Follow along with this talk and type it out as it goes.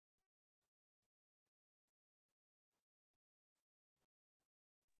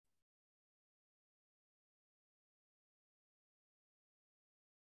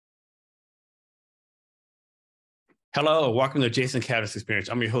Hello, and welcome to Jason Cavness Experience.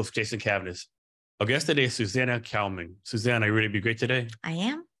 I'm your host, Jason Cavness. Our guest today is Susanna Keilman. Susanna, you ready to be great today? I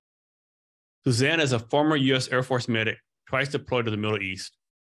am. Susanna is a former U.S. Air Force medic, twice deployed to the Middle East,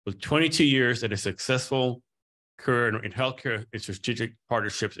 with 22 years and a successful career in healthcare and strategic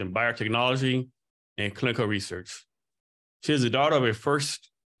partnerships in biotechnology and clinical research. She is the daughter of a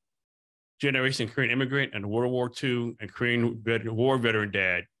first-generation Korean immigrant and World War II and Korean war veteran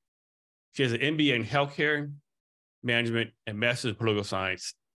dad. She has an MBA in healthcare management and master's in political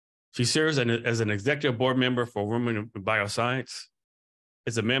science. She serves as an executive board member for Women in Bioscience,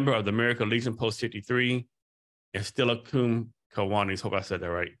 is a member of the American Legion Post 53, and Stella Cum Kawanis. Hope I said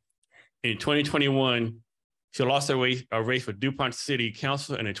that right. In 2021, she lost her race for DuPont City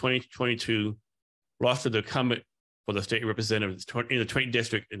Council, and in 2022, lost to the incumbent for the state representative in the 20th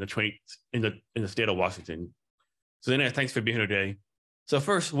district in the state of Washington. So, Anna, thanks for being here today. So,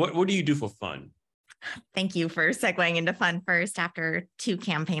 first, what do you do for fun? Thank you for segueing into fun first after 2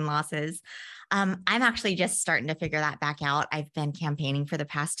 campaign losses. I'm actually just starting to figure that back out. I've been campaigning for the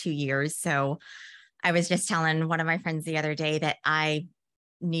past 2 years. So I was just telling one of my friends the other day that I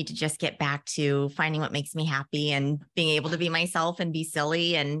need to just get back to finding what makes me happy and being able to be myself and be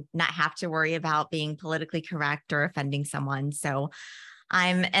silly and not have to worry about being politically correct or offending someone. So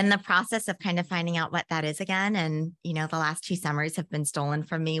I'm in the process of kind of finding out what that is again. And, the last 2 summers have been stolen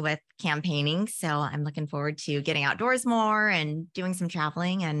from me with campaigning. So I'm looking forward to getting outdoors more and doing some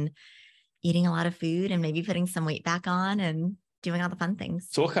traveling and eating a lot of food and maybe putting some weight back on and doing all the fun things.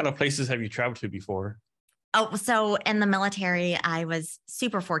 So what kind of places have you traveled to before? Oh, so in the military, I was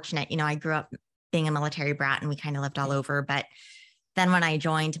super fortunate. I grew up being a military brat and we kind of lived all over, but then when I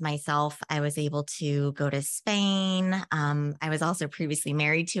joined myself, I was able to go to Spain. I was also previously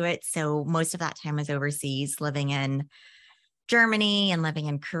married to it. So most of that time was overseas, living in Germany and living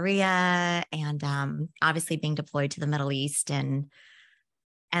in Korea and obviously being deployed to the Middle East. And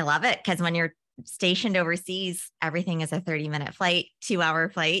I love it because when you're stationed overseas, everything is a 30-minute flight,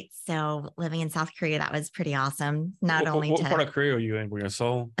 2-hour flight. So living in South Korea, that was pretty awesome. What part of Korea are you in? Were you in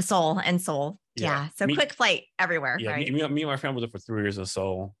Seoul? Seoul. Yeah. So quick flight everywhere. Yeah. Right? Me and my family lived for 3 years in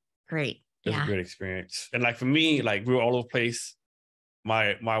Seoul. Great. It was a great experience. And for me, we were all over the place.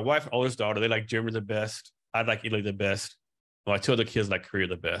 My wife, oldest daughter, they like Germany the best. I like Italy the best. My 2 other kids like Korea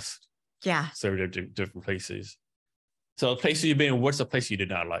the best. Yeah. So they're different places. So the places you've been, what's the place you did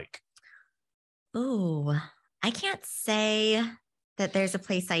not like? Oh, I can't say that there's a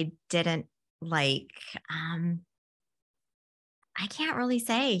place I didn't like. I can't really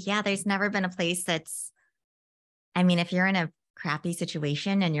say. Yeah, there's never been a place if you're in a crappy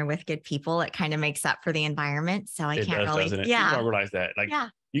situation and you're with good people, it kind of makes up for the environment. So I can't really. Doesn't it? Yeah. People don't realize that.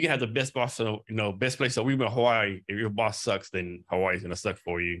 You can have the best boss, best place. So we went to Hawaii. If your boss sucks, then Hawaii's going to suck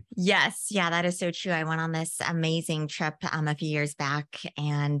for you. Yes. Yeah, that is so true. I went on this amazing trip a few years back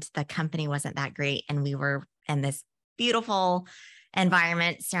and the company wasn't that great. And we were in this beautiful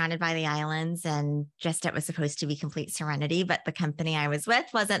environment surrounded by the islands and it was supposed to be complete serenity, but the company I was with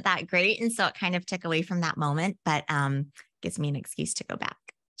wasn't that great. And so it kind of took away from that moment, but gives me an excuse to go back.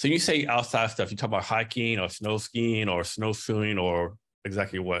 So you say outside stuff, you talk about hiking or snow skiing or snowshoeing or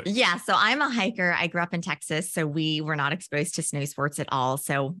exactly what? Yeah. So I'm a hiker. I grew up in Texas, so we were not exposed to snow sports at all.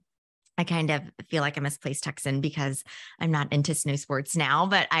 So I kind of feel like a misplaced Texan because I'm not into snow sports now,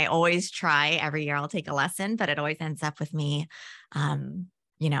 but I always try. Every year I'll take a lesson, but it always ends up with me,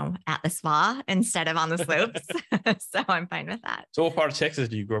 at the spa instead of on the slopes. So I'm fine with that. So what part of Texas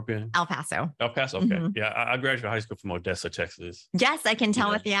do you grow up in? El Paso. El Paso. Okay. Mm-hmm. Yeah. I graduated high school from Odessa, Texas. Yes. I can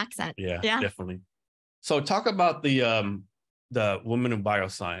tell with the accent. Yeah, definitely. So talk about the Women in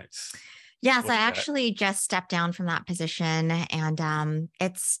Bioscience. Yes, I actually just stepped down from that position and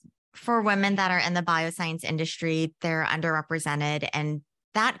it's for women that are in the bioscience industry. They're underrepresented and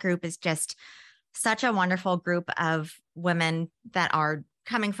that group is just such a wonderful group of women that are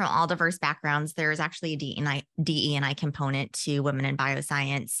coming from all diverse backgrounds. There's actually a DE&I component to Women in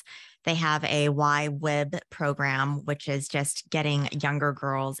Bioscience. They have a YWIB program, which is just getting younger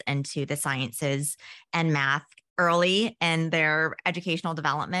girls into the sciences and math early in their educational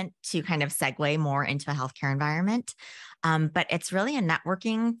development to kind of segue more into a healthcare environment. But it's really a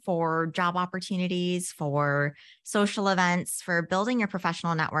networking for job opportunities, for social events, for building your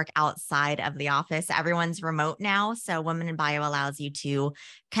professional network outside of the office. Everyone's remote now. So Women in Bio allows you to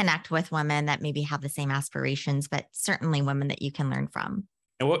connect with women that maybe have the same aspirations, but certainly women that you can learn from.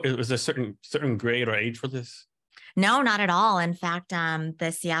 And what is there certain grade or age for this? No, not at all. In fact,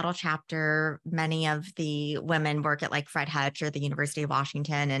 the Seattle chapter, many of the women work at like Fred Hutch or the University of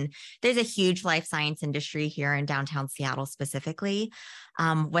Washington, and there's a huge life science industry here in downtown Seattle specifically.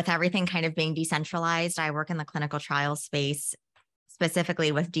 With everything kind of being decentralized, I work in the clinical trial space,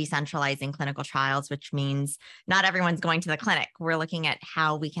 specifically with decentralizing clinical trials, which means not everyone's going to the clinic. We're looking at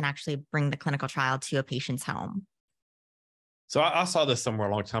how we can actually bring the clinical trial to a patient's home. So I saw this somewhere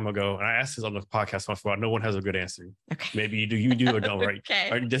a long time ago, and I asked this on the podcast once before. No one has a good answer. Okay. Maybe you do or don't, right?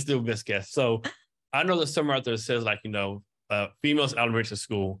 Okay. Or just do a best guess. So I know there's somewhere out there that says like, females in elementary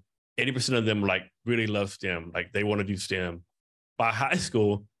school, 80% of them like really love STEM, like they want to do STEM. By high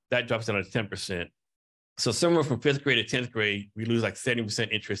school, that drops down to 10%. So somewhere from 5th grade to 10th grade, we lose like 70%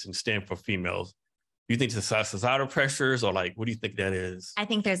 interest in STEM for females. Do you think it's societal pressures, or like, what do you think that is? I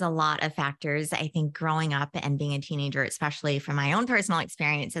think there's a lot of factors. I think growing up and being a teenager, especially from my own personal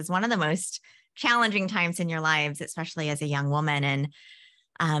experience, is one of the most challenging times in your lives, especially as a young woman. And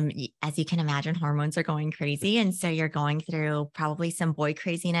as you can imagine, hormones are going crazy. And so you're going through probably some boy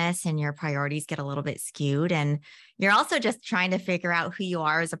craziness, and your priorities get a little bit skewed. And you're also just trying to figure out who you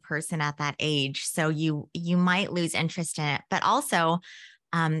are as a person at that age. So you might lose interest in it. But also,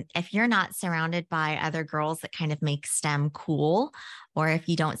 if you're not surrounded by other girls that kind of make STEM cool, or if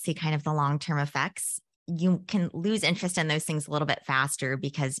you don't see kind of the long-term effects, you can lose interest in those things a little bit faster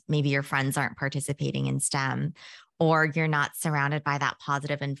because maybe your friends aren't participating in STEM, or you're not surrounded by that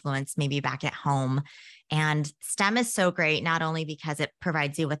positive influence, maybe back at home. And STEM is so great, not only because it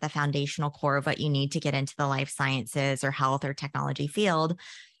provides you with the foundational core of what you need to get into the life sciences or health or technology field,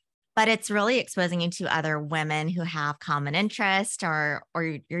 but it's really exposing you to other women who have common interest, or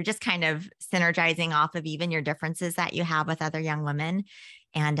you're just kind of synergizing off of even your differences that you have with other young women.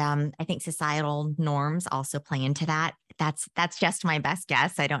 And I think societal norms also play into that. That's just my best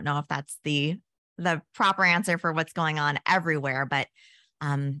guess. I don't know if that's the proper answer for what's going on everywhere, but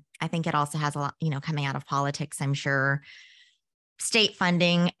I think it also has a lot, coming out of politics, I'm sure. State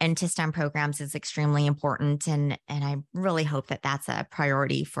funding into STEM programs is extremely important. And I really hope that that's a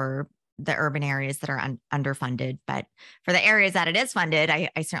priority for the urban areas that are underfunded. But for the areas that it is funded, I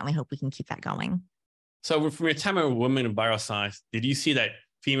certainly hope we can keep that going. So from your time as a woman in bioscience, did you see that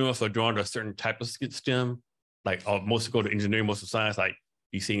females are drawn to a certain type of STEM? Like most go to engineering, most of science, like,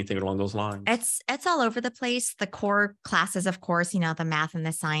 do you see anything along those lines? It's all over the place. The core classes, of course, the math and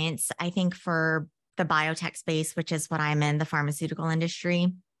the science. I think for the biotech space, which is what I'm in, the pharmaceutical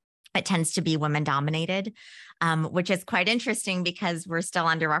industry, it tends to be women dominated, which is quite interesting because we're still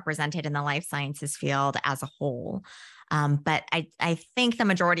underrepresented in the life sciences field as a whole. But I think the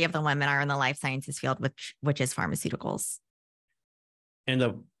majority of the women are in the life sciences field, which is pharmaceuticals. And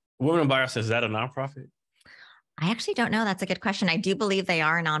the Women in Bioscience, is that a nonprofit? I actually don't know. That's a good question. I do believe they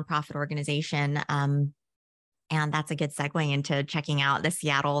are a nonprofit organization. And that's a good segue into checking out the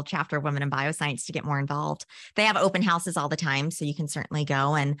Seattle chapter of Women in Bioscience to get more involved. They have open houses all the time, so you can certainly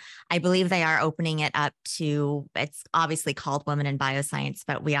go. And I believe they are opening it up to, it's obviously called Women in Bioscience,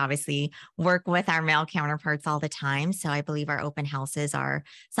 but we obviously work with our male counterparts all the time. So I believe our open houses are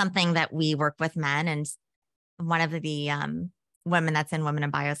something that we work with men. And one of the women that's in Women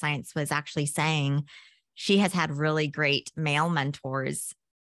in Bioscience was actually saying she has had really great male mentors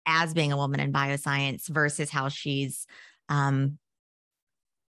as being a woman in bioscience versus how she's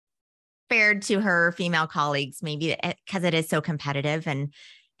fared to her female colleagues, maybe because it is so competitive, and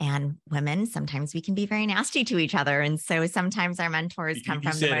women, sometimes we can be very nasty to each other. And so sometimes our mentors come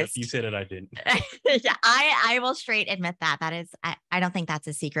from the most. You said it, I didn't. Yeah, I will straight admit that. That is, I don't think that's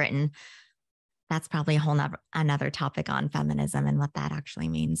a secret. And that's probably another topic on feminism and what that actually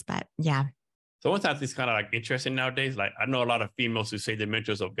means. But yeah. So one time it's kind of like interesting nowadays. Like I know a lot of females who say they're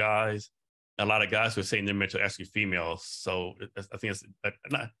mentors of guys, a lot of guys who are saying they're mentors actually females. So I think it's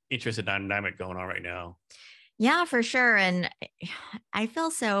an interesting dynamic going on right now. Yeah, for sure. And I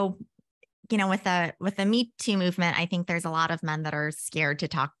feel so, with the Me Too movement, I think there's a lot of men that are scared to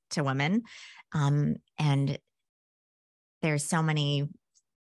talk to women. And there's so many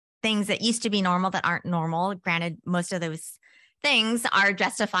things that used to be normal that aren't normal. Granted, most of those things are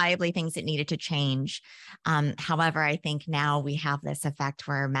justifiably things that needed to change. However, I think now we have this effect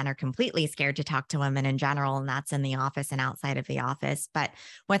where men are completely scared to talk to women in general, and that's in the office and outside of the office. But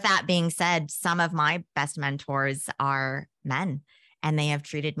with that being said, some of my best mentors are men, and they have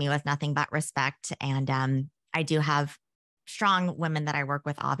treated me with nothing but respect. And I do have strong women that I work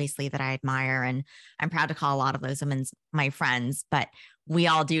with, obviously, that I admire, and I'm proud to call a lot of those women my friends. But we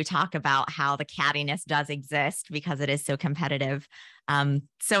all do talk about how the cattiness does exist because it is so competitive.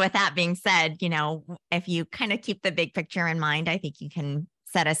 So with that being said, if you kind of keep the big picture in mind, I think you can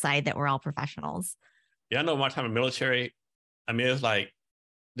set aside that we're all professionals. Yeah, I know my time in the military, I mean, it was like,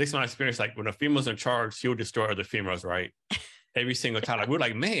 this is my experience, like when a female's in charge, she would destroy other females, right? Every single time. Like, we were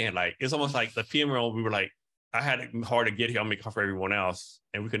like, man, like, it's almost like the female, we were like, I had it hard to get here, I'll make it for everyone else.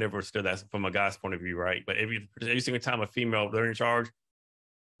 And we could never understand that from a guy's point of view, right? But every single time a female, they're in charge,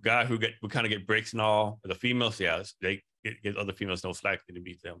 guy who kind of get breaks and all, the females, yeah, they get other females no slack to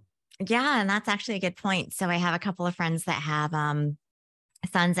beat them. Yeah, and that's actually a good point. So I have a couple of friends that have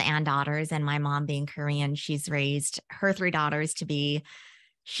sons and daughters, and my mom being Korean, she's raised her three daughters to be,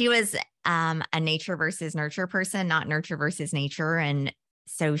 she was a nature versus nurture person, not nurture versus nature. And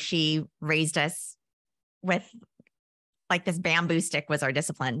so she raised us with like this bamboo stick was our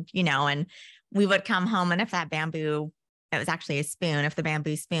discipline, and we would come home, and if that bamboo, it was actually a spoon. If the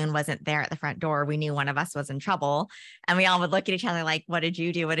bamboo spoon wasn't there at the front door, we knew one of us was in trouble. And we all would look at each other like, what did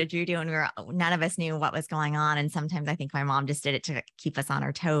you do? What did you do? And none of us knew what was going on. And sometimes I think my mom just did it to keep us on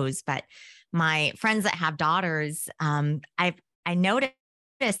our toes. But my friends that have daughters, I noticed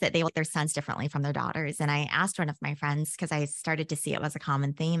that they look their sons differently from their daughters. And I asked one of my friends, because I started to see it was a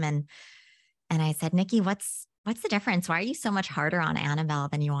common theme. And I said, Nikki, what's the difference? Why are you so much harder on Annabelle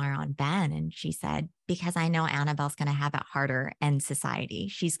than you are on Ben? And she said, because I know Annabelle's going to have it harder in society.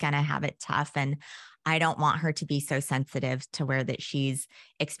 She's going to have it tough. And I don't want her to be so sensitive to where that she's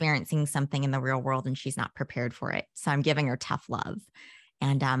experiencing something in the real world and she's not prepared for it. So I'm giving her tough love.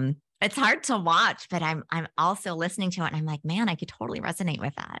 And it's hard to watch, but I'm also listening to it. And I'm like, man, I could totally resonate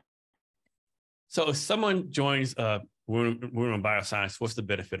with that. So if someone joins Women in Bioscience, what's the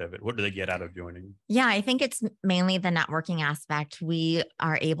benefit of it? What do they get out of joining? Yeah, I think it's mainly the networking aspect. We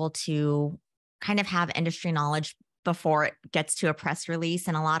are able to kind of have industry knowledge before it gets to a press release.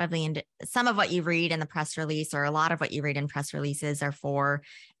 And a lot of some of what you read in the press release, or a lot of what you read in press releases, are for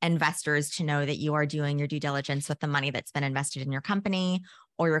investors to know that you are doing your due diligence with the money that's been invested in your company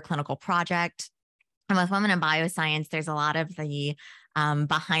or your clinical project. And with Women in Bioscience, there's a lot of the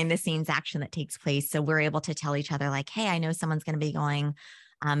behind the scenes action that takes place. So we're able to tell each other like, hey, I know someone's going to be going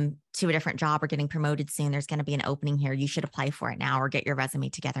to a different job or getting promoted soon. There's going to be an opening here. You should apply for it now or get your resume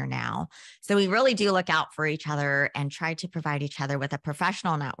together now. So we really do look out for each other and try to provide each other with a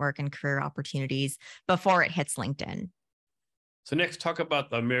professional network and career opportunities before it hits LinkedIn. So next, talk about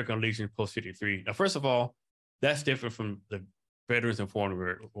the American Legion Post 53. Now, first of all, that's different from the Veterans and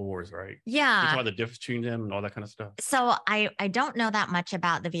Foreign Wars, right? Yeah. You talk about the difference between them and all that kind of stuff. So I don't know that much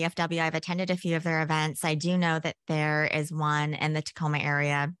about the VFW. I've attended a few of their events. I do know that there is one in the Tacoma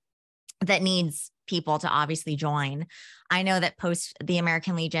area that needs people to obviously join. I know that the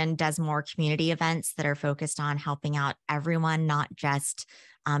American Legion does more community events that are focused on helping out everyone, not just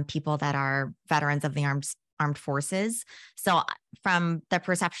people that are veterans of the armed forces. So from the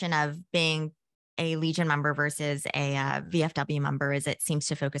perception of being a Legion member versus a VFW member, is it seems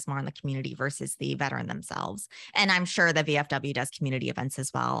to focus more on the community versus the veteran themselves. And I'm sure the VFW does community events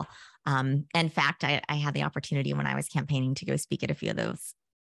as well. In fact, I had the opportunity when I was campaigning to go speak at a few of those.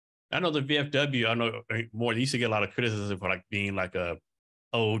 I know the VFW, I know more, they used to get a lot of criticism for like being like a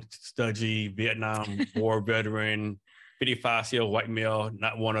old, stodgy Vietnam War veteran, 55-year-old white male,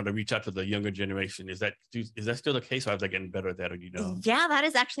 not wanting to reach out to the younger generation. Is that still the case, or is that getting better at that, or Yeah, that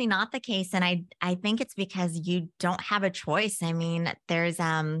is actually not the case. And I think it's because you don't have a choice. I mean, there's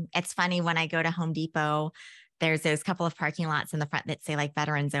it's funny when I go to Home Depot, there's those couple of parking lots in the front that say like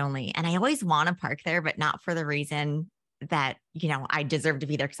veterans only. And I always want to park there, but not for the reason that, I deserve to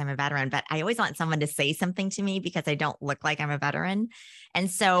be there because I'm a veteran, but I always want someone to say something to me because I don't look like I'm a veteran. And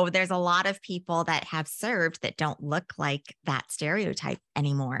so there's a lot of people that have served that don't look like that stereotype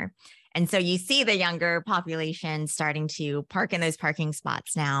anymore. And so you see the younger population starting to park in those parking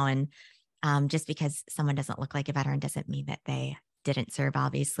spots now. And just because someone doesn't look like a veteran doesn't mean that they didn't serve,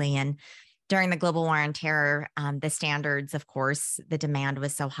 obviously. And during the global war on terror, the standards, of course, the demand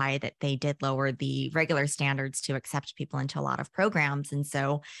was so high that they did lower the regular standards to accept people into a lot of programs. And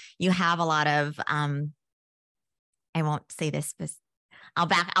so you have a lot of, I won't say this,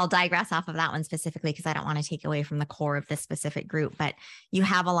 I'll digress off of that one specifically because I don't want to take away from the core of this specific group, but you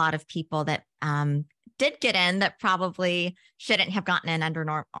have a lot of people that did get in that probably shouldn't have gotten in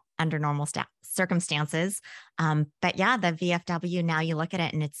under normal circumstances. But yeah, the VFW, now you look at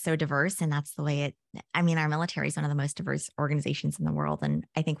it and it's so diverse, and that's the way our military is one of the most diverse organizations in the world. And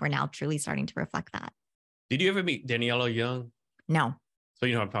I think we're now truly starting to reflect that. Did you ever meet Daniela Young? No. So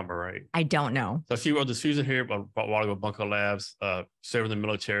you know what I'm talking about, right? I don't know. So she wrote the Susan here about while ago, Bunker Labs, served in the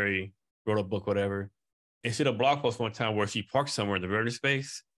military, wrote a book, whatever. And she did a blog post one time where she parked somewhere in the veteran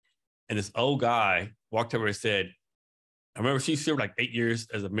space, and this old guy walked over and said, I remember she served like 8 years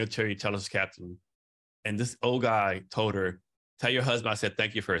as a military intelligence captain. And this old guy told her, tell your husband I said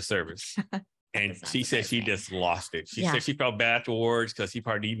thank you for his service. And she said she just lost it. She said she felt bad afterwards because she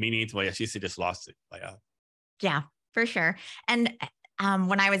probably didn't mean it, but she said just lost it. Like, yeah, for sure. And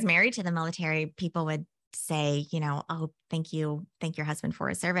when I was married to the military, people would say, oh, thank your husband for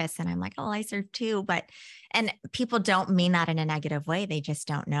his service. And I'm like, oh, I served too. And people don't mean that in a negative way. They just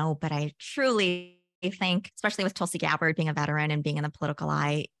don't know. But I truly think, especially with Tulsi Gabbard being a veteran and being in the political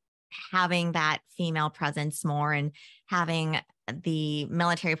eye, having that female presence more and having the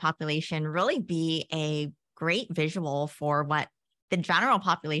military population really be a great visual for what the general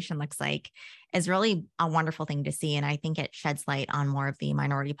population looks like is really a wonderful thing to see. And I think it sheds light on more of the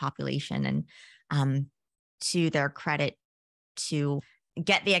minority population, and to their credit, to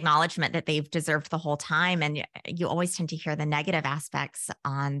get the acknowledgement that they've deserved the whole time. And you always tend to hear the negative aspects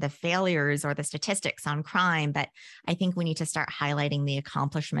on the failures or the statistics on crime. But I think we need to start highlighting the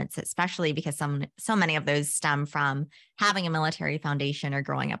accomplishments, especially because so many of those stem from having a military foundation or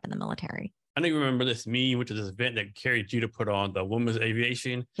growing up in the military. I know you remember this meme, which is this event that Carrie Judah put on, the women's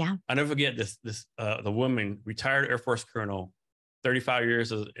aviation. Yeah. I never forget the woman, retired Air Force colonel, 35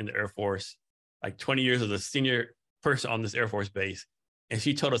 years in the Air Force, like 20 years as a senior person on this Air Force base. And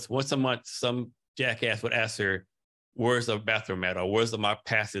she told us once a month, some jackass would ask her, where's the bathroom at? Or where's my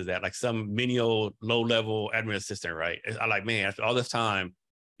passes at? Like some menial, low-level admin assistant, right? I'm like, man, after all this time,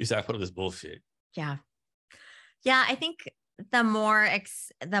 you start putting this bullshit. Yeah. Yeah, I think the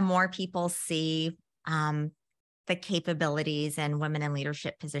more people see the capabilities and women in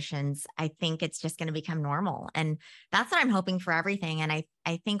leadership positions, I think it's just going to become normal. And that's what I'm hoping for everything. And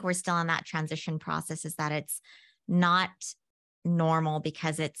I think we're still in that transition process, is that it's not normal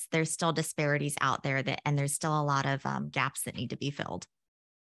because there's still disparities out there and there's still a lot of gaps that need to be filled.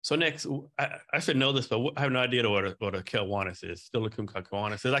 So next, I should know this, but I have no idea what a Kiwanis is. Steilacoom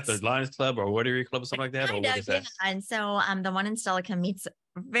Kiwanis. Is it like the Lions Club or Rotary Club or something like that? Kind of, yeah. And so the one in Steilacoom meets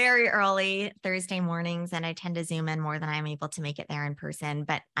very early Thursday mornings, and I tend to Zoom in more than I'm able to make it there in person,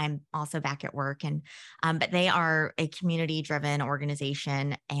 but I'm also back at work. And but they are a community-driven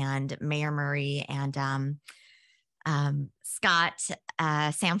organization, and Mayor Murray and Sam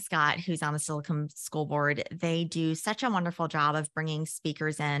Scott, who's on the Steilacoom School Board, they do such a wonderful job of bringing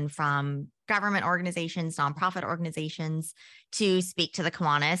speakers in from government organizations, nonprofit organizations to speak to the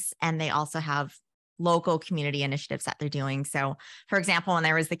Kiwanis. And they also have local community initiatives that they're doing. So, for example, when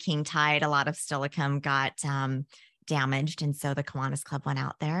there was the King Tide, a lot of Steilacoom got damaged. And so the Kiwanis Club went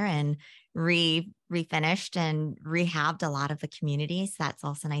out there and refinished and rehabbed a lot of the communities. That's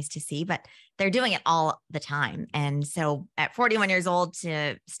also nice to see, but they're doing it all the time. And so at 41 years old,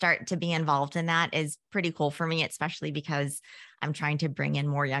 to start to be involved in that is pretty cool for me, especially because I'm trying to bring in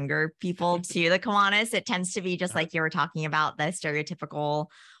more younger people to the Kiwanis. It tends to be just like you were talking about, the stereotypical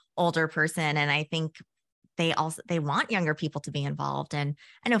older person. And I think they want younger people to be involved. And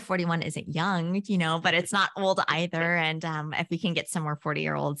I know 41 isn't young, but it's not old either. And if we can get some more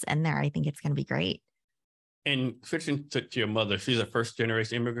 40-year-olds in there, I think it's going to be great. And switching to your mother, she's a first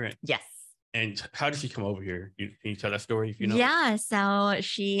generation immigrant. Yes. And how did she come over here? Can you tell that story if you know? Yeah. So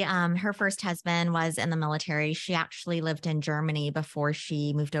she, her first husband was in the military. She actually lived in Germany before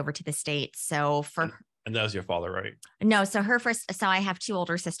she moved over to the States. So and that was your father, right? No. So I have two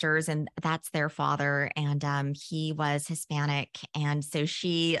older sisters, and that's their father. And he was Hispanic. And so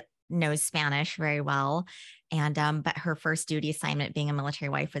she knows Spanish very well. And but her first duty assignment being a military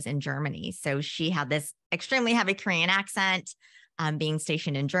wife was in Germany. So she had this extremely heavy Korean accent, being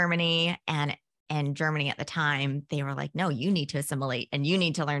stationed in Germany. And in Germany at the time, they were like, no, you need to assimilate and you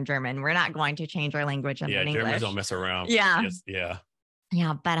need to learn German. We're not going to change our language and learn English. Germans don't mess around. Yeah. Yes, yeah.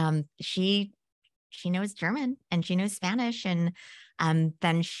 Yeah. But she knows German and she knows Spanish. And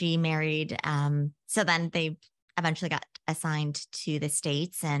then she married. So then they eventually got assigned to the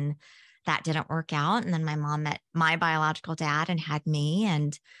States, and that didn't work out. And then my mom met my biological dad and had me.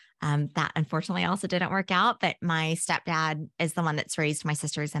 And that unfortunately also didn't work out. But my stepdad is the one that's raised my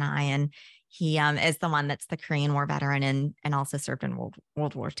sisters and I. And he is the one that's the Korean War veteran and also served in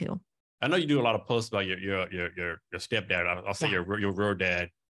World War II. I know you do a lot of posts about your stepdad. I'll say your real dad.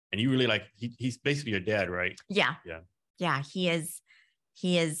 And you really he's basically your dad, right? Yeah. Yeah. Yeah. He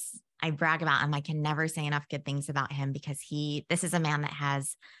is, I brag about him. I can never say enough good things about him because this is a man that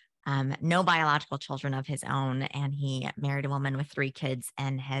has no biological children of his own. And he married a woman with 3 kids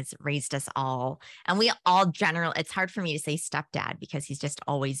and has raised us all. And we all it's hard for me to say stepdad because he's just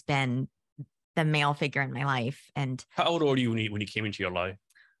always been the male figure in my life. And how old were you when he came into your life?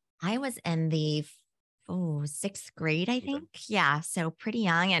 I was in the 6th grade, I think. Okay. Yeah. So pretty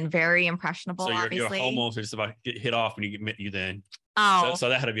young and very impressionable. So obviously. Your hormones are just about to get hit off when you then. Oh, so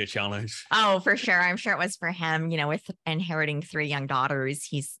that had to be a challenge. Oh, for sure. I'm sure it was for him, with inheriting 3 young daughters.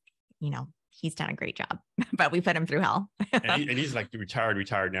 he's done a great job, but we put him through hell. And he's like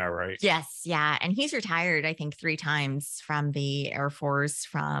retired now, right? Yes. Yeah. And he's retired, I think 3 times from the Air Force,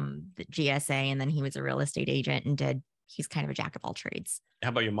 from the GSA. And then he was a real estate agent and he's kind of a jack of all trades. How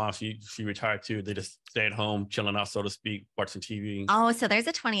about your mom? She retired too. They just stay at home, chilling out, so to speak, watching TV. Oh, so there's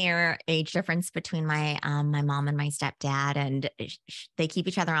a 20-year age difference between my mom and my stepdad, and they keep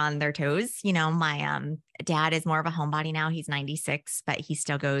each other on their toes. You know, my dad is more of a homebody now. He's 96, but he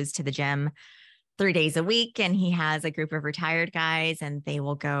still goes to the gym 3 days a week, and he has a group of retired guys, and they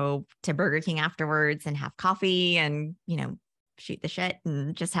will go to Burger King afterwards and have coffee and, you know, shoot the shit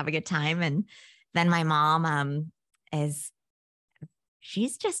and just have a good time. And then my mom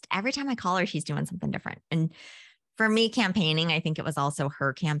she's just, every time I call her, she's doing something different. And for me, campaigning, I think it was also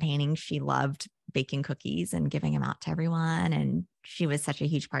her campaigning. She loved baking cookies and giving them out to everyone. And she was such a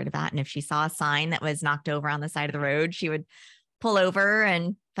huge part of that. And if she saw a sign that was knocked over on the side of the road, she would pull over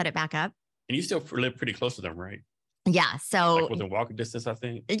and put it back up. And you still live pretty close to them, right? Yeah. So like within walking distance, I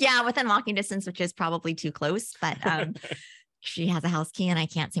think. Yeah, within walking distance, which is probably too close, but she has a house key and I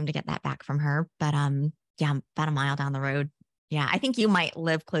can't seem to get that back from her. But yeah, about a mile down the road. Yeah, I think you might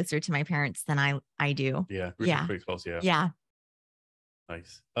live closer to my parents than I do. Yeah, yeah, pretty close. Yeah, yeah.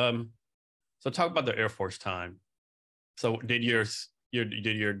 Nice. So talk about the Air Force time. So did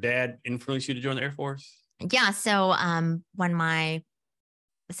your dad influence you to join the Air Force? Yeah. So my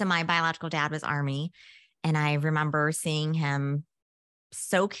biological dad was Army, and I remember seeing him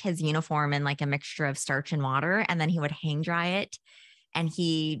soak his uniform in like a mixture of starch and water, and then he would hang dry it. And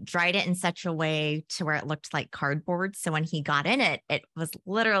he dried it in such a way to where it looked like cardboard. So when he got in it, it was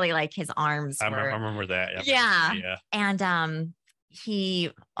literally like his arms were. I remember that. Yeah. And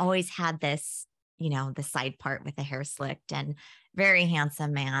he always had this, you know, the side part with the hair slicked, and very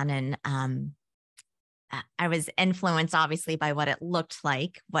handsome man. And I was influenced obviously by what it looked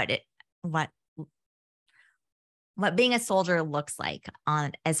like, what being a soldier looks like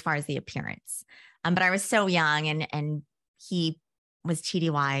on as far as the appearance. But I was so young, and he was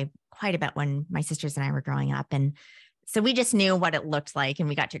TDY quite a bit when my sisters and I were growing up. And so we just knew what it looked like, and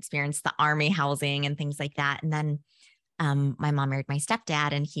we got to experience the Army housing and things like that. And then my mom married my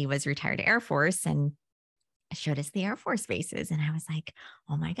stepdad, and he was retired Air Force, and showed us the Air Force bases. And I was like,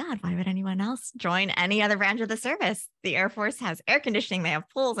 oh my God, why would anyone else join any other branch of the service? The Air Force has air conditioning, they have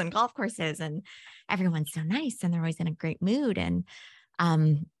pools and golf courses, and everyone's so nice, and they're always in a great mood. And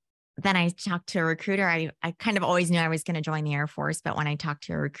then I talked to a recruiter. I kind of always knew I was going to join the Air Force, but when I talked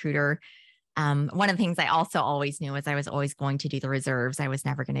to a recruiter, one of the things I also always knew was I was always going to do the reserves. I was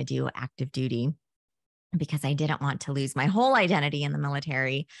never going to do active duty because I didn't want to lose my whole identity in the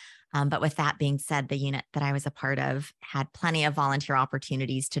military. But with that being said, the unit that I was a part of had plenty of volunteer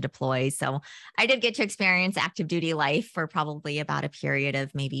opportunities to deploy. So I did get to experience active duty life for probably about a period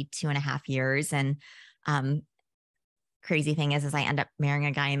of maybe 2.5 years. And crazy thing is I end up marrying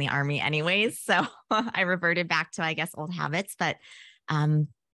a guy in the Army anyways. So I reverted back to, I guess, old habits. But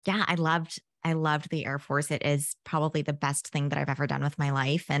yeah, I loved the Air Force. It is probably the best thing that I've ever done with my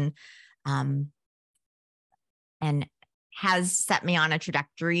life. And has set me on a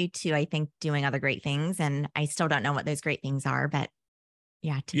trajectory to, I think, doing other great things. And I still don't know what those great things are, but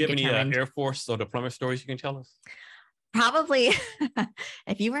yeah. Do you have any Air Force or deployment stories you can tell us? Probably.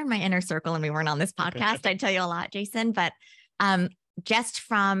 If you were in my inner circle and we weren't on this podcast, I'd tell you a lot, Jason. But just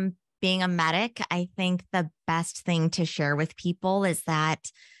from being a medic, I think the best thing to share with people is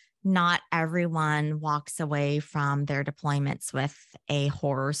that not everyone walks away from their deployments with a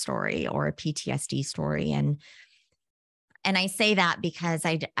horror story or a PTSD story. And I say that because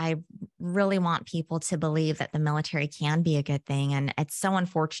I really want people to believe that the military can be a good thing. And it's so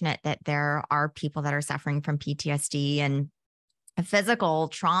unfortunate that there are people that are suffering from PTSD and physical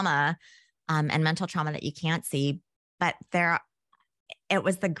trauma and mental trauma that you can't see. But it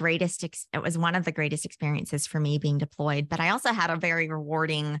was one of the greatest experiences for me being deployed. But I also had a very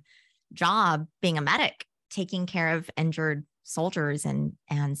rewarding job being a medic, taking care of injured soldiers and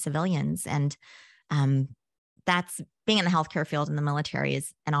civilians. And that's being in the healthcare field in the military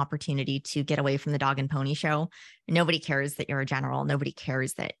is an opportunity to get away from the dog and pony show. Nobody cares that you're a general. Nobody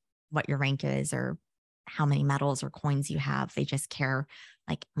cares that what your rank is or how many medals or coins you have. They just care,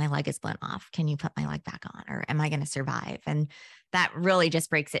 like, my leg is blown off. Can you put my leg back on? Or am I going to survive? And that really just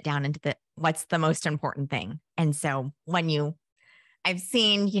breaks it down into what's the most important thing. And so I've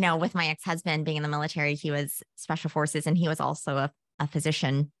seen, with my ex-husband being in the military, he was special forces and he was also a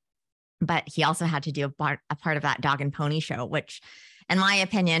physician. But he also had to do a part of that dog and pony show, which, in my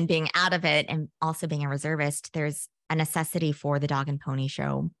opinion, being out of it and also being a reservist, there's a necessity for the dog and pony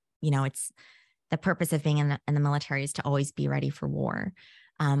show. It's the purpose of being in the military is to always be ready for war.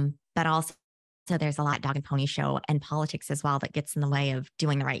 But also So there's a lot dog and pony show and politics as well that gets in the way of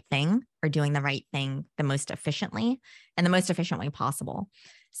doing the right thing or doing the right thing the most efficiently and the most efficient way possible.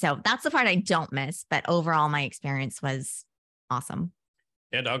 So that's the part I don't miss. But overall, my experience was awesome.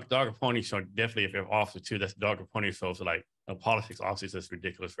 Yeah, dog and pony show, definitely if you're officer too, that's dog and pony show. So like politics officers, that's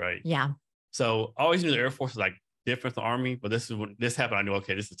ridiculous, right? Yeah. So I always knew the Air Force was like different than the Army, but this is when this happened. I knew,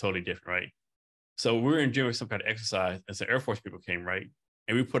 okay, this is totally different, right? So we were enjoying some kind of exercise, and some Air Force people came, right?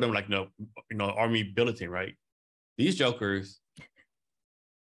 And we put them like, Army bulletin, right? These jokers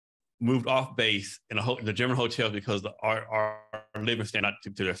moved off base in the German hotels because our living standard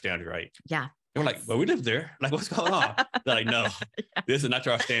to their standard, right? Yeah. They were like, well, we live there. Like, what's going on? They're like, no, this is not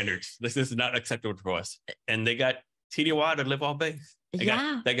to our standards. This is not acceptable for us. And they got TDY to live off base. They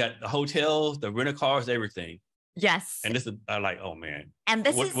got the hotels, the rental cars, everything. Yes. And this is like, oh man. And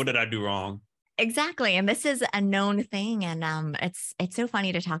this what did I do wrong? Exactly. And this is a known thing. And it's so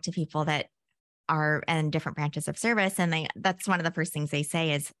funny to talk to people that are in different branches of service. And that's one of the first things they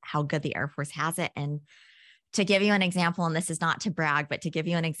say is how good the Air Force has it. And to give you an example, and this is not to brag, but to give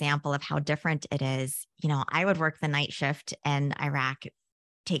you an example of how different it is, I would work the night shift in Iraq,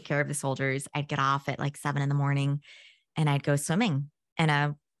 take care of the soldiers. I'd get off at like 7 a.m. and I'd go swimming in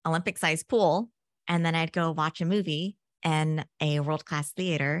a Olympic-sized pool. And then I'd go watch a movie in a world-class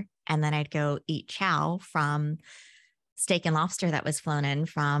theater. And then I'd go eat chow from steak and lobster that was flown in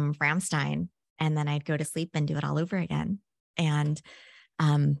from Ramstein. And then I'd go to sleep and do it all over again. And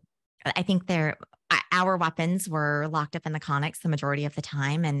I think our weapons were locked up in the conics the majority of the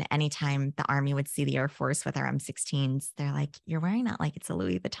time. And anytime the Army would see the Air Force with our M16s, they're like, you're wearing that like it's a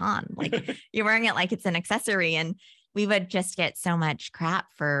Louis Vuitton. Like you're wearing it like it's an accessory. And we would just get so much crap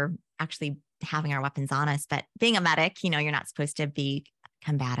for actually having our weapons on us. But being a medic, you're not supposed to be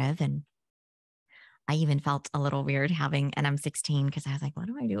combative. And I even felt a little weird having an M16 because I was like, what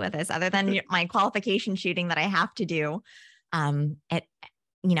do I do with this other than my qualification shooting that I have to do? I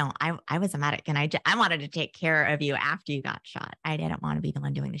was a medic and I wanted to take care of you after you got shot. I didn't want to be the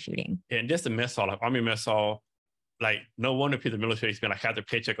one doing the shooting. Yeah, and just the mess hall, like Army mess hall, like no wonder people in the military spend like half their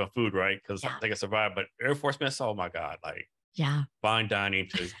paycheck on food, right? Because they can survive. But Air Force mess hall, oh my God, like fine dining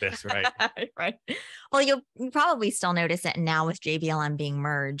to its best, right? Right. Well, you'll probably still notice it now with JBLM being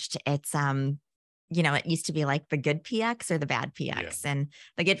merged. It's it used to be like the good PX or the bad PX, and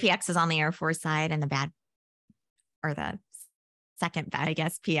the good PX is on the Air Force side, and the bad or the second bad, I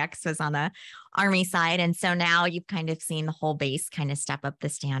guess, PX was on the Army side. And so now you've kind of seen the whole base kind of step up the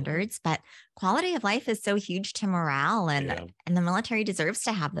standards, but quality of life is so huge to morale, and the military deserves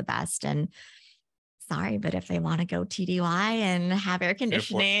to have the best. And sorry, but if they want to go TDY and have air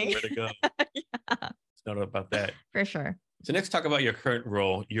conditioning, where to go? It's not about that. For sure. So next, talk about your current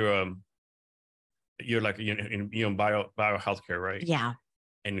role. You're in bio healthcare, right? Yeah.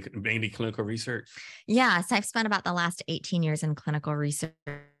 And mainly clinical research? Yeah. So I've spent about the last 18 years in clinical research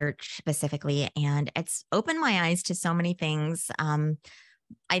specifically, and it's opened my eyes to so many things.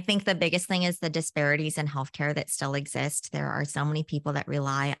 I think the biggest thing is the disparities in healthcare that still exist. There are so many people that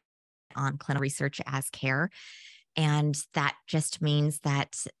rely on clinical research as care, and that just means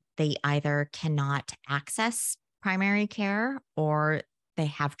that they either cannot access primary care or they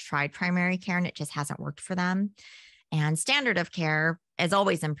have tried primary care and it just hasn't worked for them. And standard of care is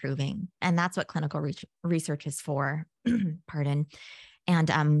always improving. And that's what clinical research is for. Pardon.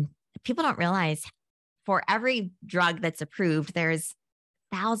 And people don't realize for every drug that's approved, there's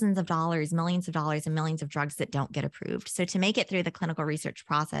thousands of dollars, millions of dollars, and millions of drugs that don't get approved. So to make it through the clinical research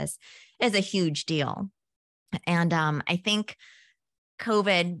process is a huge deal. And I think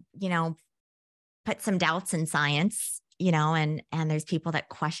COVID, put some doubts in science, and there's people that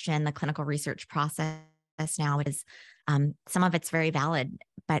question the clinical research process now. It is some of it's very valid,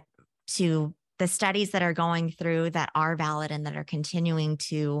 but to the studies that are going through that are valid and that are continuing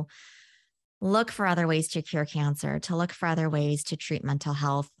to look for other ways to cure cancer, to look for other ways to treat mental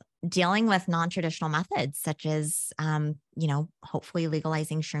health, dealing with non-traditional methods such as, hopefully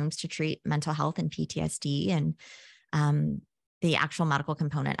legalizing shrooms to treat mental health and PTSD, and the actual medical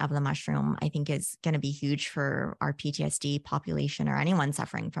component of the mushroom, I think is going to be huge for our PTSD population or anyone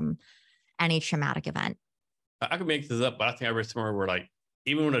suffering from any traumatic event. I could make this up, but I think I read somewhere where like,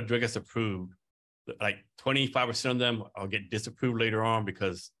 even when a drug is approved, like 25% of them will get disapproved later on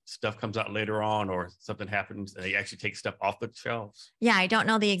because stuff comes out later on or something happens and they actually take stuff off the shelves. Yeah, I don't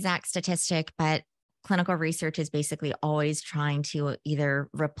know the exact statistic, but clinical research is basically always trying to either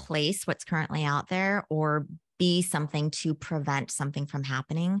replace what's currently out there or be something to prevent something from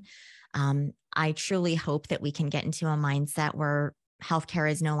happening. I truly hope that we can get into a mindset where healthcare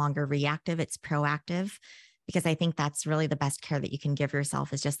is no longer reactive, it's proactive, because I think that's really the best care that you can give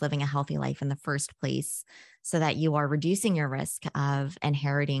yourself, is just living a healthy life in the first place, so that you are reducing your risk of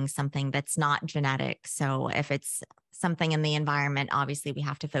inheriting something that's not genetic. So if it's something in the environment, obviously we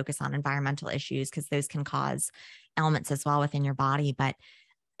have to focus on environmental issues because those can cause ailments as well within your body. But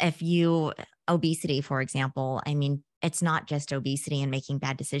obesity, for example, I mean, it's not just obesity and making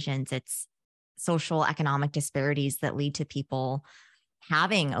bad decisions. It's social economic disparities that lead to people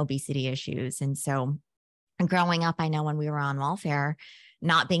having obesity issues. And so growing up, I know when we were on welfare,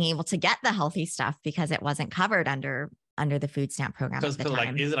 not being able to get the healthy stuff because it wasn't covered under the food stamp program at the time.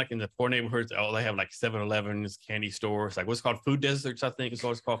 Like, is it like in the poor neighborhoods? Oh, they have like 7-Elevens, candy stores, like what's called food deserts, I think is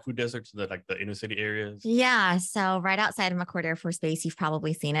what's called food deserts, like the inner city areas. Yeah. So right outside of McCord Air Force Base, you've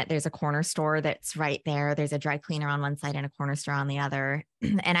probably seen it. There's a corner store that's right there. There's a dry cleaner on one side and a corner store on the other.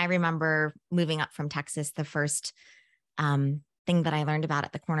 And I remember moving up from Texas, the first thing that I learned about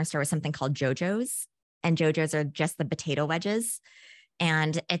at the corner store was something called JoJo's. And JoJo's are just the potato wedges.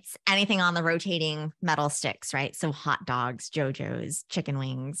 And it's anything on the rotating metal sticks, right? So hot dogs, JoJo's, chicken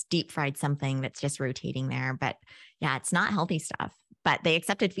wings, deep fried something that's just rotating there. But yeah, it's not healthy stuff, but they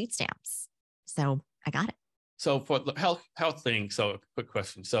accepted food stamps. So I got it. So for the health thing, so quick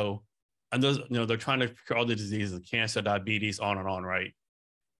question. So, and those, they're trying to cure all the diseases, cancer, diabetes, on and on, right?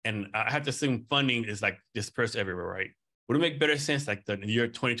 And I have to assume funding is like dispersed everywhere, right? Would it make better sense, like the year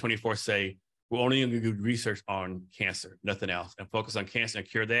 2024, say, we're only going to do research on cancer, nothing else, and focus on cancer and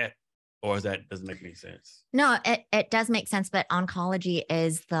cure that? Or is that doesn't make any sense? No, it does make sense, but oncology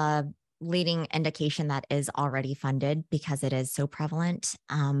is the leading indication that is already funded because it is so prevalent.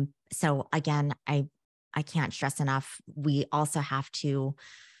 So again, I can't stress enough. We also have to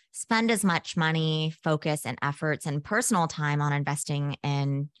spend as much money, focus, and efforts and personal time on investing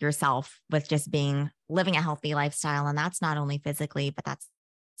in yourself with just living a healthy lifestyle. And that's not only physically, but that's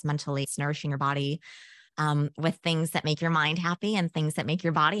mentally. It's nourishing your body with things that make your mind happy and things that make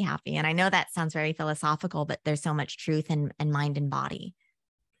your body happy. And I know that sounds very philosophical, but there's so much truth in mind and body.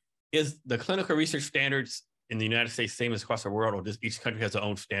 Is the clinical research standards in the United States same as across the world, or does each country has their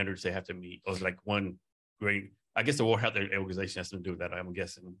own standards they have to meet? Or is it like one great? I guess the World Health Organization has to do with that, I'm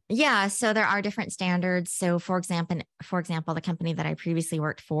guessing. Yeah, so there are different standards. So for example, the company that I previously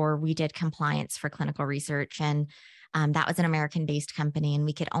worked for, we did compliance for clinical research, and that was an American-based company, and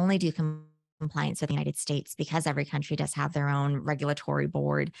we could only do compliance with the United States because every country does have their own regulatory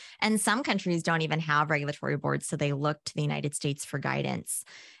board. And some countries don't even have regulatory boards, so they look to the United States for guidance.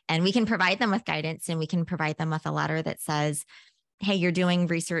 And we can provide them with guidance, and we can provide them with a letter that says, hey, you're doing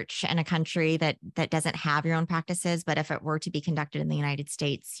research in a country that doesn't have your own practices, but if it were to be conducted in the United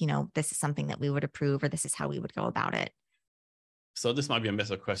States, this is something that we would approve, or this is how we would go about it. So this might be a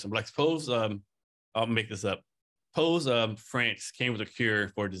messed up question, but like suppose, I'll make this up. Suppose France came with a cure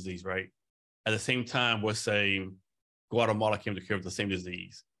for a disease, right? At the same time, we'll say Guatemala came with a cure for the same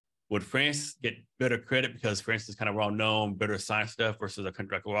disease. Would France get better credit because France is kind of well known, better science stuff versus a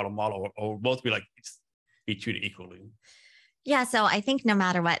country like Guatemala, or both be treated equally? Yeah, so I think no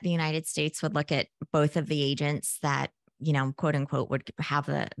matter what, the United States would look at both of the agents that, quote unquote, would have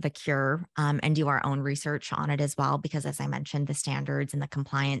the cure and do our own research on it as well, because as I mentioned, the standards and the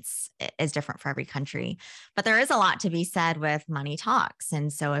compliance is different for every country. But there is a lot to be said with money talks.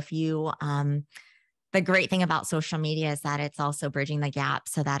 And so if you, the great thing about social media is that it's also bridging the gap,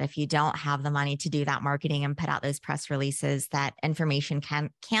 so that if you don't have the money to do that marketing and put out those press releases, that information can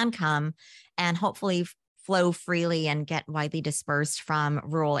come and hopefully flow freely and get widely dispersed from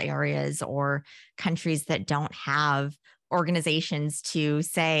rural areas or countries that don't have organizations to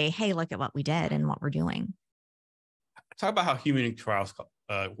say, hey, look at what we did and what we're doing. Talk about how human trials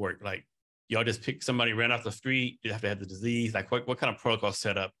work. Like, y'all just pick somebody, ran off the street, you have to have the disease. Like, what kind of protocol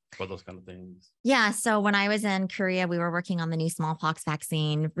set up for those kind of things? Yeah. So when I was in Korea, we were working on the new smallpox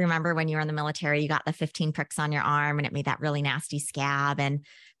vaccine. Remember when you were in the military, you got the 15 pricks on your arm and it made that really nasty scab. And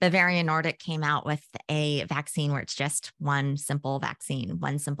Bavarian Nordic came out with a vaccine where it's just one simple vaccine,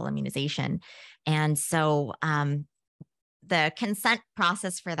 one simple immunization. And so the consent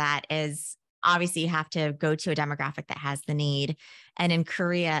process for that is, obviously you have to go to a demographic that has the need. And in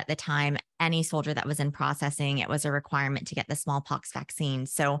Korea at the time, any soldier that was in processing, it was a requirement to get the smallpox vaccine.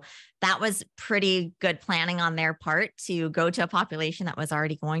 So that was pretty good planning on their part to go to a population that was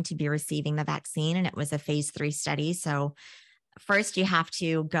already going to be receiving the vaccine. And it was a phase 3 study. So first you have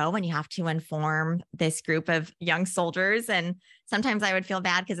to go and you have to inform this group of young soldiers. And sometimes I would feel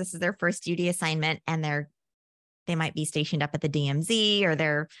bad because this is their first duty assignment and they might be stationed up at the DMZ, or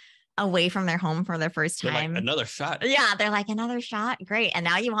they're away from their home for their first They're time. like, another shot. Yeah, they're like, another shot. Great. And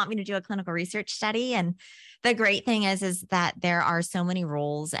now you want me to do a clinical research study. And the great thing is that there are so many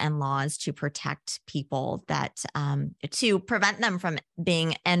rules and laws to protect people that to prevent them from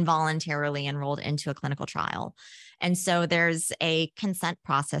being involuntarily enrolled into a clinical trial. And so there's a consent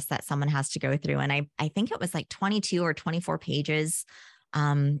process that someone has to go through. And I think it was like 22 or 24 pages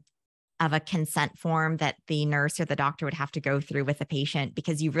of a consent form that the nurse or the doctor would have to go through with the patient,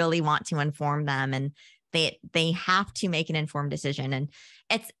 because you really want to inform them, and they have to make an informed decision. And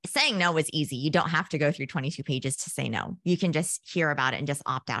it's saying no is easy. You don't have to go through 22 pages to say no. You can just hear about it and just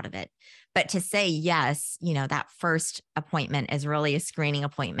opt out of it. But to say yes, that first appointment is really a screening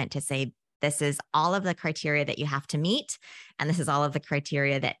appointment to say, this is all of the criteria that you have to meet, and this is all of the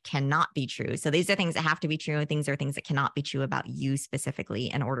criteria that cannot be true. So these are things that have to be true. Things are things that cannot be true about you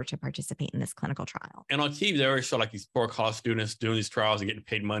specifically in order to participate in this clinical trial. And on TV, they always show like these poor college students doing these trials and getting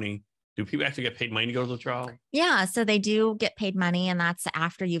paid money. Do people actually get paid money to go to the trial? Yeah, so they do get paid money, and that's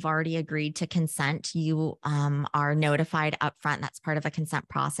after you've already agreed to consent. You are notified upfront. That's part of a consent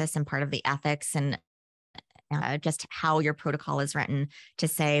process and part of the ethics and just how your protocol is written to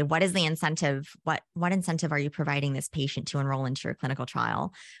say, what is the incentive? What incentive are you providing this patient to enroll into your clinical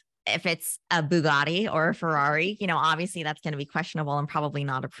trial? If it's a Bugatti or a Ferrari, obviously that's going to be questionable and probably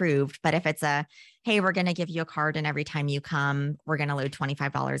not approved. But if it's hey, we're going to give you a card, and every time you come, we're going to load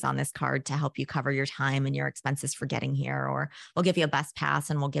 $25 on this card to help you cover your time and your expenses for getting here, or we'll give you a bus pass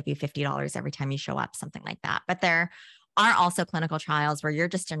and we'll give you $50 every time you show up, something like that. But there are also clinical trials where you're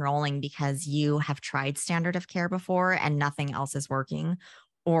just enrolling because you have tried standard of care before and nothing else is working,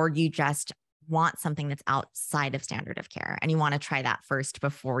 or you just want something that's outside of standard of care and you want to try that first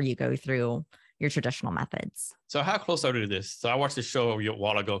before you go through your traditional methods. So how close are you to this? So I watched this show a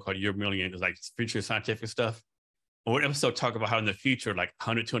while ago called Your Million. It's like future scientific stuff. One episode talk about how in the future, like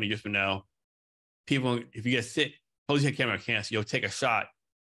 100, 200 years from now, people, if you get sick, suppose you have cancer, you'll take a shot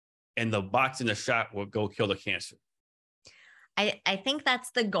and the box in the shot will go kill the cancer. I think that's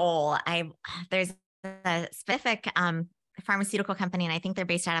the goal. There's a specific pharmaceutical company, and I think they're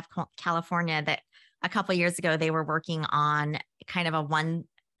based out of California, that a couple of years ago, they were working on kind of a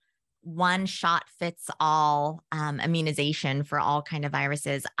one shot fits all immunization for all kind of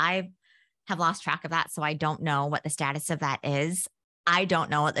viruses. I have lost track of that, so I don't know what the status of that is. I don't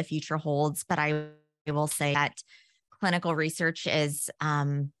know what the future holds, but I will say that clinical research is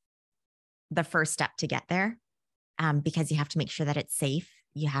the first step to get there. Because you have to make sure that it's safe.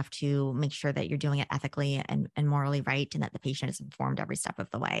 You have to make sure that you're doing it ethically and morally right, and that the patient is informed every step of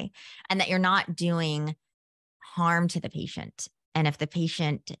the way, and that you're not doing harm to the patient. And if the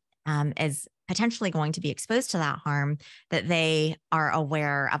patient is potentially going to be exposed to that harm, that they are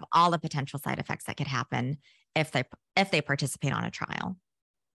aware of all the potential side effects that could happen if they participate on a trial.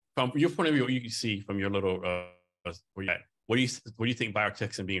 From your point of view, what you can see from your little, what do you think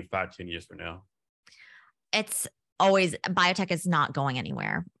biotech's in being 5-10 years from now? It's always, biotech is not going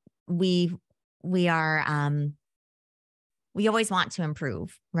anywhere. We always want to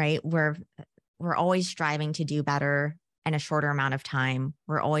improve, right? We're always striving to do better in a shorter amount of time.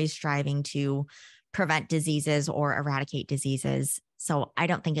 We're always striving to prevent diseases or eradicate diseases. So I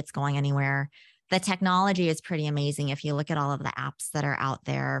don't think it's going anywhere. The technology is pretty amazing. If you look at all of the apps that are out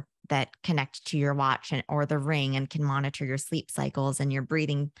there that connect to your watch or the ring and can monitor your sleep cycles and your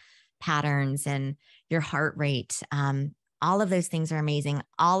breathing patterns and your heart rate. All of those things are amazing.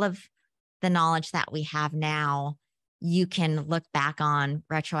 All of the knowledge that we have now, you can look back on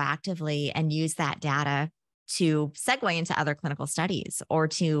retroactively and use that data to segue into other clinical studies or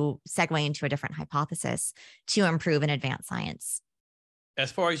to segue into a different hypothesis to improve and advance science.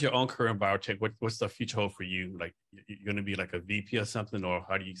 As far as your own career in biotech, what's the future hope for you? Like, you're going to be like a VP or something, or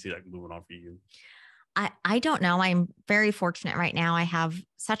how do you see that moving on for you? I don't know. I'm very fortunate right now. I have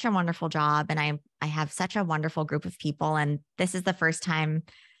such a wonderful job, and I have such a wonderful group of people. And this is the first time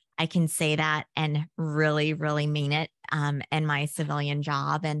I can say that and really, really mean it in my civilian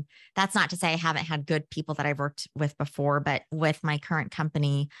job. And that's not to say I haven't had good people that I've worked with before, but with my current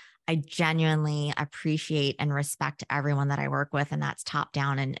company, I genuinely appreciate and respect everyone that I work with, and that's top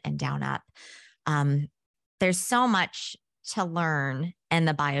down and down up. There's so much to learn in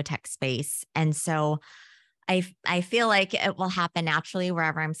the biotech space. And so I feel like it will happen naturally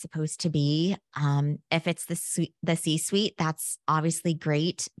wherever I'm supposed to be. If it's the C-suite, that's obviously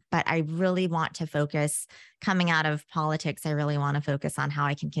great, but I really want to focus, coming out of politics, I really want to focus on how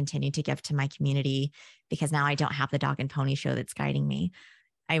I can continue to give to my community, because now I don't have the dog and pony show that's guiding me.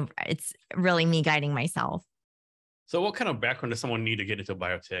 It's really me guiding myself. So what kind of background does someone need to get into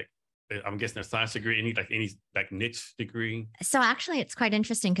biotech? I'm guessing a science degree, any niche degree? So actually, it's quite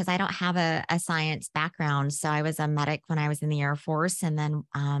interesting because I don't have a science background. So I was a medic when I was in the Air Force, and then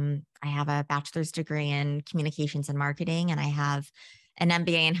I have a bachelor's degree in communications and marketing, and I have an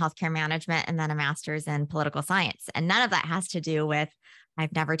MBA in healthcare management, and then a master's in political science. And none of that has to do with,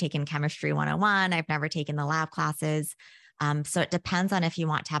 I've never taken chemistry 101. I've never taken the lab classes. So it depends on if you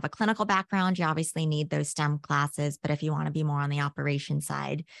want to have a clinical background, you obviously need those STEM classes. But if you want to be more on the operation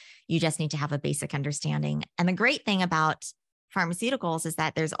side, you just need to have a basic understanding. And the great thing about pharmaceuticals is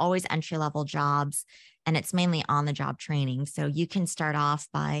that there's always entry-level jobs, and it's mainly on-the-job training. So you can start off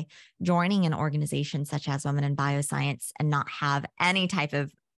by joining an organization such as Women in Bioscience and not have any type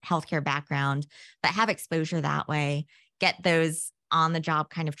of healthcare background, but have exposure that way, get those on-the-job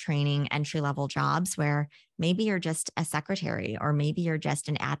kind of training, entry-level jobs where maybe you're just a secretary or maybe you're just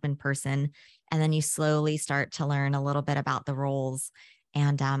an admin person. And then you slowly start to learn a little bit about the roles.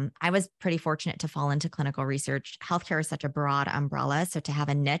 And I was pretty fortunate to fall into clinical research. Healthcare is such a broad umbrella. So to have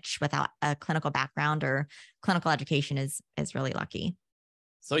a niche without a clinical background or clinical education is really lucky.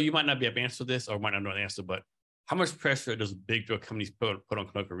 So you might not be able to answer this or might not know the answer, but how much pressure does big drug companies put on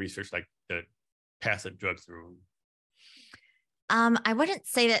clinical research, like to pass a drug through? I wouldn't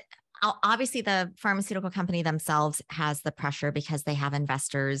say that. Obviously, the pharmaceutical company themselves has the pressure because they have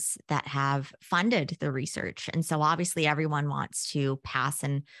investors that have funded the research. And so obviously everyone wants to pass,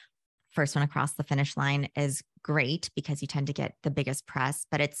 and first one across the finish line is great because you tend to get the biggest press,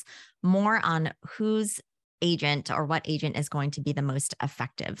 but it's more on whose agent or what agent is going to be the most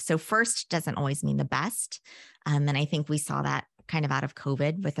effective. So first doesn't always mean the best. And I think we saw that kind of out of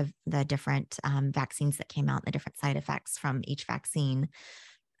COVID with the different vaccines that came out, the different side effects from each vaccine.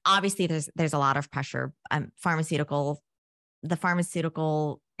 Obviously, there's a lot of pressure. The pharmaceutical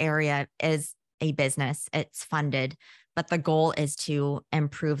area is a business. It's funded, but the goal is to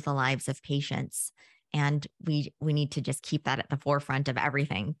improve the lives of patients. And we need to just keep that at the forefront of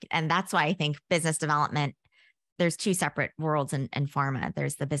everything. And that's why I think business development, there's two separate worlds in pharma.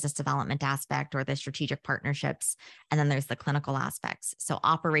 There's the business development aspect or the strategic partnerships, and then there's the clinical aspects. So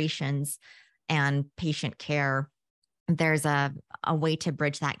operations and patient care, there's a way to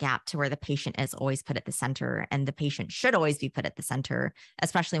bridge that gap to where the patient is always put at the center, and the patient should always be put at the center,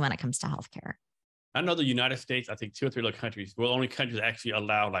 especially when it comes to healthcare. I know the United States, I think 2 or 3 other countries, we're the only countries that actually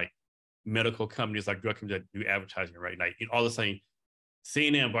allow like medical companies, like drug companies that do advertising, right? Like all of a sudden,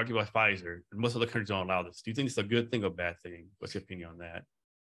 CNN, brought to you by Pfizer, and most other countries don't allow this. Do you think it's a good thing or bad thing? What's your opinion on that?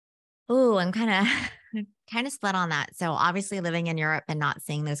 Oh, I'm kind of split on that. So obviously living in Europe and not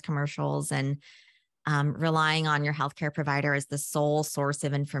seeing those commercials and relying on your healthcare provider as the sole source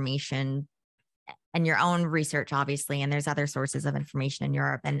of information and your own research, obviously. And there's other sources of information in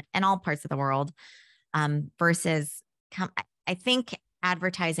Europe and all parts of the world versus I think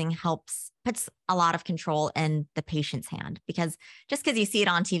advertising puts a lot of control in the patient's hand, because just because you see it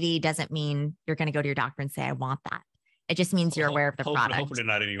on TV doesn't mean you're going to go to your doctor and say, I want that. It just means you're aware of the product. Hopefully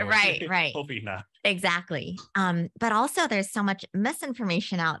not anymore. Right. Hopefully not. Exactly. But also there's so much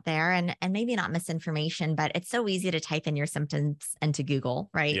misinformation out there, and maybe not misinformation, but it's so easy to type in your symptoms into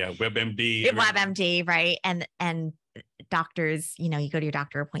Google, right? Yeah, WebMD. WebMD, right? And doctors, you go to your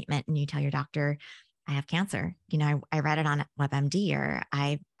doctor appointment and you tell your doctor, I have cancer. I read it on WebMD, or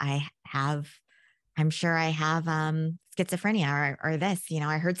I'm sure I have schizophrenia or this,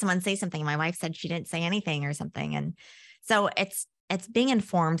 I heard someone say something. My wife said she didn't say anything or something. And so it's being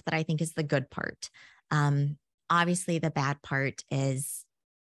informed that I think is the good part. Obviously the bad part is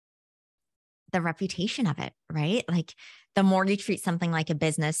the reputation of it, right? Like the more you treat something like a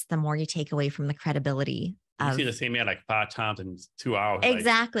business, the more you take away from the credibility. You see the same ad like 5 times in 2 hours.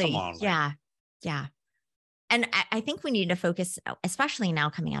 Exactly. Like, come on. Yeah. And I think we need to focus, especially now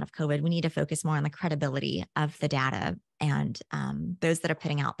coming out of COVID, we need to focus more on the credibility of the data and those that are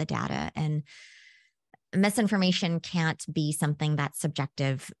putting out the data. And misinformation can't be something that's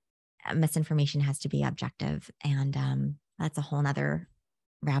subjective. Misinformation has to be objective. And that's a whole nother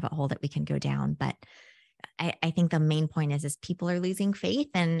rabbit hole that we can go down. But I think the main point is people are losing faith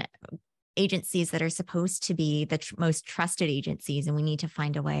in agencies that are supposed to be the most trusted agencies. And we need to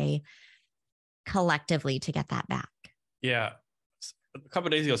find a way collectively to get that back. Yeah. A couple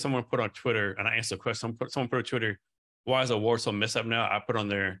of days ago, someone put on Twitter, and I answered a question. Someone put on Twitter, why is the war so messed up now? I put on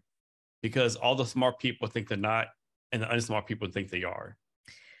there, because all the smart people think they're not, and the unsmart people think they are.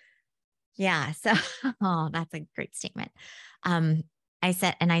 Yeah. So, that's a great statement. I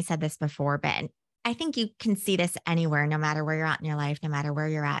said this before, but I think you can see this anywhere, no matter where you're at in your life, no matter where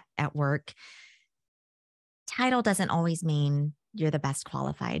you're at work. Title doesn't always mean you're the best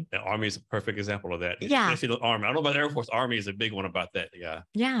qualified. The Army is a perfect example of that. Yeah. Especially the Army. I don't know about the Air Force. Army is a big one about that. Yeah.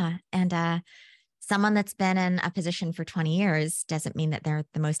 Yeah. And someone that's been in a position for 20 years doesn't mean that they're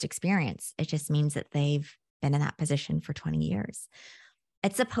the most experienced. It just means that they've been in that position for 20 years.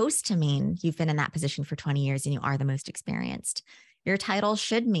 It's supposed to mean you've been in that position for 20 years and you are the most experienced. Your title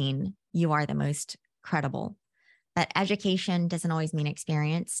should mean you are the most credible. But education doesn't always mean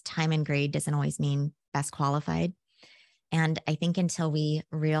experience. Time and grade doesn't always mean best qualified. And I think until we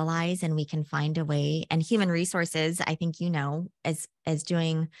realize and we can find a way, and human resources, I think, as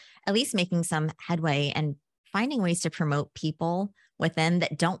doing, at least making some headway and finding ways to promote people within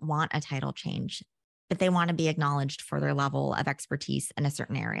that don't want a title change, but they want to be acknowledged for their level of expertise in a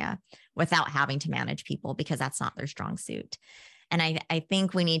certain area without having to manage people, because that's not their strong suit. And I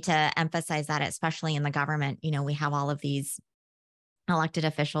think we need to emphasize that, especially in the government. We have all of these elected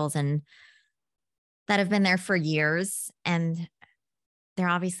officials and that have been there for years, and they're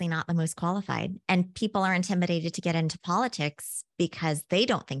obviously not the most qualified. And people are intimidated to get into politics because they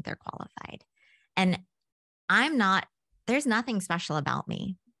don't think they're qualified. And there's nothing special about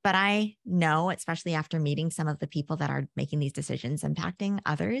me, but I know, especially after meeting some of the people that are making these decisions impacting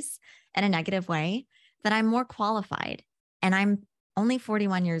others in a negative way, that I'm more qualified. And I'm only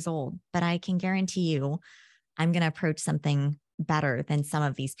 41 years old, but I can guarantee you I'm going to approach something better than some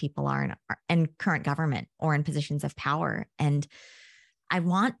of these people are in current government or in positions of power. And I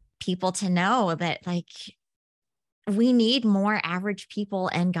want people to know that, we need more average people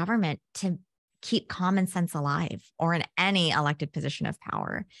in government to keep common sense alive, or in any elected position of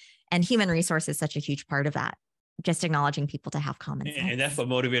power. And human resource is such a huge part of that. Just acknowledging people to have common sense. And that's what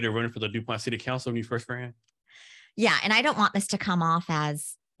motivated running for the DuPont City Council when you first ran? Yeah. And I don't want this to come off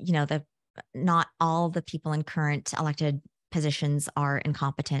as, not all the people in current elected positions are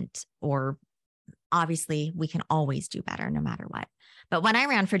incompetent, or obviously we can always do better no matter what. But when I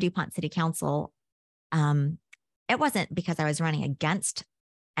ran for DuPont City Council, it wasn't because I was running against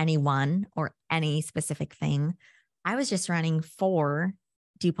anyone or any specific thing. I was just running for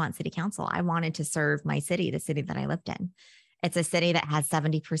DuPont City Council. I wanted to serve my city, the city that I lived in. It's a city that has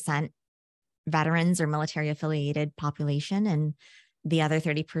 70% veterans or military affiliated population, and the other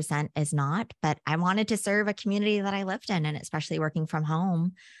 30% is not. But I wanted to serve a community that I lived in, and especially working from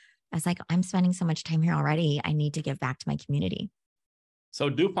home, I was like, I'm spending so much time here already. I need to give back to my community. So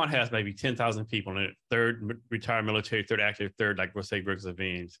DuPont has maybe 10,000 people in it, third retired military, third active, third, like we'll say, Briggs of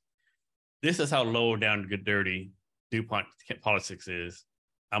Veens. This is how low down, good, dirty DuPont politics is.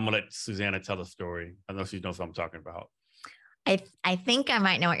 I'm going to let Susanna tell the story. I know she knows what I'm talking about. I think I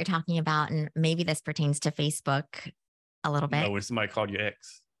might know what you're talking about, and maybe this pertains to Facebook a little bit. Oh, when somebody called you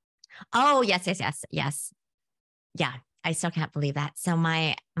ex. Oh, yes. Yeah. I still can't believe that. So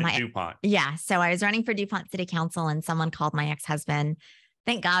my DuPont. Yeah. So I was running for DuPont City Council, and someone called my ex-husband.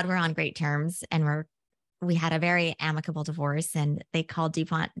 Thank God we're on great terms, and we had a very amicable divorce. And they called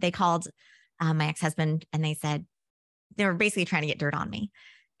DuPont. They called my ex-husband, and they said they were basically trying to get dirt on me.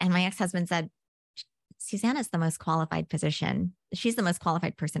 And my ex-husband said, Susanna's the most qualified position. She's the most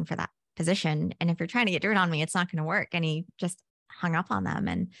qualified person for that position. And if you're trying to get dirt on me, it's not going to work. And he just hung up on them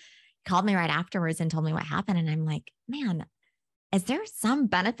and called me right afterwards and told me what happened. And I'm like, man, is there some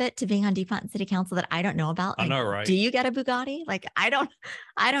benefit to being on DuPont City Council that I don't know about? I know, right? Do you get a Bugatti? I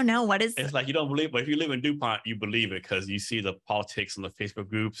don't know what is. It's like you don't believe, but if you live in DuPont, you believe it because you see the politics and the Facebook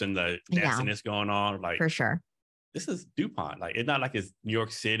groups and the nastiness going on. For sure. This is DuPont. It's not like it's New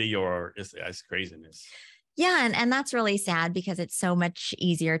York City or it's craziness. Yeah. And that's really sad, because it's so much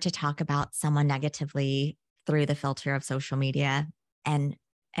easier to talk about someone negatively through the filter of social media. And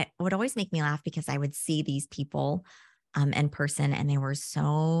it would always make me laugh because I would see these people in person, and they were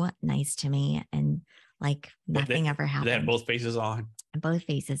so nice to me, and nothing ever happened. They had both faces on. Both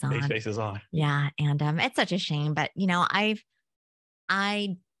faces on. Faces on. Yeah. And it's such a shame, but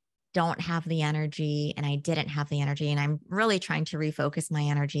I don't have the energy, and I didn't have the energy. And I'm really trying to refocus my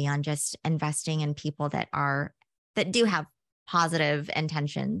energy on just investing in people that do have positive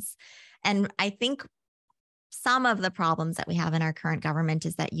intentions. And I think some of the problems that we have in our current government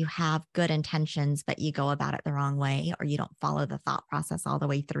is that you have good intentions, but you go about it the wrong way, or you don't follow the thought process all the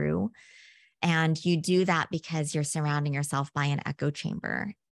way through. And you do that because you're surrounding yourself by an echo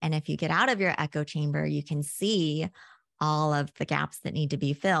chamber. And if you get out of your echo chamber, you can see all of the gaps that need to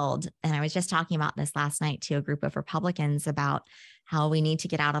be filled. And I was just talking about this last night to a group of Republicans about how we need to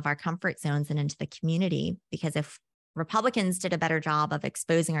get out of our comfort zones and into the community, because if Republicans did a better job of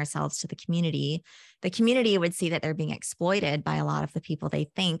exposing ourselves to the community would see that they're being exploited by a lot of the people they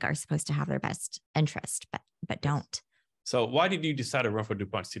think are supposed to have their best interest, but don't. So why did you decide to run for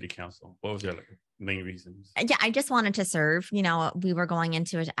DuPont City Council? What was your main reasons? Yeah, I just wanted to serve. We were going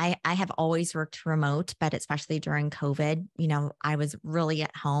into it. I have always worked remote, but especially during COVID, I was really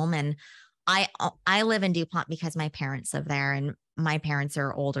at home, and I live in DuPont because my parents live there, and my parents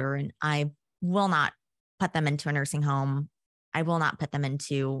are older, and I will not put them into a nursing home. I will not put them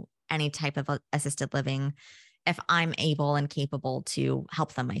into any type of assisted living if I'm able and capable to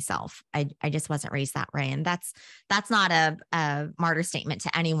help them myself. I just wasn't raised that way. And that's not a martyr statement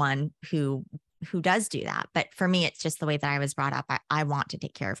to anyone who does do that. But for me, it's just the way that I was brought up. I want to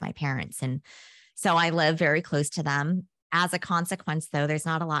take care of my parents. And so I live very close to them. As a consequence, though, there's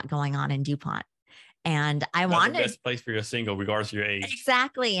not a lot going on in DuPont. And I wanted the best place for your single, regardless of your age.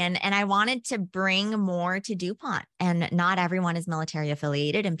 Exactly. And I wanted to bring more to DuPont. And not everyone is military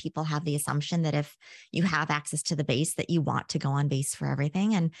affiliated. And people have the assumption that if you have access to the base, that you want to go on base for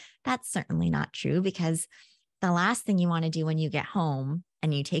everything. And that's certainly not true, because the last thing you want to do when you get home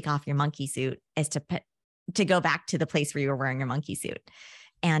and you take off your monkey suit is to go back to the place where you were wearing your monkey suit.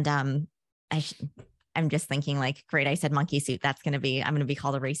 And I'm just thinking like, great, I said monkey suit. I'm going to be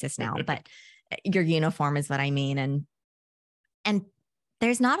called a racist now, but your uniform is what I mean. And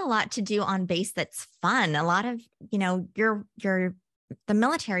there's not a lot to do on base that's fun. A lot of, the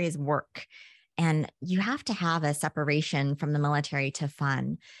military is work, and you have to have a separation from the military to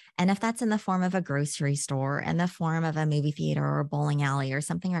fun. And if that's in the form of a grocery store, in the form of a movie theater or a bowling alley or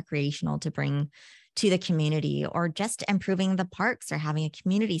something recreational to bring to the community, or just improving the parks or having a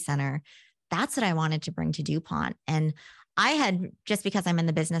community center, that's what I wanted to bring to DuPont. And I had, just because I'm in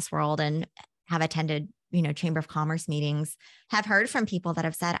the business world and have attended, Chamber of Commerce meetings, have heard from people that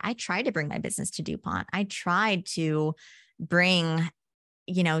have said, I tried to bring my business to DuPont. I tried to bring,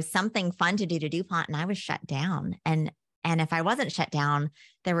 something fun to do to DuPont, and I was shut down. And if I wasn't shut down,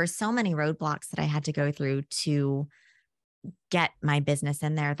 there were so many roadblocks that I had to go through to get my business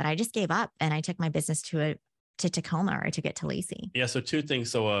in there that I just gave up, and I took my business to Tacoma, or I took it to Lacey. Yeah. So two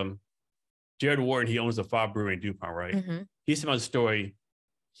things. So, Jared Warren, he owns the Fab Brewery in DuPont, right? Mm-hmm. He's about the story.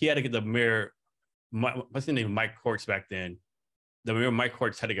 He had to get the mayor, what's his name, Mike Courts back then. The mayor, Mike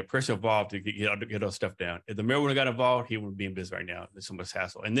Courts, had to get person involved to get all stuff down. If the mayor would have got involved, he wouldn't be in business right now. There's so much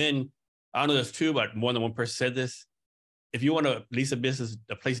hassle. And then, I don't know if it's true, but more than one person said this. If you want to lease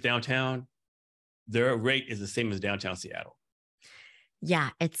a place downtown, their rate is the same as downtown Seattle. Yeah,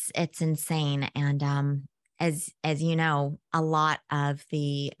 it's insane. And as you know, a lot of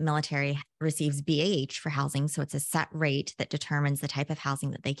the military receives BAH for housing. So it's a set rate that determines the type of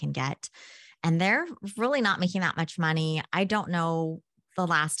housing that they can get. And they're really not making that much money. I don't know the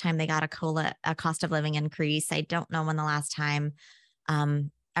last time they got a cost of living increase. I don't know when the last time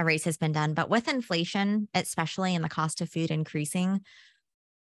a raise has been done. But with inflation, especially in the cost of food increasing,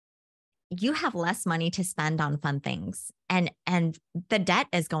 you have less money to spend on fun things. And the debt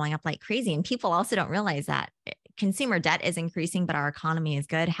is going up like crazy. And people also don't realize that consumer debt is increasing, but our economy is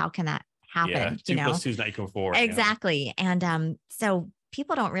good. How can that happen? Yeah, 2 plus 2 is not equal 4. Exactly. And so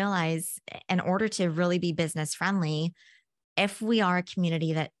people don't realize, in order to really be business friendly, if we are a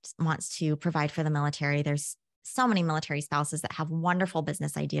community that wants to provide for the military, there's so many military spouses that have wonderful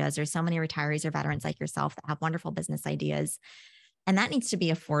business ideas. There's so many retirees or veterans like yourself that have wonderful business ideas. And that needs to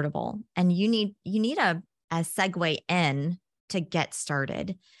be affordable. And you need a segue in to get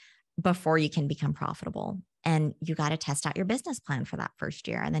started before you can become profitable. And you got to test out your business plan for that first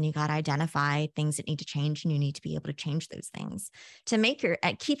year. And then you got to identify things that need to change, and you need to be able to change those things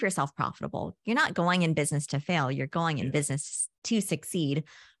to keep yourself profitable. You're not going in business to fail. You're going in business to succeed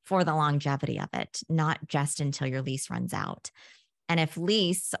for the longevity of it, not just until your lease runs out. And if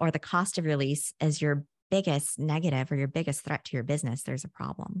lease, or the cost of your lease, is your biggest negative or your biggest threat to your business, there's a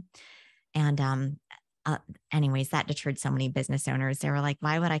problem. And anyways, that deterred so many business owners. They were like,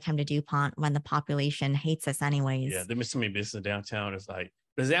 why would I come to DuPont when the population hates us anyways? Yeah, there's so many businesses downtown. It's like,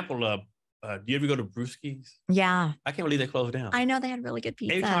 for example, do you ever go to Brewski's? Yeah. I can't believe they closed down. I know, they had really good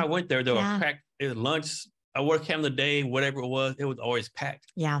pizza. Every time I went there, they were packed. It was lunch. I worked him the day, whatever it was always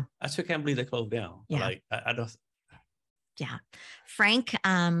packed. Yeah. I still can't believe they closed down. Yeah. Like, I don't. Yeah.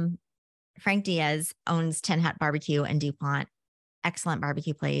 Frank Diaz owns Tin Hut Barbecue in DuPont. Excellent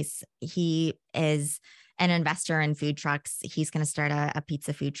barbecue place. He is an investor in food trucks. He's going to start a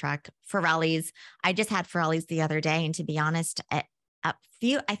pizza food truck. Forelli's. I just had Forelli's the other day. And to be honest, I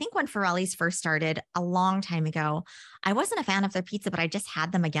think when Forelli's first started a long time ago, I wasn't a fan of their pizza, but I just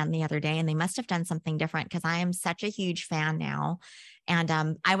had them again the other day, and they must have done something different, because I am such a huge fan now.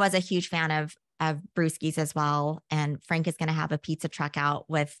 And I was a huge fan of Brewski's as well. And Frank is going to have a pizza truck out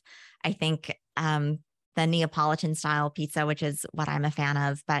with, I think, the Neapolitan style pizza, which is what I'm a fan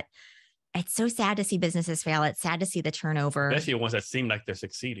of. But it's so sad to see businesses fail. It's sad to see the turnover. Especially the ones that seem like they're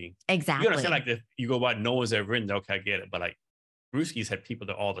succeeding. Exactly. You understand, like, if you go by, no one's ever written, okay, I get it. But like Brewski's had people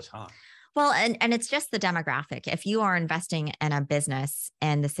there all the time. Well, and it's just the demographic. If you are investing in a business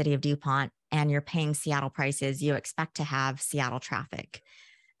in the city of DuPont and you're paying Seattle prices, you expect to have Seattle traffic.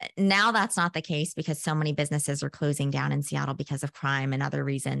 Now that's not the case because so many businesses are closing down in Seattle because of crime and other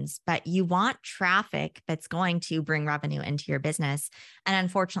reasons, but you want traffic that's going to bring revenue into your business. And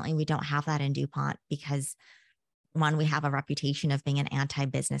unfortunately, we don't have that in DuPont because one, we have a reputation of being an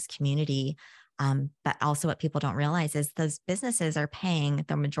anti-business community. But also what people don't realize is those businesses are paying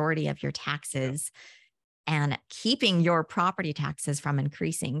the majority of your taxes and keeping your property taxes from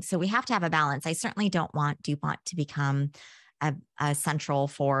increasing. So we have to have a balance. I certainly don't want DuPont to become a central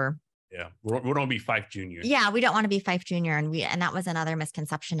for. Yeah, we don't be Fife Jr. Yeah, we don't want to be Fife Jr. And that was another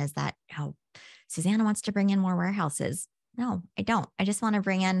misconception is that, oh, Susanna wants to bring in more warehouses. No, I don't. I just want to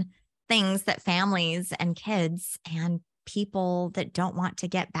bring in things that families and kids and people that don't want to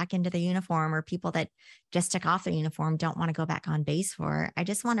get back into the uniform or people that just took off their uniform don't want to go back on base for. I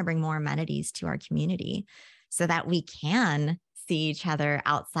just want to bring more amenities to our community so that we can see each other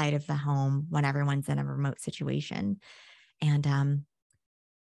outside of the home when everyone's in a remote situation. And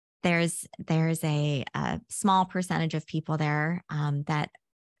there's a small percentage of people there that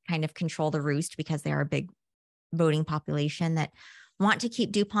kind of control the roost because they are a big voting population that want to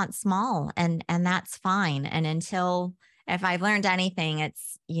keep DuPont small, and that's fine. And until, if I've learned anything,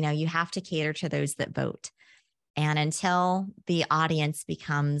 it's, you have to cater to those that vote. And until the audience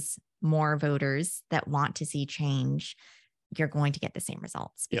becomes more voters that want to see change, you're going to get the same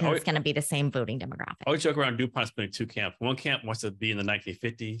results because it's going to be the same voting demographic. I always joke around DuPont's been in two camps. One camp wants to be in the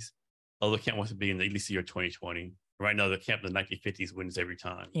 1950s. Other camp wants to be in at least the year 2020. Right now, the camp in the 1950s wins every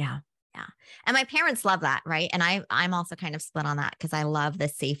time. Yeah. Yeah. And my parents love that. Right. And I'm also kind of split on that because I love the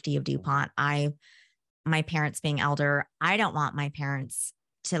safety of DuPont. My parents being elder, I don't want my parents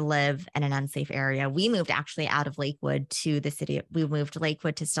to live in an unsafe area. We moved actually out of Lakewood to the city. We moved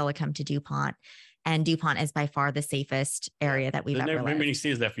Lakewood to Stillicum to DuPont. And DuPont is by far the safest area that we've ever lived. Many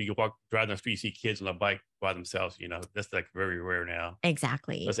cities that you drive down the street, you see kids on a bike by themselves. That's like very rare now.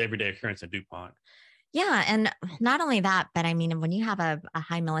 Exactly. That's everyday occurrence in DuPont. Yeah. And not only that, but I mean, when you have a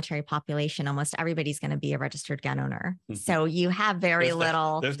high military population, almost everybody's going to be a registered gun owner. So you have very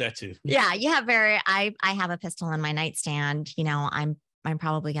little. There's that too. Yeah. You have I have a pistol in my nightstand. I'm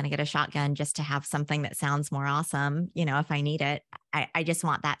probably going to get a shotgun just to have something that sounds more awesome, if I need it. I just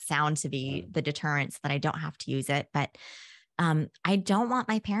want that sound to be the deterrent so that I don't have to use it. But I don't want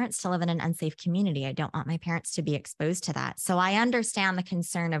my parents to live in an unsafe community. I don't want my parents to be exposed to that. So I understand the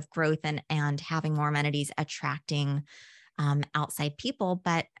concern of growth and having more amenities, attracting outside people,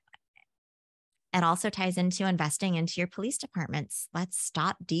 but it also ties into investing into your police departments. Let's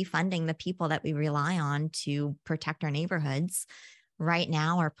stop defunding the people that we rely on to protect our neighborhoods. Right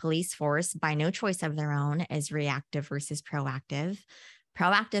now, our police force, by no choice of their own, is reactive versus proactive.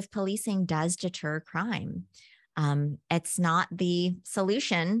 Proactive policing does deter crime. It's not the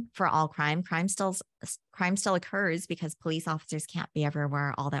solution for all crime. Crime still occurs because police officers can't be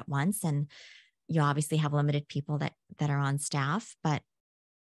everywhere all at once. And you obviously have limited people that are on staff, but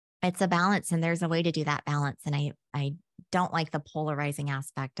it's a balance and there's a way to do that balance. And I don't like the polarizing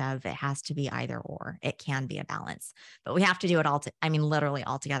aspect of it has to be either or. It can be a balance, but we have to do it all. Literally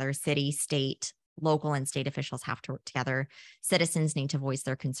all together. City, state, local and state officials have to work together. Citizens need to voice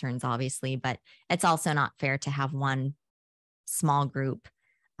their concerns, obviously, but it's also not fair to have one small group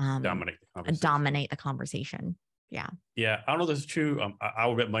dominate the conversation. Yeah. Yeah. I don't know if this is true. I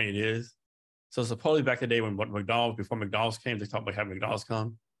would bet money it is. So supposedly back in the day when before McDonald's came, they talked about having McDonald's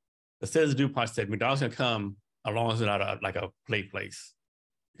come. The citizens of DuPont said McDonald's gonna come as long as it's not a play place.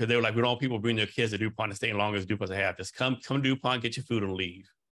 Because they were like, we don't want people bring their kids to DuPont and stay as long as DuPont have. Just come to DuPont, get your food and leave.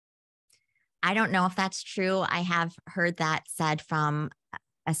 I don't know if that's true. I have heard that said from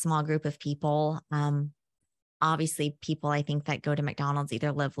a small group of people. Obviously, people I think that go to McDonald's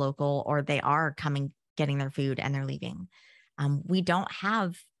either live local or they are coming, getting their food and they're leaving. We don't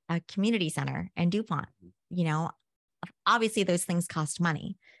have a community center in DuPont. Obviously those things cost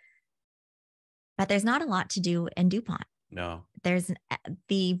money, but there's not a lot to do in DuPont. No. There's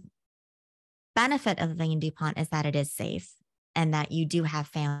the benefit of living in DuPont is that it is safe and that you do have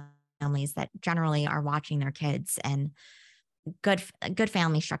families that generally are watching their kids and good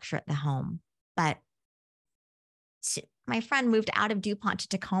family structure at the home. But my friend moved out of DuPont to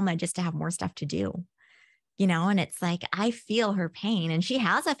Tacoma just to have more stuff to do, and it's like, I feel her pain and she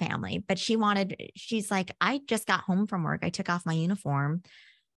has a family, but she's like, I just got home from work. I took off my uniform.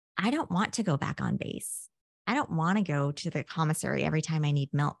 I don't want to go back on base. I don't want to go to the commissary every time I need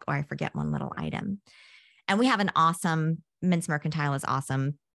milk or I forget one little item. And we have an awesome Mince Mercantile is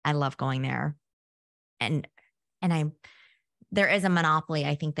awesome. I love going there. And there is a monopoly,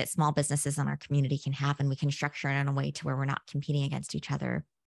 I think, that small businesses in our community can have, and we can structure it in a way to where we're not competing against each other.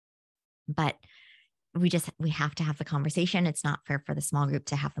 But we have to have the conversation. It's not fair for the small group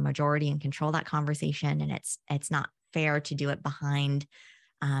to have the majority and control that conversation. And it's not fair to do it behind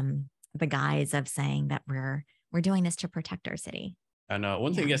the guise of saying that we're doing this to protect our city. And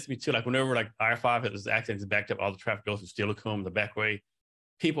one thing gets me too, like whenever like I-5 has accidents backed up, all the traffic goes to Steilacoom, the back way,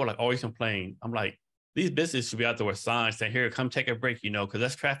 people like always complain. I'm like, these businesses should be out there with signs saying, here, come take a break, because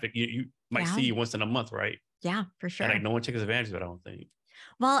that's traffic. You might see you once in a month, right? Yeah, for sure. And like no one takes advantage of it, I don't think.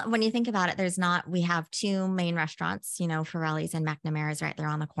 Well, when you think about it, we have two main restaurants, Forelli's and McNamara's right there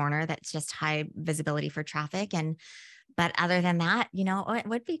on the corner. That's just high visibility for traffic. But other than that, it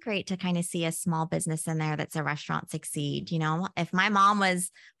would be great to kind of see a small business in there that's a restaurant succeed. If my mom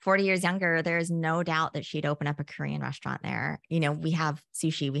was 40 years younger, there's no doubt that she'd open up a Korean restaurant there. We have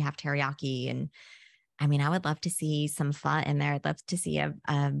sushi, we have teriyaki. And I mean, I would love to see some pho in there. I'd love to see a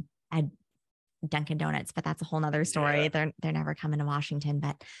Dunkin' Donuts, but that's a whole nother story. Yeah. They're never coming to Washington,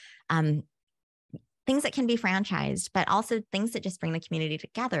 but things that can be franchised, but also things that just bring the community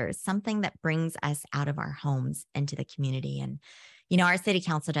together, something that brings us out of our homes into the community. And, our city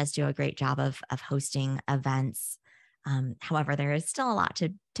council does do a great job of hosting events. However, there is still a lot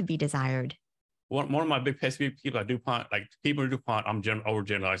to be desired. One of my big pet peeves, people at DuPont, like people at DuPont, I'm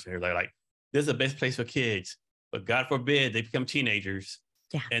overgeneralizing here. They're like, this is the best place for kids, but God forbid they become teenagers.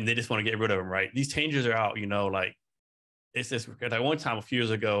 Yeah. And they just want to get rid of them, right? These teenagers are out, like it's just like one time a few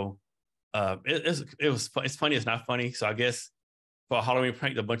years ago, it's funny, it's not funny. So I guess for a Halloween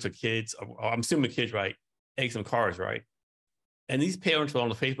prank, a bunch of kids, I'm assuming kids, right, egg some cars, right? And these parents were on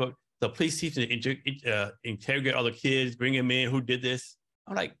the Facebook, the police teach them to interrogate other kids, bring them in, who did this.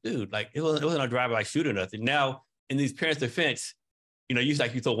 I'm like, dude, like it wasn't a drive-by shooting or nothing. Now, in these parents' defense, you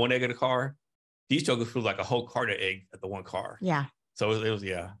throw one egg at a car. These jokers threw like a whole cart of egg at the one car. Yeah. So it was,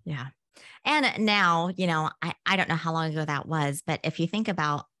 yeah. Yeah. And now, I don't know how long ago that was, but if you think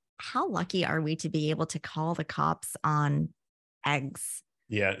about how lucky are we to be able to call the cops on eggs?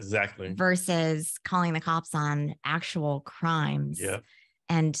 Yeah, exactly. Versus calling the cops on actual crimes. Yeah.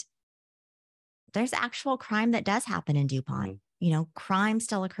 And there's actual crime that does happen in DuPont. Mm-hmm. Crime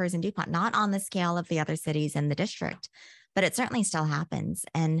still occurs in DuPont, not on the scale of the other cities in the district, but it certainly still happens.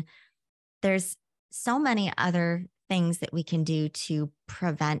 And there's so many other things that we can do to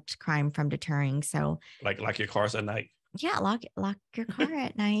prevent crime from deterring. So like lock your cars at night. Yeah. Lock your car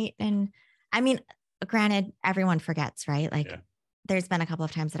at night. And I mean, granted, everyone forgets, right? Like there's been a couple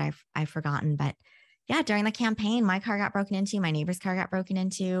of times that I've forgotten, but yeah, during the campaign, my car got broken into, my neighbor's car got broken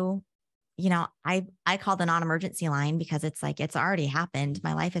into. I called the non-emergency line because it's like, it's already happened.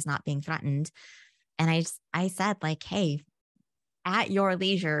 My life is not being threatened. And I said like, hey, at your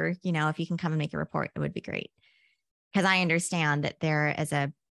leisure, if you can come and make a report, it would be great. Because I understand that there is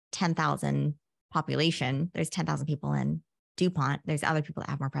a 10,000 population. There's 10,000 people in DuPont. There's other people that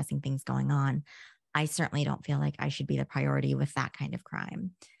have more pressing things going on. I certainly don't feel like I should be the priority with that kind of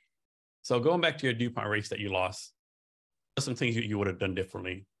crime. So going back to your DuPont race that you lost, what are some things you would have done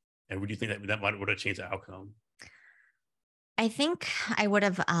differently? And would you think that would have changed the outcome? I think I would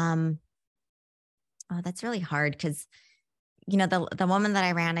have, that's really hard because the woman that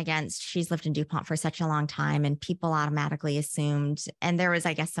I ran against, she's lived in DuPont for such a long time, and people automatically assumed, and there was,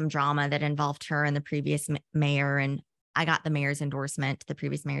 I guess, some drama that involved her and the previous mayor, and I got the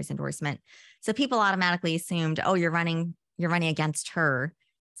previous mayor's endorsement. So people automatically assumed, oh, you're running against her.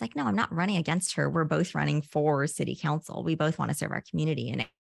 It's like, no, I'm not running against her. We're both running for city council. We both want to serve our community. And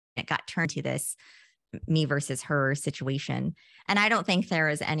it got turned to this me versus her situation. And I don't think there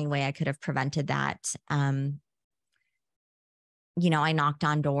is any way I could have prevented that. I knocked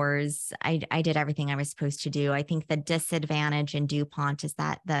on doors. I did everything I was supposed to do. I think the disadvantage in DuPont is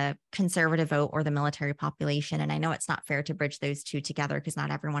that the conservative vote or the military population, and I know it's not fair to bridge those two together because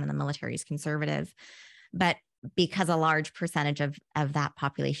not everyone in the military is conservative, but because a large percentage of that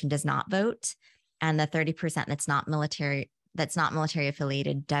population does not vote, and the 30% that's not military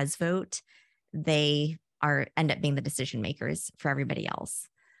affiliated does vote, they end up being the decision makers for everybody else.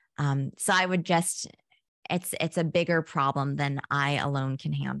 So I would just, it's a bigger problem than I alone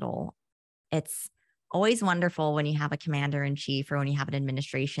can handle. It's always wonderful when you have a commander in chief or when you have an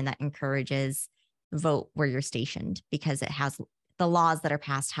administration that encourages vote where you're stationed, because it has the laws that are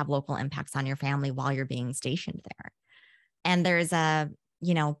passed have local impacts on your family while you're being stationed there. And there's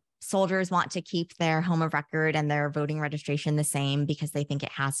soldiers want to keep their home of record and their voting registration the same because they think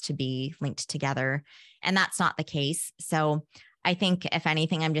it has to be linked together. And that's not the case. So I think, if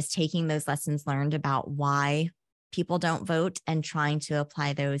anything, I'm just taking those lessons learned about why people don't vote and trying to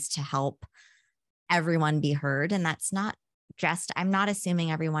apply those to help everyone be heard. And that's not just, I'm not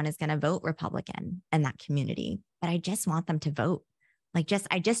assuming everyone is going to vote Republican in that community, but I just want them to vote. I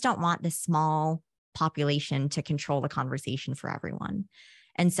just don't want the small population to control the conversation for everyone.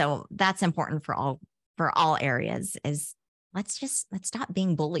 And so that's important for all areas, is let's stop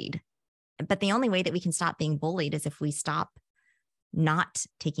being bullied. But the only way that we can stop being bullied is if we stop not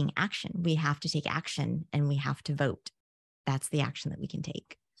taking action. We have to take action and we have to vote. That's the action that we can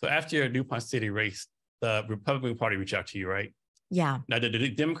take. So after your DuPont City race, the Republican Party reached out to you, right? Yeah. Now, did the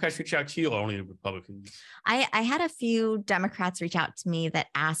Democrats reach out to you, or only the Republicans? I had a few Democrats reach out to me that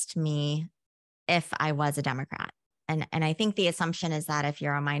asked me if I was a Democrat. And I think the assumption is that if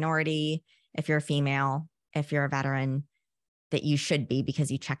you're a minority, if you're a female, if you're a veteran, that you should be,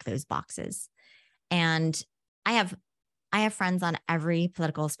 because you check those boxes. And I have friends on every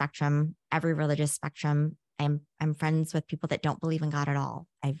political spectrum, every religious spectrum. I'm friends with people that don't believe in God at all.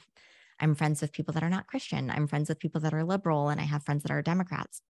 I'm friends with people that are not Christian. I'm friends with people that are liberal, and I have friends that are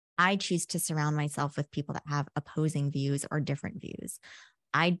Democrats. I choose to surround myself with people that have opposing views or different views.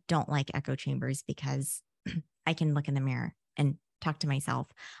 I don't like echo chambers because I can look in the mirror and talk to myself.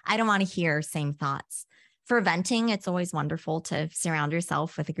 I don't want to hear same thoughts. For venting, it's always wonderful to surround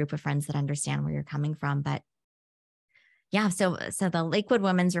yourself with a group of friends that understand where you're coming from. But yeah, so the Lakewood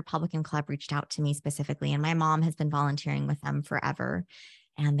Women's Republican Club reached out to me specifically, and my mom has been volunteering with them forever.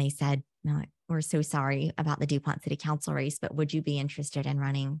 And they said, no, we're so sorry about the DuPont City Council race, but would you be interested in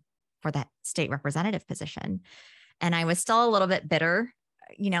running for that state representative position? And I was still a little bit bitter,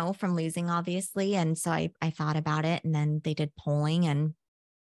 from losing, obviously. And so I thought about it, and then they did polling, and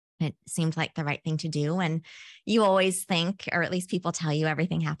it seemed like the right thing to do. And you always think, or at least people tell you,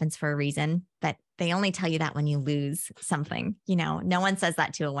 everything happens for a reason, but they only tell you that when you lose something. No one says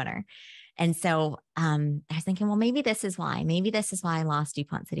that to a winner. And so I was thinking, well, maybe this is why. Maybe this is why I lost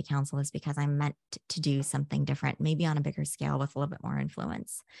DuPont City Council, is because I meant to do something different, maybe on a bigger scale with a little bit more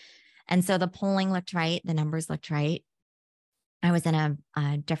influence. And so the polling looked right. The numbers looked right. I was in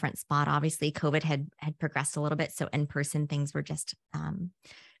a different spot. Obviously, COVID had progressed a little bit. So in-person things were just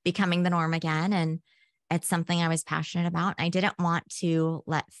becoming the norm again. And it's something I was passionate about. I didn't want to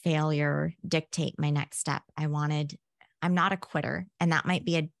let failure dictate my next step. I'm not a quitter, and that might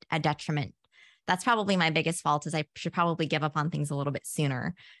be a detriment. That's probably my biggest fault, is I should probably give up on things a little bit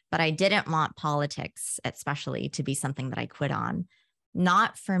sooner. But I didn't want politics, especially, to be something that I quit on.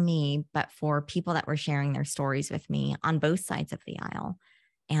 Not for me, but for people that were sharing their stories with me on both sides of the aisle.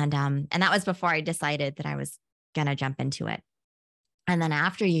 And that was before I decided that I was going to jump into it. And then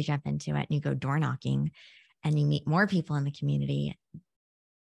after you jump into it and you go door knocking and you meet more people in the community,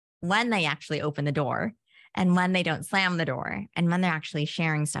 when they actually open the door and when they don't slam the door and when they're actually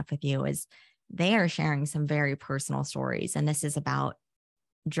sharing stuff with you, is they are sharing some very personal stories. And this is about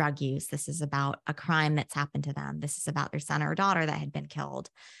drug use. This is about a crime that's happened to them. This is about their son or daughter that had been killed.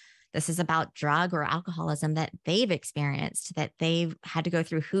 This is about drug or alcoholism that they've experienced, that they've had to go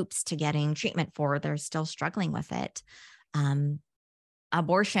through hoops to getting treatment for. They're still struggling with it.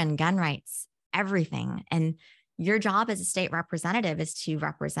 Abortion, gun rights, everything. And your job as a state representative is to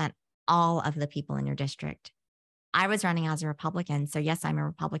represent all of the people in your district. I was running as a Republican. So yes, I'm a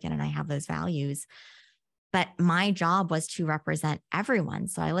Republican and I have those values, but my job was to represent everyone.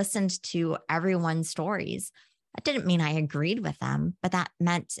 So I listened to everyone's stories. That didn't mean I agreed with them, but that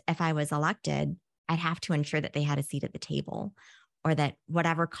meant if I was elected, I'd have to ensure that they had a seat at the table, or that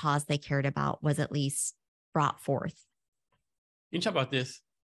whatever cause they cared about was at least brought forth. You talk about this.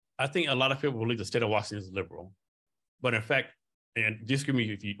 I think a lot of people believe the state of Washington is liberal, but in fact, and disagree with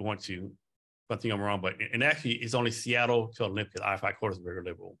me if you want to, I think I'm wrong, but and actually it's only Seattle to Olympia, I-5 corridor is very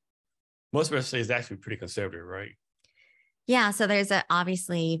liberal. Most of us say it's actually pretty conservative, right? Yeah. So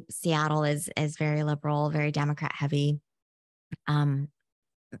obviously Seattle is very liberal, very Democrat heavy.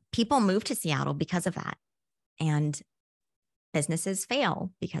 People move to Seattle because of that, and businesses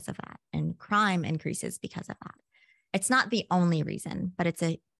fail because of that, and crime increases because of that. It's not the only reason, but it's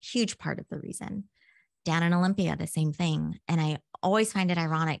a huge part of the reason. Down in Olympia, the same thing. And I always find it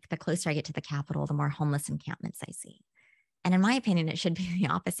ironic, the closer I get to the Capitol, the more homeless encampments I see. And in my opinion, it should be the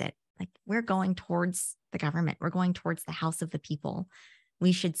opposite. Like, we're going towards the government. We're going towards the house of the people.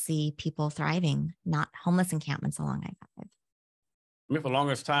 We should see people thriving, not homeless encampments along I-5. I mean, for the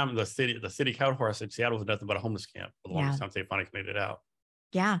longest time, the city council said Seattle was nothing but a homeless camp. For the longest time, they finally made it out.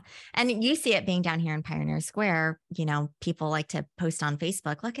 Yeah. And you see it being down here in Pioneer Square. People like to post on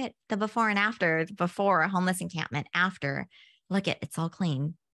Facebook, look at the before and after, before a homeless encampment, after, look at it's all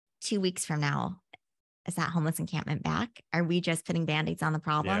clean. 2 weeks from now, is that homeless encampment back? Are we just putting Band-Aids on the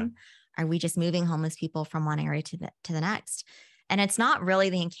problem? Yeah. Are we just moving homeless people from one area to the next? And it's not really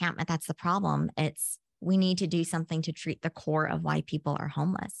the encampment that's the problem. It's we need to do something to treat the core of why people are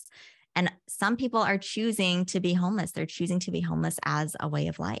homeless. And some people are choosing to be homeless. They're choosing to be homeless as a way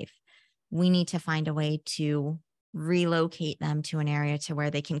of life. We need to find a way to relocate them to an area to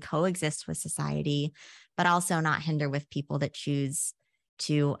where they can coexist with society, but also not hinder with people that choose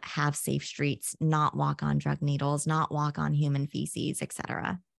to have safe streets, not walk on drug needles, not walk on human feces, et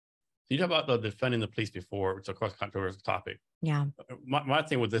cetera. You talk about the defunding the police before, it's of course a controversial topic. Yeah. My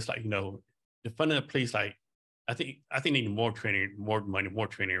thing with this, defunding the police, I think they need more training, more money, more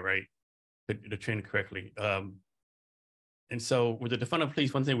training, right? To train correctly. And so with the defund the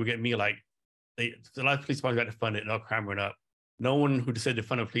police, one thing would get me a lot of police departments got defunded and all crime went up. No one who said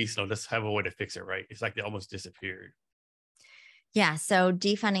defund the police, let's have a way to fix it, right? It's like they almost disappeared. Yeah. So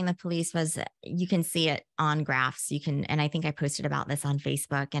defunding the police you can see it on graphs. And I think I posted about this on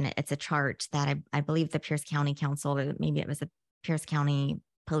Facebook, and it's a chart that I believe the Pierce County Council, or maybe it was the Pierce County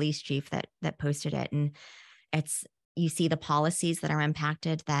police chief that posted it. And you see the policies that are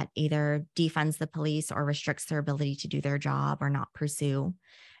impacted that either defunds the police or restricts their ability to do their job or not pursue.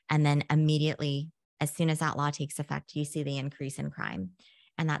 And then immediately, as soon as that law takes effect, you see the increase in crime.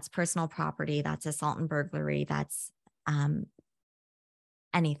 And that's personal property, that's assault and burglary, that's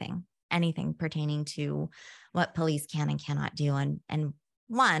anything pertaining to what police can and cannot do. And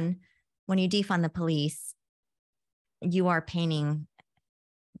when you defund the police, you are painting,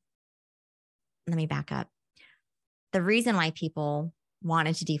 let me back up. The reason why people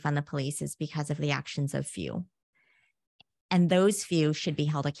wanted to defund the police is because of the actions of few. And those few should be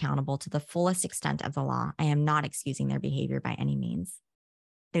held accountable to the fullest extent of the law. I am not excusing their behavior by any means.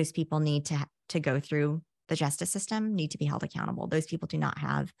 Those people need to go through the justice system, need to be held accountable. Those people do not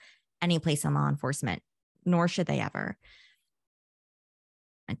have any place in law enforcement, nor should they ever.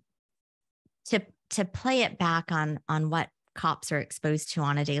 To play it back on what cops are exposed to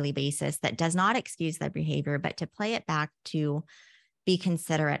on a daily basis, that does not excuse their behavior, but to play it back to be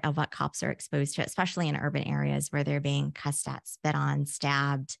considerate of what cops are exposed to, especially in urban areas where they're being cussed at, spit on,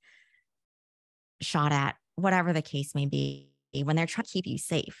 stabbed, shot at, whatever the case may be. When they're trying to keep you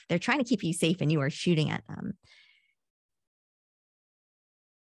safe, and you are shooting at them.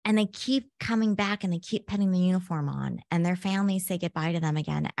 And they keep coming back and they keep putting the uniform on, and their families say goodbye to them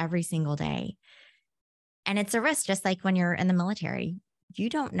again every single day. And it's a risk, just like when you're in the military. You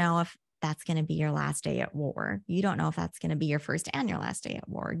don't know if that's going to be your last day at war. You don't know if that's going to be your first and your last day at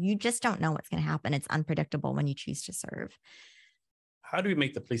war. You just don't know what's going to happen. It's unpredictable when you choose to serve. How do we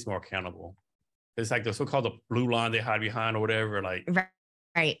make the police more accountable? It's like the so-called the blue line they hide behind or whatever.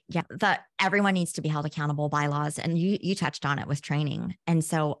 Right. Yeah. Everyone needs to be held accountable by laws. And you touched on it with training. And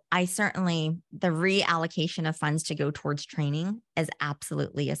so the reallocation of funds to go towards training is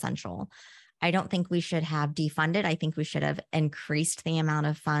absolutely essential. I don't think we should have defunded. I think we should have increased the amount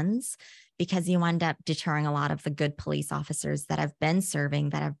of funds, because you end up deterring a lot of the good police officers that have been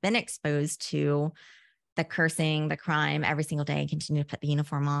serving, that have been exposed to the cursing, the crime every single day, and continue to put the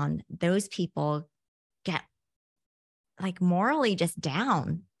uniform on. Those people get morally just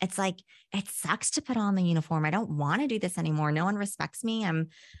down. It's like, it sucks to put on the uniform. I don't want to do this anymore. No one respects me.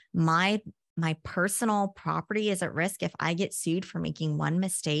 My personal property is at risk if I get sued for making one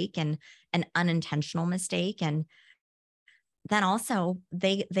mistake, and an unintentional mistake. And then also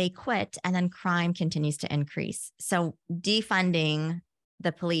they quit, and then crime continues to increase. So defunding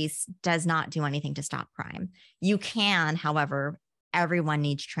the police does not do anything to stop crime. You can, however, everyone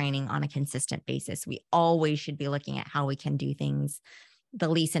needs training on a consistent basis. We always should be looking at how we can do things the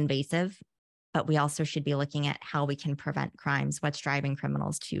least invasive, but we also should be looking at how we can prevent crimes, what's driving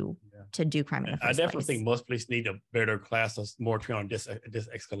criminals to do crime in the first place. I definitely think most police need a better class of more training on this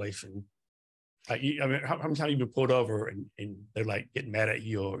escalation. How many times have you been pulled over and they're getting mad at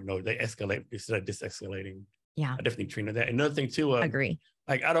you, or they escalate instead of dis-escalating? Yeah, I definitely train on that. Another thing too, agree.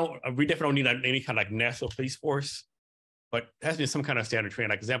 We definitely don't need any kind of national police force, but there has to be some kind of standard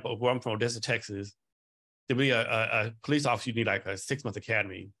training. Example, where I'm from, Odessa, Texas, to be a police officer, you need a 6-month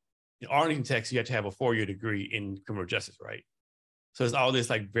academy. In Arlington, Texas, you have to have a 4-year degree in criminal justice, right? So there's all this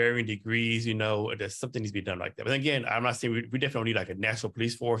varying degrees, there's something needs to be done like that. But again, I'm not saying we definitely need a national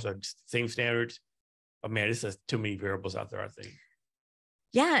police force or same standards. But man, it's just too many variables out there, I think.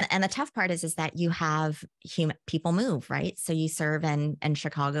 Yeah. And the tough part is that you have people move, right? So you serve in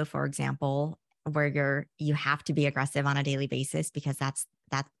Chicago, for example, where you have to be aggressive on a daily basis, because that's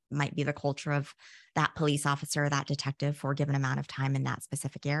that might be the culture of that police officer, that detective for a given amount of time in that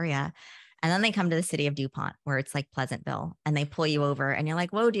specific area. And then they come to the city of DuPont, where it's like Pleasantville, and they pull you over and you're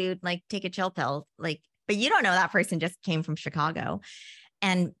like, whoa, dude, like take a chill pill. Like, but you don't know that person just came from Chicago.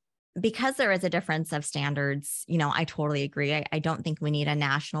 And because there is a difference of standards, I totally agree. I don't think we need a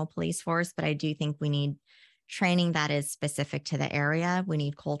national police force, but I do think we need training that is specific to the area. We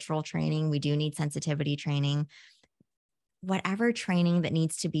need cultural training. We do need sensitivity training. Whatever training that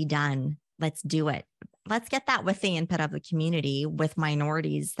needs to be done, let's do it. Let's get that with the input of the community, with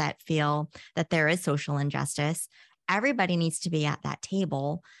minorities that feel that there is social injustice. Everybody needs to be at that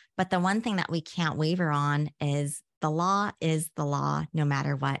table. But the one thing that we can't waver on is the law is the law, no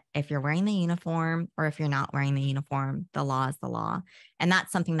matter what. If you're wearing the uniform or if you're not wearing the uniform, the law is the law. And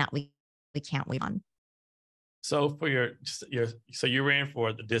that's something that we can't waver on. So for so you ran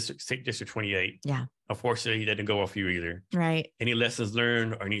for the state district 28. Yeah. Unfortunately, that didn't go well for you either. Right. Any lessons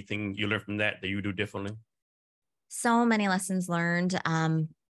learned or anything you learned from that you do differently? So many lessons learned. I'm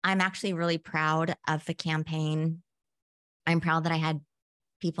actually really proud of the campaign. I'm proud that I had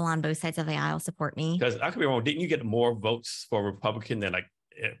people on both sides of the aisle support me. Because I could be wrong. Didn't you get more votes for Republican than like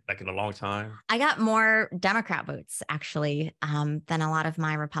in a long time? I got more Democrat votes actually than a lot of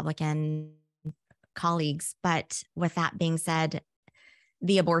my Republican colleagues. But with that being said,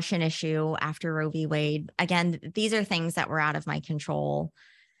 the abortion issue after Roe v. Wade, again, these are things that were out of my control.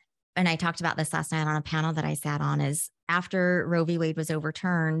 And I talked about this last night on a panel that I sat on, is after Roe v. Wade was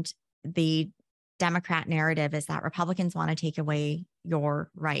overturned, the Democrat narrative is that Republicans want to take away your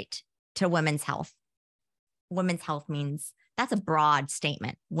right to women's health. Women's health means, that's a broad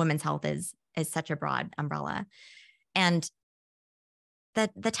statement. Women's health is such a broad umbrella. And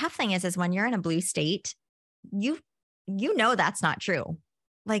the tough thing is when you're in a blue state, you know that's not true.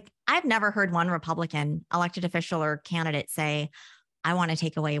 Like, I've never heard one Republican elected official or candidate say, I want to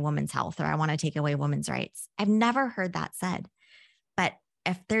take away women's health, or I want to take away women's rights. I've never heard that said. But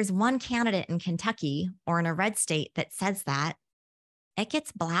if there's one candidate in Kentucky or in a red state that says that, it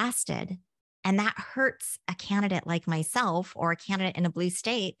gets blasted. And that hurts a candidate like myself or a candidate in a blue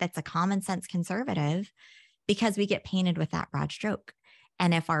state that's a common sense conservative, because we get painted with that broad stroke.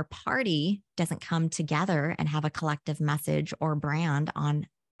 And if our party doesn't come together and have a collective message or brand on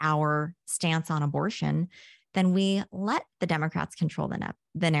our stance on abortion, then we let the Democrats control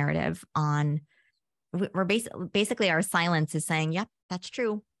the narrative on, we're basically our silence is saying, yep, that's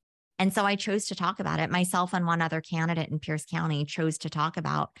true. And so I chose to talk about it. Myself and one other candidate in Pierce County chose to talk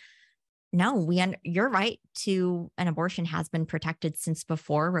about, no, your right to an abortion has been protected since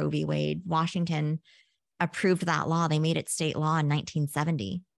before Roe v. Wade. Washington approved that law. They made it state law in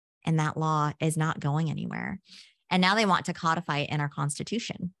 1970, and that law is not going anywhere. And now they want to codify it in our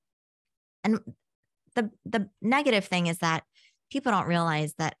Constitution. And the negative thing is that people don't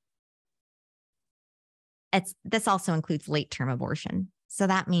realize that this also includes late-term abortion. So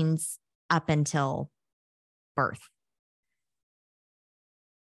that means up until birth.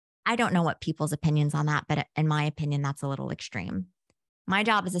 I don't know what people's opinions on that, but in my opinion, that's a little extreme. My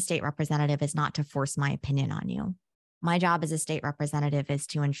job as a state representative is not to force my opinion on you. My job as a state representative is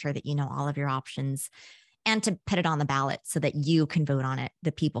to ensure that you know all of your options and to put it on the ballot so that you can vote on it,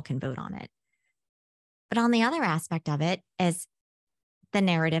 the people can vote on it. But on the other aspect of it is the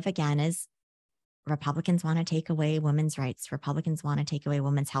narrative, again, is Republicans want to take away women's rights. Republicans want to take away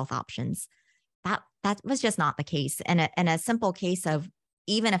women's health options. That was just not the case. And a simple case of,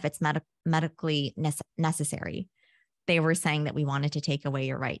 even if it's medically necessary, they were saying that we wanted to take away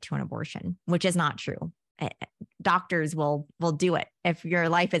your right to an abortion, which is not true. Doctors will do it if your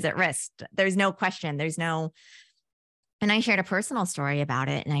life is at risk. There's no question. And I shared a personal story about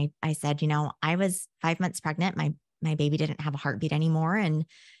it. And I said, I was 5 months pregnant. My baby didn't have a heartbeat anymore. And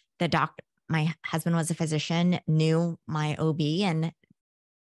my husband was a physician, knew my OB. And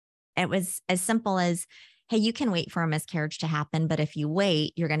it was as simple as, hey, you can wait for a miscarriage to happen, but if you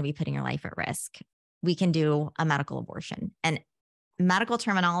wait, you're going to be putting your life at risk. We can do a medical abortion. And medical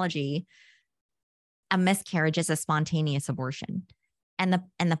terminology, a miscarriage is a spontaneous abortion. And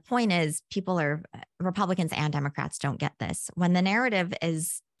the point is, Republicans and Democrats don't get this. When the narrative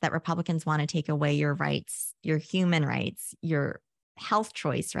is that Republicans want to take away your rights, your human rights, your health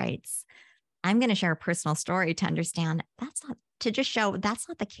choice rights, I'm going to share a personal story to understand that's not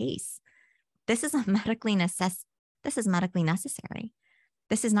the case. This is medically necessary.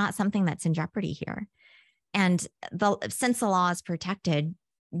 This is not something that's in jeopardy here. And since the law is protected,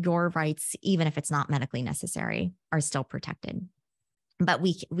 your rights, even if it's not medically necessary, are still protected. But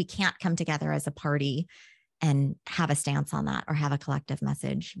we can't come together as a party and have a stance on that or have a collective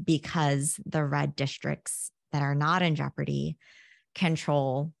message, because the red districts that are not in jeopardy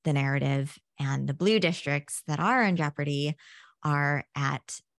control the narrative, and the blue districts that are in jeopardy are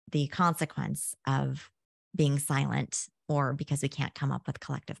at the consequence of being silent or because we can't come up with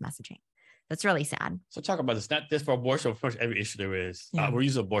collective messaging. That's really sad. So talk about this, not just for abortion, but every issue there is. Yeah. We're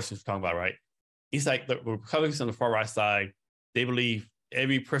using abortion to talk about, right? It's like the Republicans on the far right side, they believe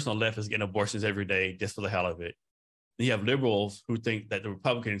every person on the left is getting abortions every day just for the hell of it. And you have liberals who think that the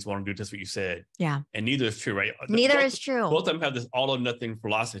Republicans want to do just what you said. Yeah. And neither is true, right? Neither is true. Both of them have this all or nothing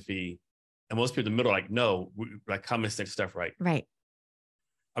philosophy. And most people in the middle are like, no, like common sense stuff, right? Right.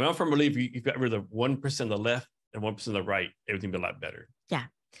 I mean, I'm from belief you've got rid of 1% on the left and 1% on the right, everything will be a lot better. Yeah.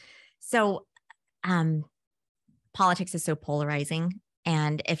 So politics is so polarizing.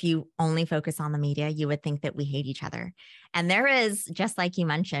 And if you only focus on the media, you would think that we hate each other. And there is, just like you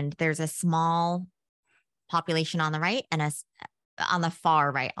mentioned, there's a small population on the right and on the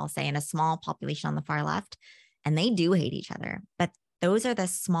far right, I'll say, and a small population on the far left. And they do hate each other. But those are the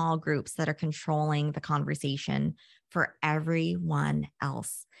small groups that are controlling the conversation for everyone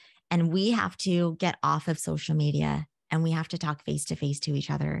else. And we have to get off of social media and we have to talk face to face to each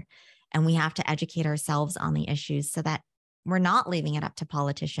other. And we have to educate ourselves on the issues so that we're not leaving it up to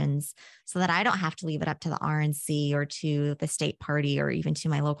politicians, so that I don't have to leave it up to the RNC or to the state party or even to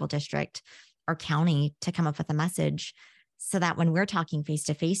my local district or county to come up with a message, so that when we're talking face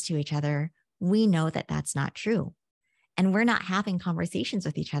to face to each other, we know that that's not true. And we're not having conversations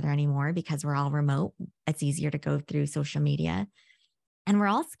with each other anymore because we're all remote. It's easier to go through social media. And we're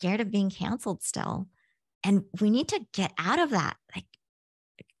all scared of being canceled still. And we need to get out of that. Like,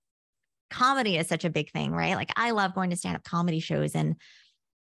 comedy is such a big thing, right? Like, I love going to stand-up comedy shows, and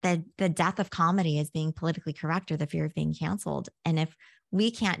the death of comedy is being politically correct or the fear of being canceled. And if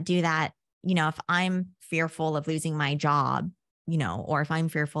we can't do that, if I'm fearful of losing my job, or if I'm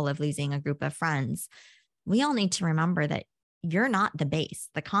fearful of losing a group of friends, we all need to remember that you're not the base.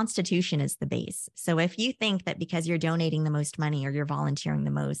 The Constitution is the base. So if you think that because you're donating the most money or you're volunteering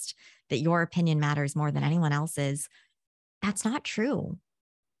the most, that your opinion matters more than anyone else's, that's not true.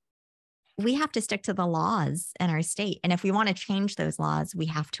 We have to stick to the laws in our state. And if we want to change those laws, we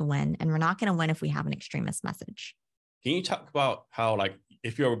have to win. And we're not going to win if we have an extremist message. Can you talk about how, like,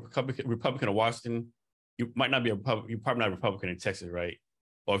 if you're a Republican in Washington, you might not be you're probably not a Republican in Texas, right?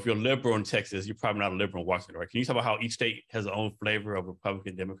 Or if you're a liberal in Texas, you're probably not a liberal in Washington, right? Can you talk about how each state has their own flavor of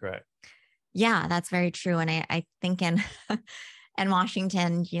Republican, Democrat? Yeah, that's very true. And I think in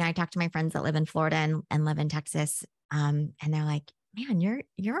Washington, I talk to my friends that live in Florida and live in Texas, and they're like, man,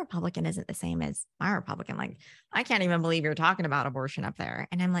 your Republican isn't the same as my Republican. Like, I can't even believe you're talking about abortion up there.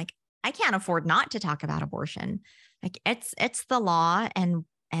 And I'm like, I can't afford not to talk about abortion. Like, it's the law,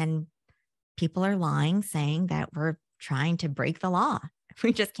 and people are lying, saying that we're trying to break the law.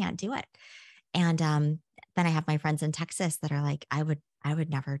 We just can't do it. And then I have my friends in Texas that are like, I would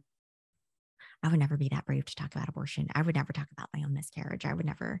never be that brave to talk about abortion. I would never talk about my own miscarriage. I would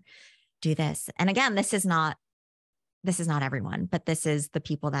never do this. And again, this is not everyone, but this is the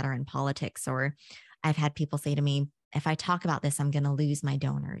people that are in politics. Or I've had people say to me, if I talk about this, I'm going to lose my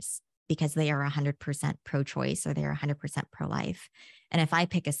donors because they are 100% pro-choice or they're 100% pro-life. And if I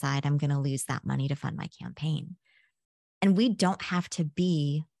pick a side, I'm going to lose that money to fund my campaign. And we don't have to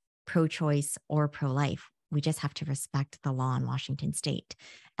be pro-choice or pro-life. We just have to respect the law in Washington state.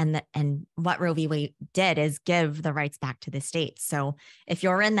 And what Roe v. Wade did is give the rights back to the state. So if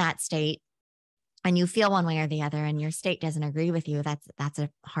you're in that state and you feel one way or the other and your state doesn't agree with you, that's a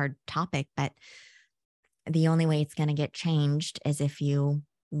hard topic. But the only way it's going to get changed is if you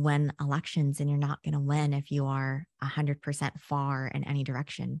win elections, and you're not going to win if you are 100% far in any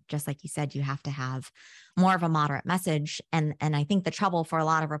direction. Just like you said, you have to have more of a moderate message. And I think the trouble for a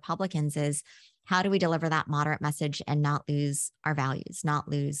lot of Republicans is, how do we deliver that moderate message and not lose our values, not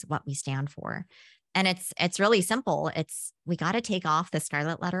lose what we stand for? And it's really simple. We got to take off the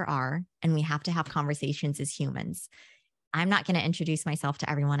scarlet letter R, and we have to have conversations as humans. I'm not going to introduce myself to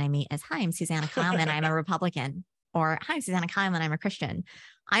everyone I meet as, hi, I'm Susanna Keilman, I'm a Republican. Or, hi, I'm Susanna Keilman, I'm a Christian.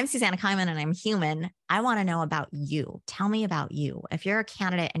 I'm Susanna Keilman and I'm human. I want to know about you. Tell me about you. If you're a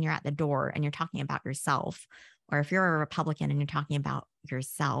candidate and you're at the door and you're talking about yourself, or if you're a Republican and you're talking about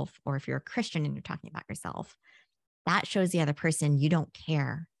yourself, or if you're a Christian and you're talking about yourself, that shows the other person you don't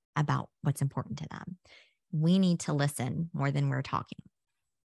care about what's important to them. We need to listen more than we're talking.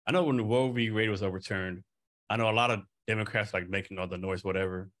 I know when the Roe v. Wade was overturned, I know a lot of Democrats like making all the noise,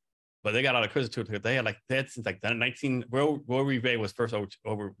 whatever. But they got a lot of criticism because they had since like the 19 Roe v. Wade was first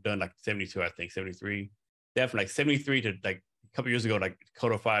overdone like 72, I think 73. They had from like 73 to like a couple years ago, like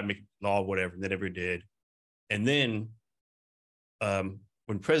codify, make law, whatever. They never did. And then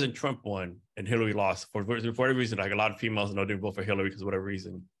when President Trump won and Hillary lost, for whatever reason, like a lot of females know they vote for Hillary because of whatever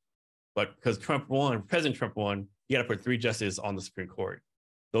reason. But because President Trump won, he had to put 3 justices on the Supreme Court.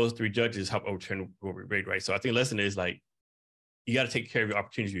 Those 3 judges help overturn Roe v. Wade, right? So I think the lesson is like, you got to take care of your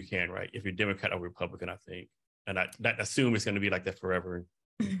opportunities you can, right? If you're Democrat or Republican, I think. And I not assume it's going to be like that forever.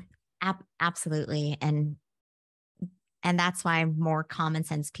 Absolutely. And that's why more common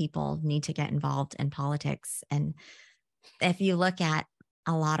sense people need to get involved in politics. And if you look at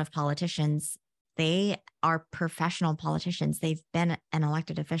a lot of politicians, they are professional politicians. They've been an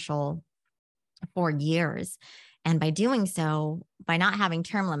elected official for years. And by doing so, by not having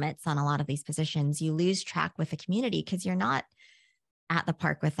term limits on a lot of these positions, you lose track with the community because you're not at the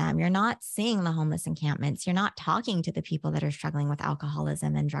park with them. You're not seeing the homeless encampments. You're not talking to the people that are struggling with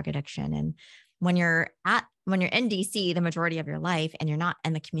alcoholism and drug addiction. And when you're in DC, the majority of your life, and you're not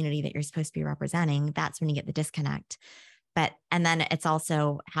in the community that you're supposed to be representing, that's when you get the disconnect. And then it's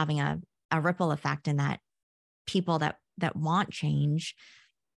also having a ripple effect in that people that want change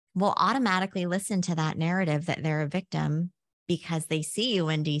will automatically listen to that narrative that they're a victim because they see you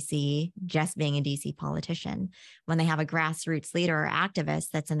in DC just being a DC politician. When they have a grassroots leader or activist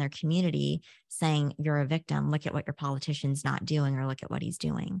that's in their community saying you're a victim, look at what your politician's not doing, or look at what he's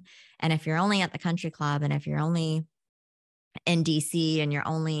doing. And if you're only at the country club, and if you're only in DC, and you're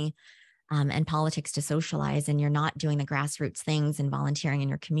only in politics to socialize, and you're not doing the grassroots things and volunteering in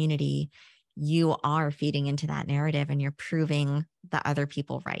your community, you are feeding into that narrative and you're proving the other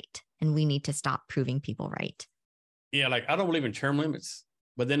people right. And we need to stop proving people right. Yeah, like I don't believe in term limits,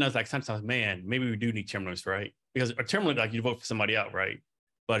 but then I was like, sometimes, man, maybe we do need term limits, right? Because a term limit, like you vote for somebody out, right?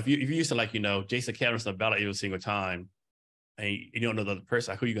 But if you used to, like, Jason Cavness on the ballot every single time, and you don't know the other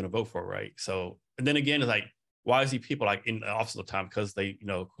person, like, who you're going to vote for, right? So, and then again, it's like, why is these people like in the office all the time? Because they,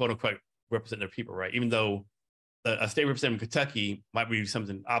 quote unquote, represent their people, right? Even though a state representative in Kentucky might be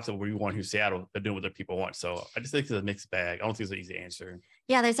something opposite where you want here in Seattle, they're doing what their people want. So I just think it's a mixed bag. I don't think it's an easy answer.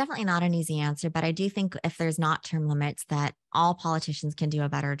 Yeah, there's definitely not an easy answer, but I do think if there's not term limits, that all politicians can do a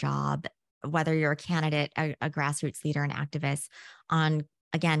better job, whether you're a candidate, a grassroots leader, an activist, on,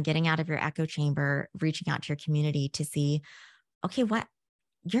 again, getting out of your echo chamber, reaching out to your community to see, okay, what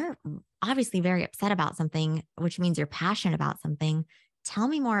you're obviously very upset about something, which means you're passionate about something. Tell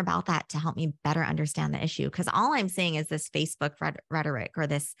me more about that to help me better understand the issue. Because all I'm seeing is this Facebook rhetoric or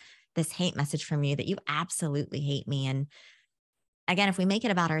this hate message from you that you absolutely hate me. And again, if we make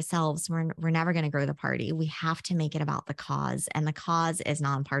it about ourselves, we're never going to grow the party. We have to make it about the cause, and the cause is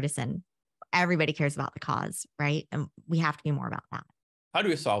nonpartisan. Everybody cares about the cause, right? And we have to be more about that. How do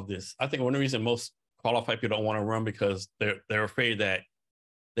we solve this? I think one of the reasons most qualified people don't want to run because they're afraid that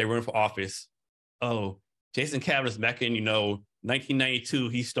they run for office. Oh, Jason Cavness back in 1992,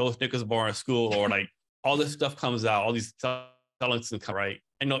 he stole Snickers bar in school, or like all this stuff comes out, all these talents come right.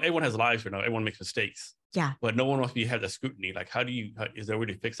 I know everyone has lives, everyone makes mistakes. Yeah. But no one wants to have that scrutiny. Like, is there a way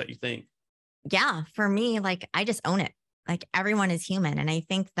to fix that, you think? Yeah. For me, like, I just own it. Like, everyone is human. And I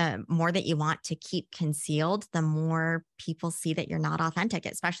think the more that you want to keep concealed, the more people see that you're not authentic,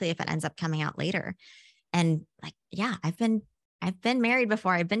 especially if it ends up coming out later. And like, yeah, I've been married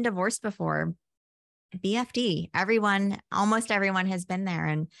before. I've been divorced before. BFD, almost everyone has been there.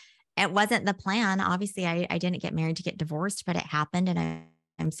 And it wasn't the plan. Obviously, I didn't get married to get divorced, but it happened. And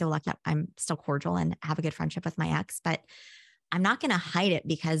I'm so lucky. I'm still cordial and have a good friendship with my ex, but I'm not going to hide it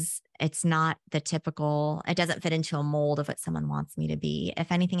because it's not it doesn't fit into a mold of what someone wants me to be.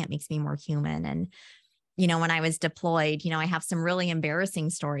 If anything, it makes me more human. And, when I was deployed, I have some really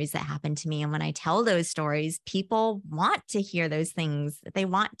embarrassing stories that happened to me. And when I tell those stories, people want to hear those things. They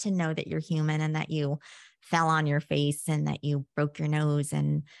want to know that you're human and that you fell on your face and that you broke your nose.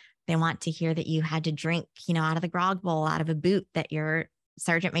 And they want to hear that you had to drink, out of the grog bowl, out of a boot that your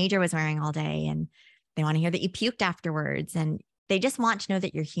sergeant major was wearing all day. And they want to hear that you puked afterwards. And they just want to know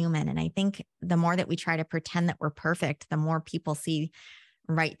that you're human. And I think the more that we try to pretend that we're perfect, the more people see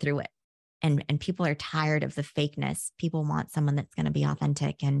right through it. And people are tired of the fakeness. People want someone that's going to be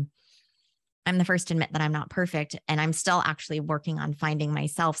authentic. And I'm the first to admit that I'm not perfect. And I'm still actually working on finding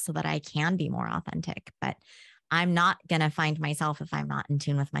myself so that I can be more authentic. But I'm not going to find myself if I'm not in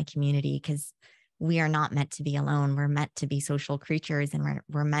tune with my community, because we are not meant to be alone. We're meant to be social creatures, and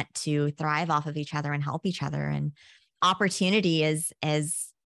we're meant to thrive off of each other and help each other. And opportunity is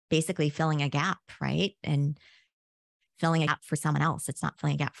basically filling a gap, right? And filling a gap for someone else. It's not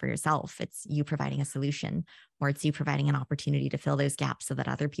filling a gap for yourself. It's you providing a solution, or it's you providing an opportunity to fill those gaps so that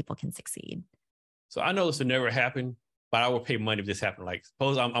other people can succeed. So I know this would never happen, but I would pay money if this happened. Like,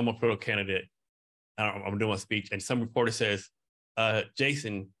 suppose I'm a political candidate, and I'm doing a speech, and some reporter says,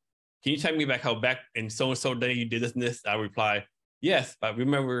 Jason, can you take me back how back in so-and-so day you did this and this? I reply, yes, I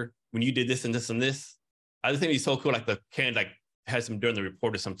remember when you did this and this and this. I just think it's so cool. Like the can like has them during the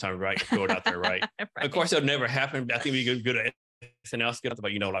reporter sometimes, right? Throw it out there, right? Right. Of course, it'll never happen. I think we get good at SNL skills,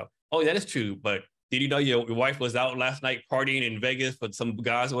 but like, oh, that is true. But did you know your wife was out last night partying in Vegas with some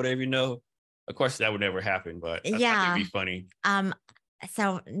guys or whatever, Of course, that would never happen, but I think it'd be funny.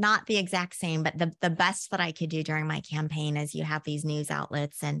 So not the exact same, but the best that I could do during my campaign is you have these news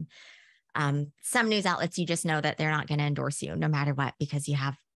outlets, and some news outlets, you just know that they're not going to endorse you no matter what, because you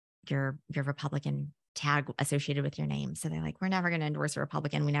have your Republican tag associated with your name. So they're like, we're never going to endorse a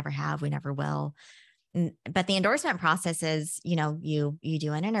Republican. We never have, we never will. But the endorsement process is, you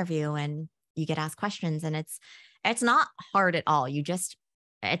do an interview and you get asked questions, and it's not hard at all.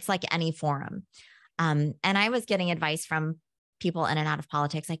 It's like any forum. And I was getting advice from people in and out of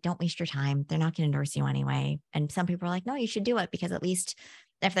politics, like, don't waste your time. They're not going to endorse you anyway. And some people are like, no, you should do it, because at least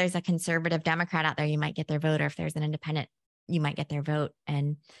if there's a conservative Democrat out there, you might get their vote, or if there's an independent, you might get their vote.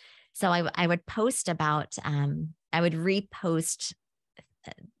 And so I would post about, I would repost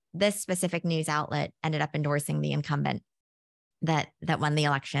this specific news outlet ended up endorsing the incumbent that won the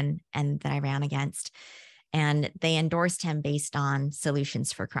election and that I ran against. And they endorsed him based on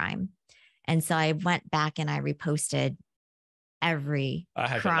solutions for crime. And so I went back and I reposted every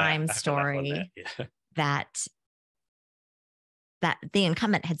crime story that the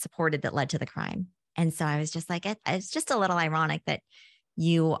incumbent had supported that led to the crime. And so I was just like, it's just a little ironic that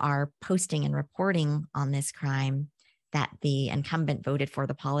you are posting and reporting on this crime, that the incumbent voted for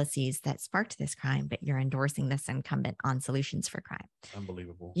the policies that sparked this crime, but you're endorsing this incumbent on solutions for crime.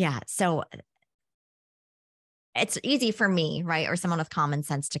 Unbelievable. Yeah. So it's easy for me, right? Or someone with common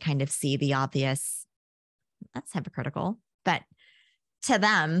sense to kind of see the obvious. That's hypocritical. But to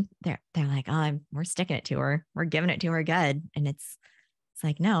them, they're like, oh, we're sticking it to her. We're giving it to her good. And it's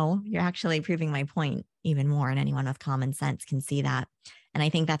like, no, you're actually proving my point even more. And anyone with common sense can see that. And I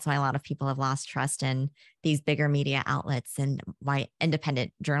think that's why a lot of people have lost trust in these bigger media outlets, and why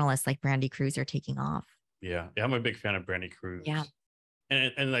independent journalists like Brandy Cruz are taking off. Yeah. I'm a big fan of Brandy Cruz. Yeah.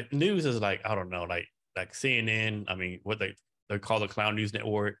 And like news is like, I don't know, like CNN, I mean, what they call the Clown News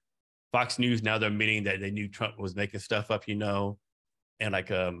Network, Fox News. Now they're admitting that they knew Trump was making stuff up, and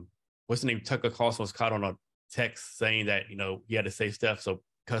like, what's the name? Tucker Carlson was caught on a text saying that, he had to say stuff so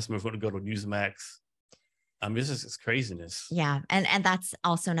customers wouldn't go to Newsmax. This is craziness. Yeah. And that's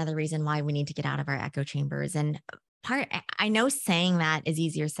also another reason why we need to get out of our echo chambers. And I know saying that is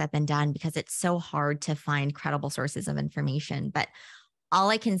easier said than done, because it's so hard to find credible sources of information. But all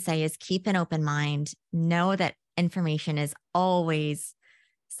I can say is keep an open mind. Know that information is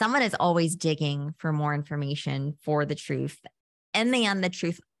someone is always digging for more information for the truth. In the end, the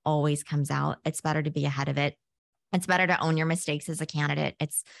truth always comes out. It's better to be ahead of it. It's better to own your mistakes as a candidate.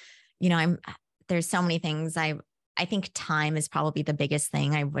 It's, there's so many things. I think time is probably the biggest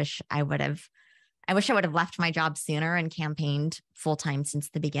thing. I wish I would have left my job sooner and campaigned full-time since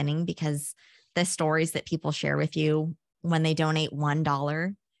the beginning, because the stories that people share with you when they donate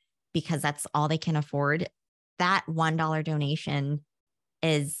 $1, because that's all they can afford, that $1 donation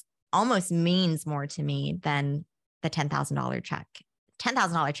almost means more to me than the $10,000 check.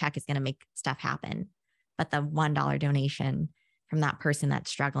 $10,000 check is going to make stuff happen. But the $1 donation from that person that's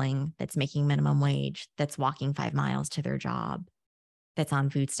struggling, that's making minimum wage, that's walking 5 miles to their job, that's on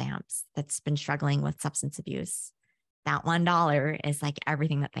food stamps, that's been struggling with substance abuse, that $1 is like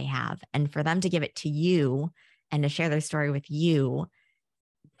everything that they have. And for them to give it to you and to share their story with you,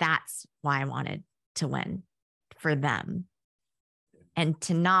 that's why I wanted to win for them. And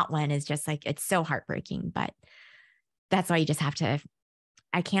to not win is just like, it's so heartbreaking, but that's why you just have to,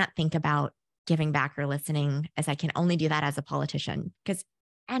 I can't think about giving back or listening as I can only do that as a politician, because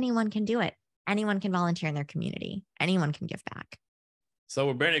anyone can do it. Anyone can volunteer in their community. Anyone can give back. So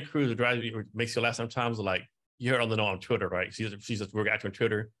with Brandy Cruz, makes you laugh sometimes, like you heard on Twitter, right? She's we're active on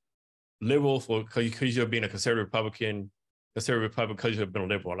Twitter. Liberals, because you're being a conservative Republican because you've been a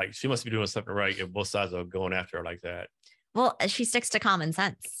liberal. Like she must be doing something right if both sides are going after her like that. Well, she sticks to common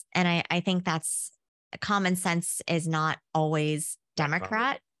sense. And I think that's common sense is not always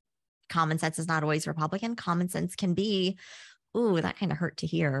Democrat. Common sense is not always Republican. Common sense can be, ooh, that kind of hurt to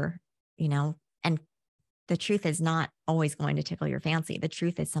hear, and the truth is not always going to tickle your fancy. The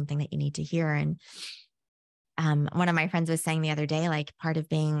truth is something that you need to hear. And one of my friends was saying the other day, like part of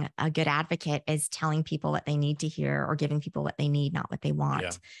being a good advocate is telling people what they need to hear or giving people what they need, not what they want.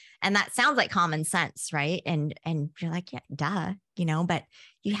 Yeah. And that sounds like common sense, right? And you're like, yeah, duh, but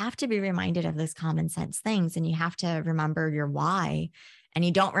you have to be reminded of those common sense things, and you have to remember your why. And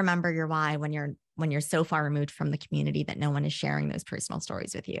you don't remember your why when you're so far removed from the community that no one is sharing those personal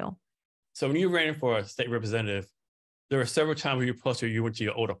stories with you. So when you ran for a state representative, there were several times where you posted you went to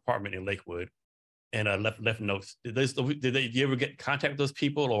your old apartment in Lakewood and left notes. Did you ever get contact with those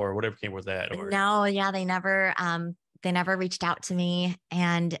people or whatever came with that? Or No, yeah, they never reached out to me.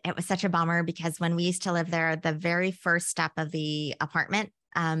 And it was such a bummer because when we used to live there, the very first step of the apartment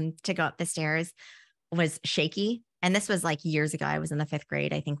to go up the stairs was shaky. And this was like years ago. I was in the 5th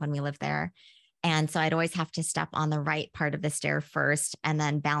grade, I think, when we lived there. And so I'd always have to step on the right part of the stair first and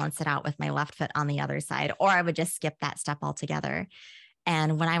then balance it out with my left foot on the other side, or I would just skip that step altogether.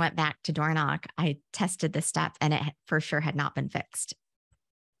 And when I went back to door knock, I tested the step and it for sure had not been fixed.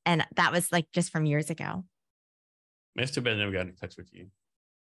 And that was like just from years ago. Man, it's too bad I never got in touch with you.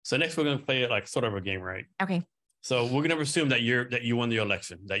 So next we're going to play it like sort of a game, right? Okay. So we're going to assume that you won the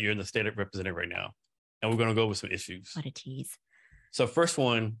election, that you're in the state representative right now. And we're going to go with some issues. What a tease. So first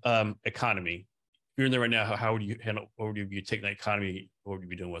one, economy. If you're in there right now, how would you handle, what would you be taking the economy? What would you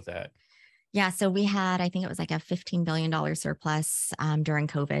be doing with that? Yeah. So we had, I think it was like a $15 billion surplus during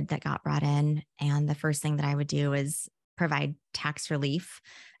COVID that got brought in. And the first thing that I would do is provide tax relief.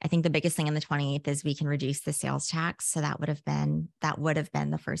 I think the biggest thing in the 28th is we can reduce the sales tax. So that would have been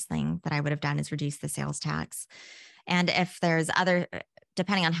the first thing that I would have done is reduce the sales tax. And if there's other,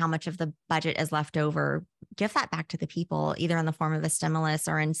 depending on how much of the budget is left over, give that back to the people, either in the form of a stimulus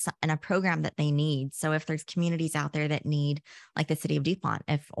or in a program that they need. So if there's communities out there that need, like the city of DuPont,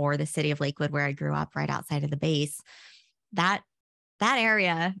 or the city of Lakewood, where I grew up right outside of the base, that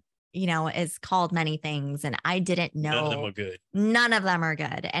area, is called many things. And I didn't know. None of them are good. None of them are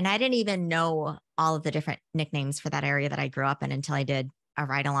good. And I didn't even know all of the different nicknames for that area that I grew up in until I did a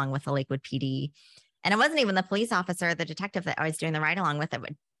ride along with the Lakewood PD. And it wasn't even the police officer, the detective that I was doing the ride along with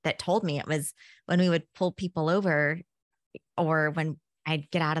that told me. It was when we would pull people over, or when I'd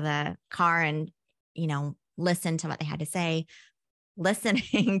get out of the car and, listen to what they had to say,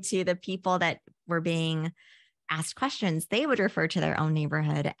 listening to the people that were being asked questions, they would refer to their own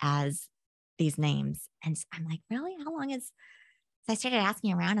neighborhood as these names. And I'm like, really? How long is, so I started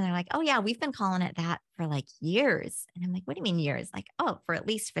asking around and they're like, oh yeah, we've been calling it that for like years. And I'm like, what do you mean years? Like, oh, for at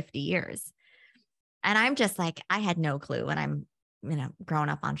least 50 years. And I'm just like, I had no clue when I'm, growing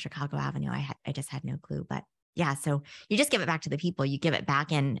up on Chicago Avenue. I just had no clue. But yeah, so you just give it back to the people. You give it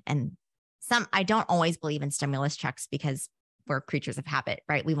back and I don't always believe in stimulus checks because we're creatures of habit,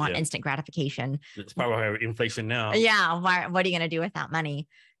 right? We want instant gratification. It's probably higher inflation now. Yeah. What are you going to do with that money?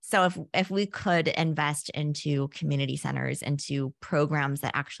 So if we could invest into community centers, into programs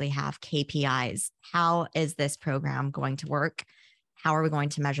that actually have KPIs, how is this program going to work? How are we going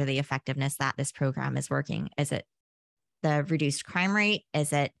to measure the effectiveness that this program is working? Is it the reduced crime rate?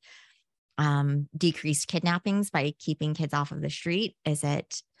 Is it decreased kidnappings by keeping kids off of the street? Is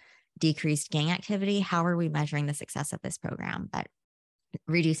it decreased gang activity? How are we measuring the success of this program? But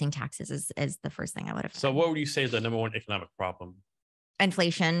reducing taxes is the first thing I would have done. So what would you say is the number one economic problem?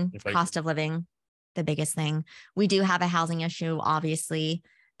 Inflation, cost of living, the biggest thing. We do have a housing issue, obviously.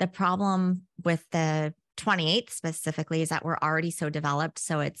 The problem with the 28th specifically is that we're already so developed.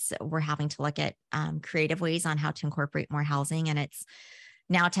 So we're having to look at creative ways on how to incorporate more housing. And it's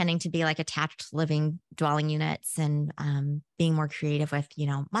now tending to be like attached living dwelling units and being more creative with,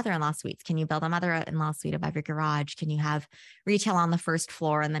 mother-in-law suites. Can you build a mother-in-law suite above your garage? Can you have retail on the first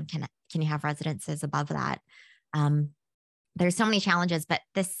floor? And then can you have residences above that? There's so many challenges, but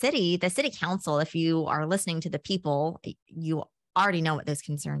the city council, if you are listening to the people, you already know what those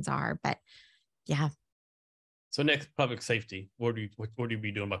concerns are, but yeah. So next, public safety. What would you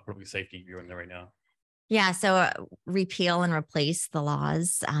be doing about public safety if you're in there right now? Yeah, so repeal and replace the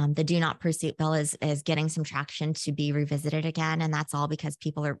laws. The Do Not Pursuit bill is getting some traction to be revisited again, and that's all because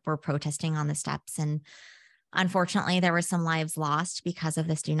people were protesting on the steps. And unfortunately, there were some lives lost because of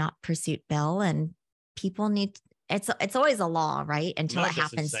this Do Not Pursuit bill. And people need. It's always a law, right? Until it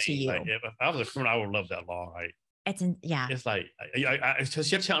happens to you. Like, if I was a criminal, I would love that law, right? It's like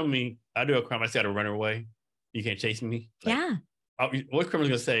you're telling me I do a crime, I just got to run away. You can't chase me. Like, yeah. What criminal is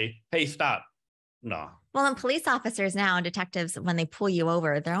going to say, hey, stop? No. Well, and police officers now and detectives, when they pull you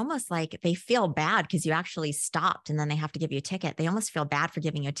over, they're almost like they feel bad because you actually stopped and then they have to give you a ticket. They almost feel bad for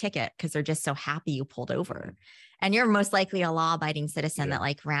giving you a ticket because they're just so happy you pulled over. And you're most likely a law-abiding citizen that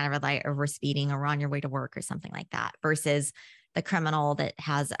like ran a red light or were speeding or on your way to work or something like that, versus the criminal that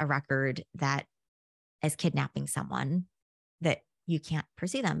has a record that is kidnapping someone that you can't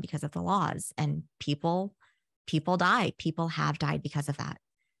pursue them because of the laws. And people die. People have died because of that.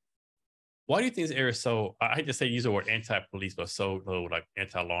 Why do you think this area is so, I hate to say use the word anti-police, but so low, like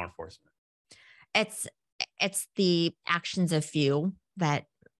anti-law enforcement? It's the actions of few that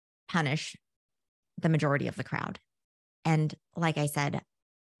punish the majority of the crowd. And like I said,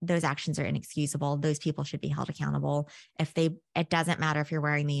 those actions are inexcusable. Those people should be held accountable. It doesn't matter if you're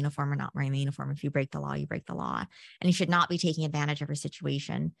wearing the uniform or not wearing the uniform. If you break the law, you break the law, and you should not be taking advantage of a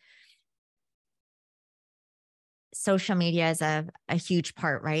situation. Social media is a huge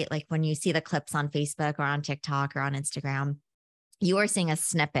part, right? Like when you see the clips on Facebook or on TikTok or on Instagram, you are seeing a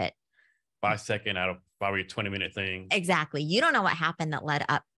snippet. 5 second out of probably a 20-minute thing. Exactly. You don't know what happened that led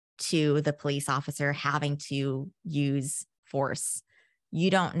up to the police officer having to use force. You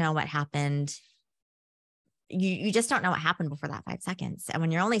don't know what happened. You just don't know what happened before that 5 seconds. And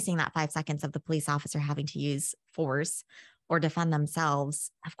when you're only seeing that 5 seconds of the police officer having to use force or defend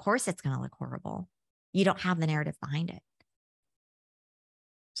themselves, of course it's going to look horrible. You don't have the narrative behind it.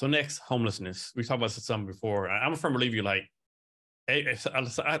 So next, homelessness. We talked about some before. I'm a firm believer, like, I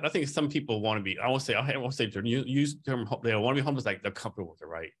think some people want to be, I won't say use the term, they want to be homeless, like they're comfortable with it,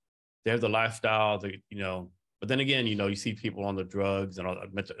 right? They have the lifestyle, but then again, you see people on the drugs and all the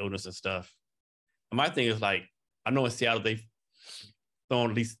mental illness and stuff. And my thing is, like, I know in Seattle, they've thrown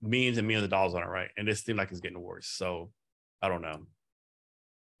at least millions and millions of dollars on it, right? And it seems like it's getting worse. So I don't know.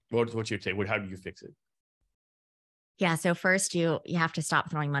 What's your take? How do you fix it? Yeah. So first you have to stop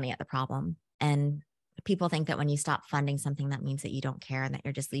throwing money at the problem. And people think that when you stop funding something, that means that you don't care and that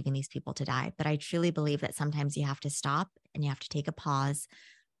you're just leaving these people to die. But I truly believe that sometimes you have to stop and you have to take a pause.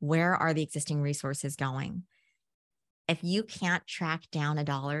 Where are the existing resources going? If you can't track down a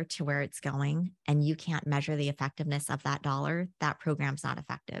dollar to where it's going and you can't measure the effectiveness of that dollar, that program's not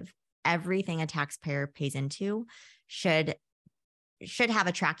effective. Everything a taxpayer pays into should have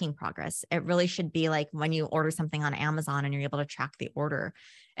a tracking progress. It really should be like when you order something on Amazon and you're able to track the order.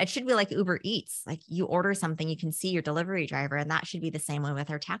 It should be like Uber Eats. Like you order something, you can see your delivery driver, and that should be the same way with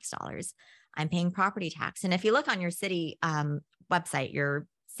our tax dollars. I'm paying property tax. And if you look on your city website, your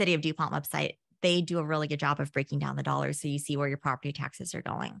City of DuPont website, they do a really good job of breaking down the dollars so you see where your property taxes are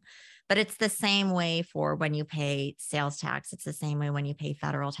going. But it's the same way for when you pay sales tax. It's the same way when you pay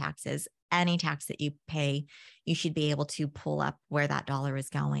federal taxes. Any tax that you pay, you should be able to pull up where that dollar is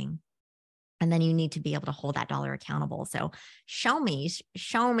going. And then you need to be able to hold that dollar accountable. So show me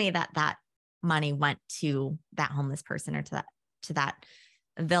that money went to that homeless person or to that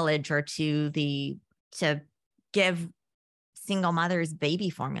village or to give single mothers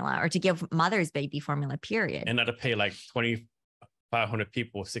baby formula or to give mothers baby formula, period. And not to pay like 2,500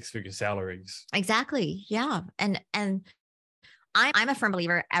 people 6-figure salaries. Exactly. Yeah. And I'm a firm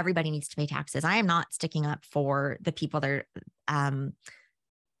believer everybody needs to pay taxes. I am not sticking up for the people that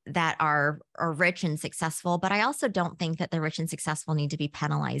are rich and successful, but I also don't think that the rich and successful need to be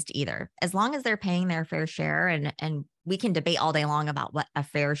penalized either. As long as they're paying their fair share, and we can debate all day long about what a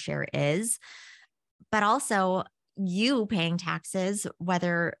fair share is, but also you paying taxes,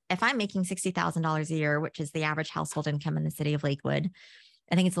 if I'm making $60,000 a year, which is the average household income in the city of Lakewood,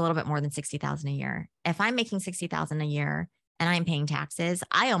 I think it's a little bit more than $60,000 a year. If I'm making $60,000 a year and I'm paying taxes,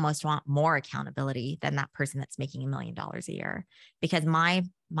 I almost want more accountability than that person that's making $1 million a year, because my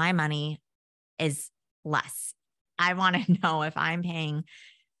money is less. I want to know if I'm paying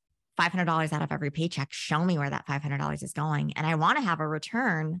 $500 out of every paycheck, show me where that $500 is going. And I want to have a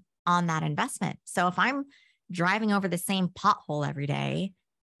return on that investment. So if I'm driving over the same pothole every day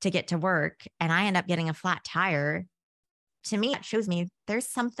to get to work and I end up getting a flat tire, to me, it shows me there's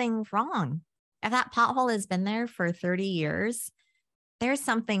something wrong. If that pothole has been there for 30 years, there's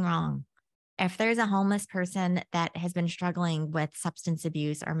something wrong. If there's a homeless person that has been struggling with substance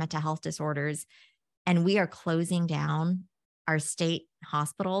abuse or mental health disorders, and we are closing down our state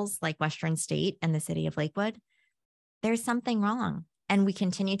hospitals like Western State and the city of Lakewood, there's something wrong. And we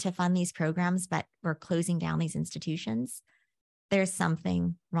continue to fund these programs, but we're closing down these institutions. There's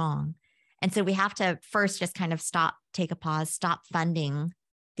something wrong. And so we have to first just kind of stop, take a pause, stop funding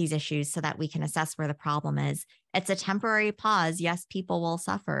these issues so that we can assess where the problem is. It's a temporary pause. Yes, people will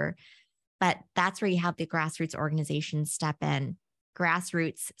suffer, but that's where you have the grassroots organizations step in.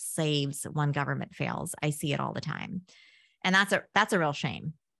 Grassroots saves when government fails. I see it all the time. And that's a real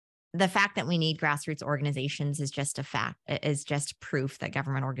shame. The fact that we need grassroots organizations is just a fact, is just proof that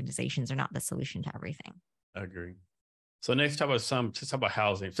government organizations are not the solution to everything. I agree. So next, let's talk about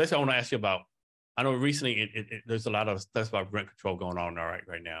housing. Especially, I want to ask you about, I know recently there's a lot of stuff about rent control going on right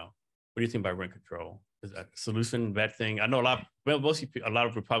now. What do you think about rent control? Is that a solution, bad thing? I know a lot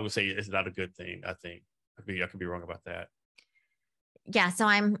of Republicans say it's not a good thing. I think I could be wrong about that. Yeah. So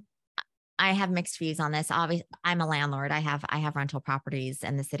I have mixed views on this. Obviously, I'm a landlord. I have rental properties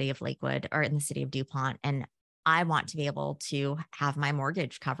in the city of Lakewood or in the city of DuPont, and I want to be able to have my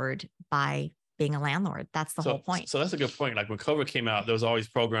mortgage covered by being a landlord. That's the whole point. So that's a good point. Like when COVID came out, there was always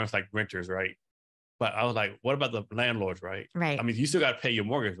programs like renters, right? But I was like, what about the landlords, right? Right. I mean, you still got to pay your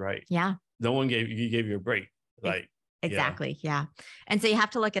mortgage, right? Yeah. No one gave you a break. Like, exactly. Yeah. And so you have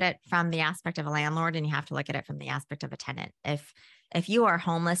to look at it from the aspect of a landlord, and you have to look at it from the aspect of a tenant. If you are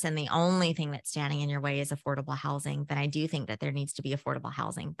homeless and the only thing that's standing in your way is affordable housing, then I do think that there needs to be affordable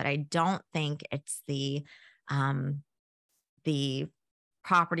housing. But I don't think it's the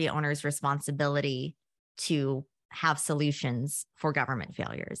property owner's responsibility to have solutions for government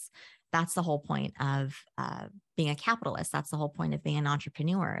failures. That's the whole point of being a capitalist. That's the whole point of being an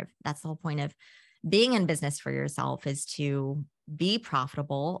entrepreneur. That's the whole point of being in business for yourself, is to be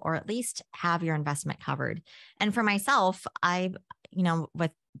profitable, or at least have your investment covered. And for myself, with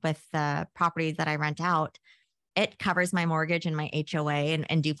the properties that I rent out, it covers my mortgage and my HOA,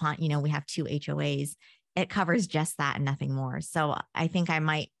 and DuPont, we have 2 HOAs. It covers just that and nothing more. So I think I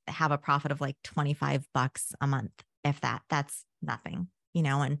might have a profit of like $25 a month, if that's nothing,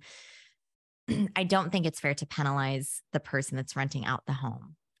 and I don't think it's fair to penalize the person that's renting out the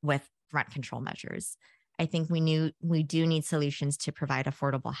home with rent control measures. I think we do need solutions to provide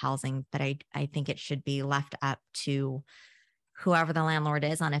affordable housing, but I think it should be left up to whoever the landlord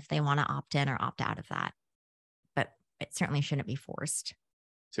is on if they want to opt in or opt out of that. But it certainly shouldn't be forced.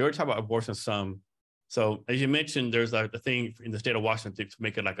 So we're talking about abortion some. So as you mentioned, there's like the thing in the state of Washington to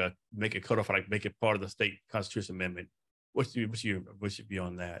make it codify, like make it part of the state constitution amendment. What's your view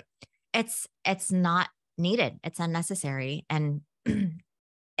on that? It's not needed. It's unnecessary. And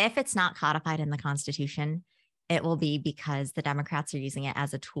if it's not codified in the Constitution, it will be because the Democrats are using it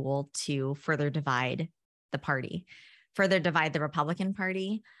as a tool to further divide the party, further divide the Republican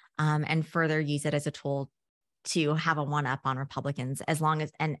Party, and further use it as a tool to have a one-up on Republicans. As long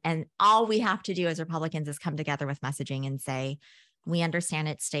as, and all we have to do as Republicans is come together with messaging and say, we understand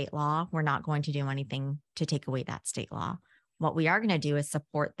it's state law. We're not going to do anything to take away that state law. What we are going to do is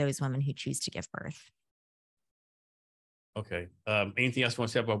support those women who choose to give birth. Okay. Anything else you want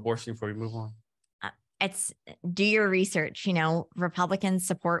to say about abortion before we move on? It's do your research. Republicans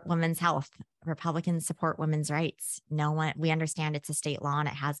support women's health. Republicans support women's rights. We understand it's a state law, and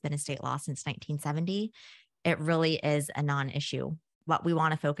it has been a state law since 1970. It really is a non-issue. What we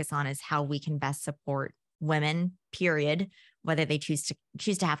want to focus on is how we can best support women, period, whether they choose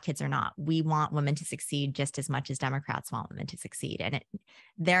to have kids or not. We want women to succeed just as much as Democrats want women to succeed. And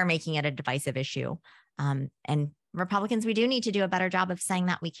they're making it a divisive issue. And Republicans, we do need to do a better job of saying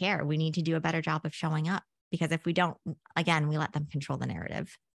that we care. We need to do a better job of showing up, because if we don't, again, we let them control the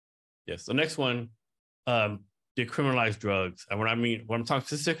narrative. Yes. The next one, decriminalize drugs. And what I'm talking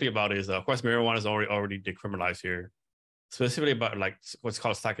specifically about is, of course, marijuana is already decriminalized here. Specifically about like what's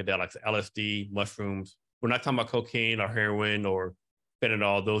called psychedelics, LSD, mushrooms. We're not talking about cocaine or heroin or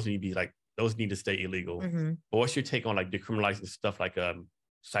fentanyl. Those need to stay illegal. Mm-hmm. But what's your take on like decriminalizing stuff like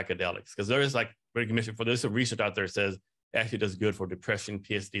psychedelics? Because there is like recognition for there's some research out there that says it actually does good for depression,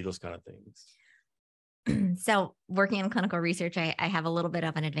 PTSD, those kind of things. So working in clinical research, I have a little bit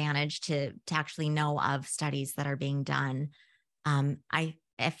of an advantage to actually know of studies that are being done.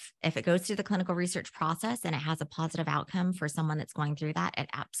 If it goes through the clinical research process and it has a positive outcome for someone that's going through that, it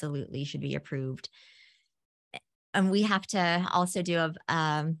absolutely should be approved. And we have to also do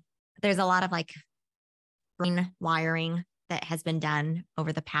there's a lot of like brain wiring that has been done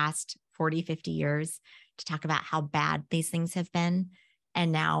over the past 40, 50 years to talk about how bad these things have been.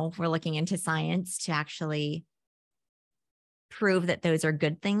 And now we're looking into science to actually prove that those are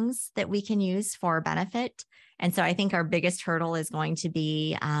good things that we can use for benefit. And so I think our biggest hurdle is going to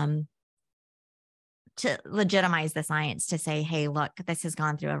be to legitimize the science, to say, hey, look, this has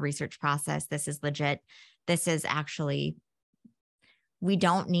gone through a research process. This is legit. This is actually, we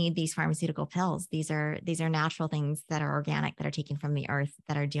don't need these pharmaceutical pills. These are natural things that are organic, that are taken from the earth,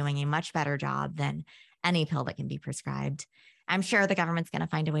 that are doing a much better job than any pill that can be prescribed. I'm sure the government's going to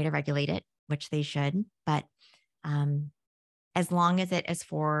find a way to regulate it, which they should. But as long as the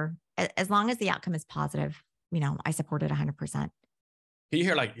outcome is positive, I support it 100%. You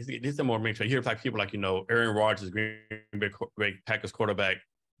hear like, this is more mainstream. You hear like people like, Aaron Rodgers, Green Bay Packers quarterback,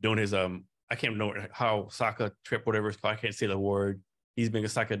 doing his, I can't remember how soccer trip, whatever it's called. I can't say the word. He's being a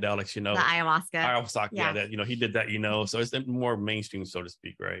psychedelics, The ayahuasca. Yeah, that, he did that, so it's more mainstream, so to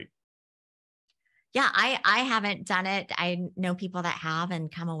speak, right? Yeah, I haven't done it. I know people that have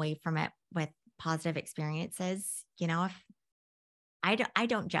and come away from it with positive experiences. If I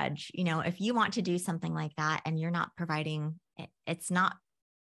don't judge, if you want to do something like that and you're not providing, it's not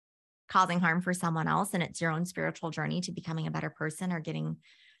causing harm for someone else, and it's your own spiritual journey to becoming a better person or getting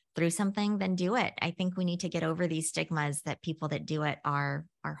through something, then do it. I think we need to get over these stigmas that people that do it are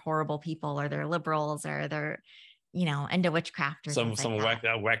horrible people, or they're liberals, or they're, into witchcraft or some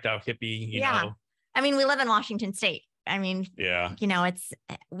whacked out hippie, yeah. know. I mean, we live in Washington State. I mean, Yeah,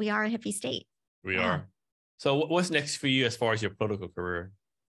 we are a hippie state. we are. So what's next for you as far as your political career?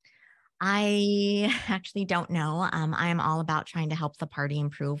 I actually don't know. I'm all about trying to help the party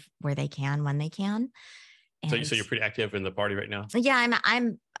improve where they can, when they can. And So you're pretty active in the party right now? yeah,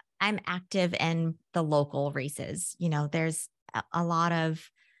 I'm active in the local races. There's a lot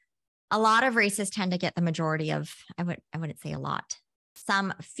of races tend to get the majority of, I wouldn't say a lot.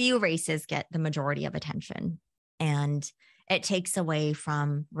 Some few races get the majority of attention, and it takes away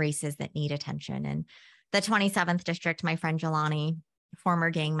from races that need attention. And the 27th district, my friend Jelani,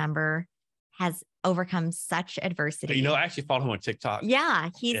 former gang member, has overcome such adversity. I actually follow him on TikTok. Yeah,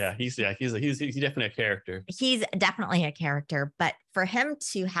 he's definitely a character. He's definitely a character, but for him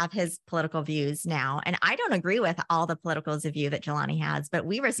to have his political views now, and I don't agree with all the political view that Jelani has, but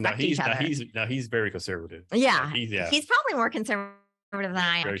we respect each other. He's very conservative. Yeah, he's probably more conservative than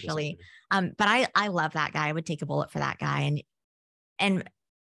I actually. But I love that guy. I would take a bullet for that guy. And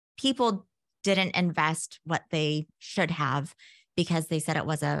people didn't invest what they should have because they said it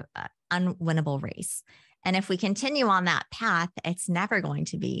was a unwinnable race. And if we continue on that path, it's never going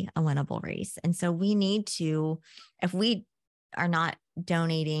to be a winnable race. And so we need to, if we are not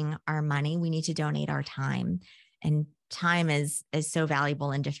donating our money, we need to donate our time. And time is so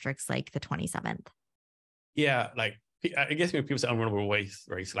valuable in districts like the 27th. Yeah, like I guess when people say unwinnable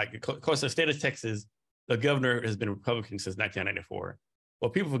race, like of course the state of Texas, the governor has been Republican since 1994.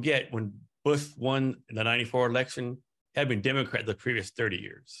 Well, people forget when Bush won the 94 election, had been Democrat the previous 30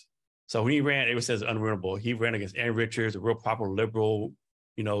 years. So when he ran, it was says unwinnable. He ran against Ann Richards, a real popular liberal,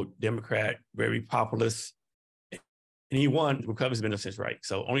 Democrat, very populist. And he won. The Republicans have been since, right?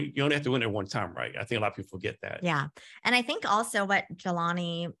 So you only have to win it one time, right? I think a lot of people forget that. Yeah. And I think also what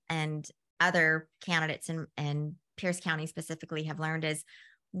Jelani and other candidates in Pierce County specifically have learned is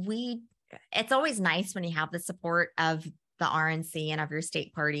it's always nice when you have the support of the RNC and of your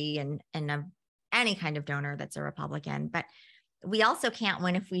state party and of any kind of donor that's a Republican. But we also can't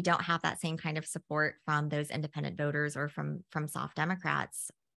win if we don't have that same kind of support from those independent voters or from soft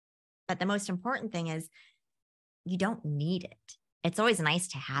Democrats. But the most important thing is you don't need it. It's always nice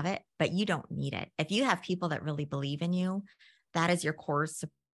to have it, but you don't need it. If you have people that really believe in you, that is your core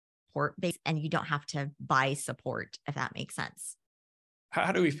support base, and you don't have to buy support, if that makes sense.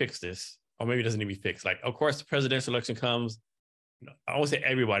 How do we fix this? Or maybe it doesn't need to be fixed. Like, of course, the presidential election comes. I won't say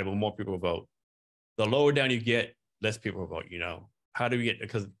everybody, but more people vote. The lower down you get, less people vote. How do we get,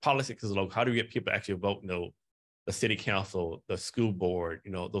 because politics is local, how do we get people to actually vote? The city council, the school board,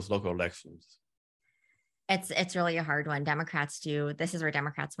 those local elections. It's really a hard one. Democrats do. This is where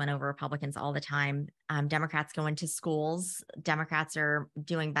Democrats win over Republicans all the time. Democrats go into schools. Democrats are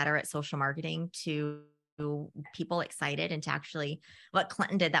doing better at social marketing to people excited, and to actually what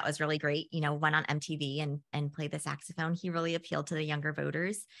Clinton did that was really great, went on MTV and played the saxophone. He really appealed to the younger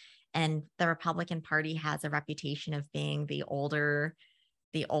voters. And the Republican Party has a reputation of being the older,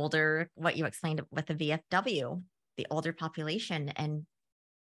 what you explained with the VFW, the older population. And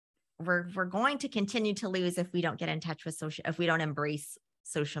we're going to continue to lose if we don't get in touch with if we don't embrace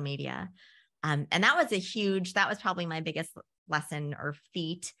social media. And that was probably my biggest lesson or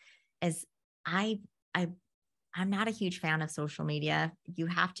feat is I'm not a huge fan of social media. You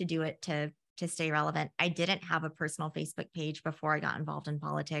have to do it to stay relevant. I didn't have a personal Facebook page before I got involved in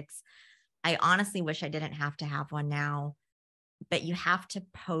politics. I honestly wish I didn't have to have one now, but you have to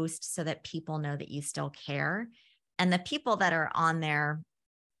post so that people know that you still care. And the people that are on there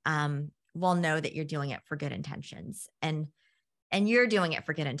will know that you're doing it for good intentions, and you're doing it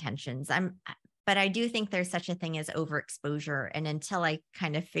for good intentions. But I do think there's such a thing as overexposure. And until I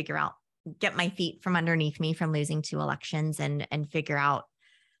kind of get my feet from underneath me from losing 2 elections and figure out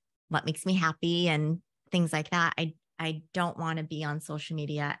what makes me happy and things like that, I don't want to be on social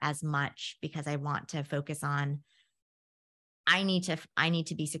media as much, because I want to focus on, I need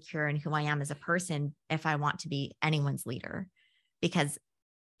to be secure in who I am as a person if I want to be anyone's leader, because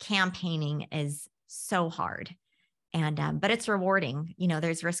campaigning is so hard. And, but it's rewarding.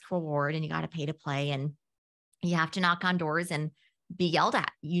 There's risk reward, and you got to pay to play, and you have to knock on doors and be yelled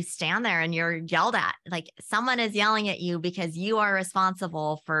at. You stand there and you're yelled at, like someone is yelling at you because you are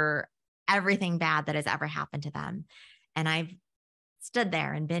responsible for everything bad that has ever happened to them. And I've stood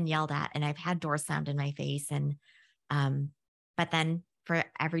there and been yelled at, and I've had doors slammed in my face. And, but then for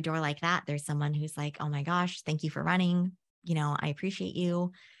every door like that, there's someone who's like, oh my gosh, thank you for running. I appreciate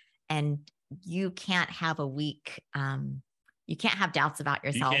you. And you can't have you can't have doubts about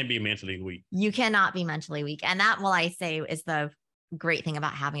yourself. You can't be mentally weak. You cannot be mentally weak. And that, will I say, is the great thing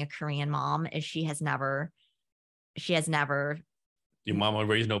about having a Korean mom, is she has never Your mama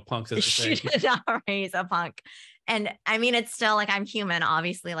raised no punks, as they say. She did not raise a punk. And I mean, it's still like, I'm human,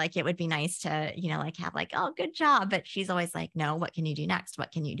 obviously, like it would be nice to, like have like, oh, good job. But she's always like, no, what can you do next?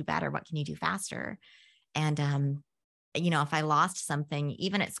 What can you do better? What can you do faster? And, if I lost something,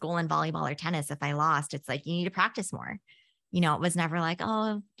 even at school in volleyball or tennis, if I lost, it's like, you need to practice more. It was never like,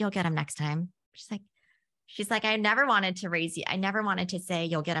 oh, you'll get them next time. She's like, I never wanted to raise you. I never wanted to say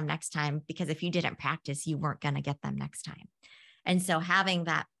you'll get them next time, because if you didn't practice, you weren't going to get them next time. And so having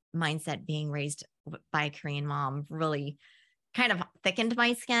that mindset, being raised by a Korean mom, really kind of thickened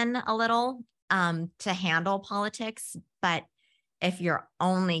my skin a little to handle politics. But if you're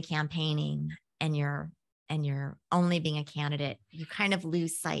only campaigning and you're only being a candidate, you kind of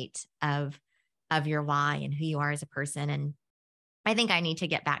lose sight of your why and who you are as a person. And I think I need to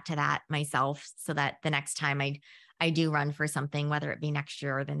get back to that myself, so that the next time I do run for something, whether it be next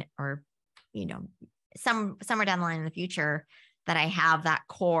year or somewhere down the line in the future, that I have that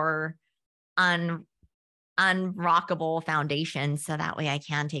core unrockable foundation, so that way I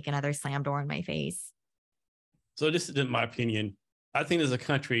can take another slam door in my face. So this is in my opinion. I think as a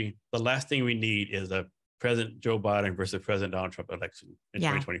country, the last thing we need is a President Joe Biden versus President Donald Trump election in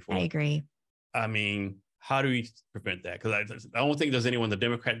 2024. I agree. I mean, how do we prevent that? Because I don't think there's anyone, the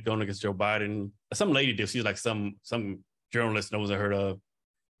Democrat going against Joe Biden. Some lady did. She's like some journalist knows I heard of.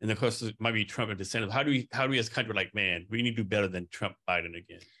 And of course, it might be Trump and DeSantis. How do we as a country, like, man, we need to do better than Trump, Biden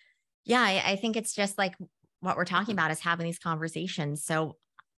again? Yeah, I think it's just like what we're talking about is having these conversations. So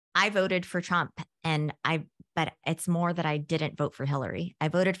I voted for Trump, but it's more that I didn't vote for Hillary. I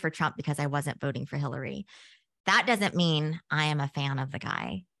voted for Trump because I wasn't voting for Hillary. That doesn't mean I am a fan of the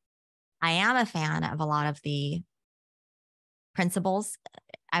guy. I am a fan of a lot of the principles.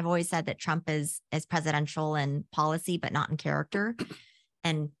 I've always said that Trump is presidential in policy, but not in character.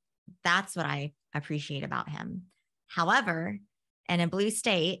 And that's what I appreciate about him. However, in a blue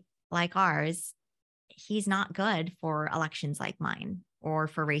state like ours, he's not good for elections like mine or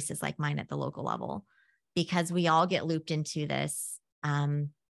for races like mine at the local level, because we all get looped into this,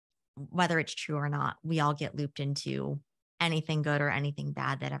 whether it's true or not. We all get looped into anything good or anything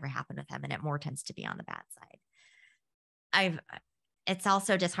bad that ever happened with him. And it more tends to be on the bad side. It's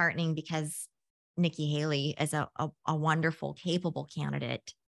also disheartening because Nikki Haley is a wonderful, capable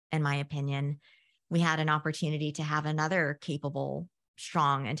candidate, in my opinion. We had an opportunity to have another capable,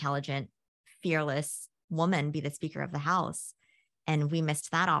 strong, intelligent, fearless woman be the Speaker of the House, and we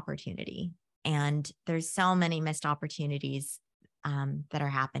missed that opportunity. And there's so many missed opportunities that are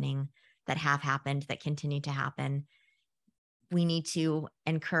happening, that have happened, that continue to happen. We need to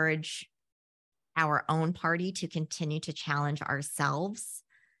encourage our own party to continue to challenge ourselves.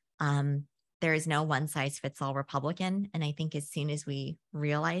 There is no one size fits all Republican. And I think as soon as we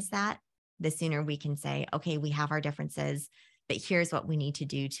realize that, the sooner we can say, okay, we have our differences, but here's what we need to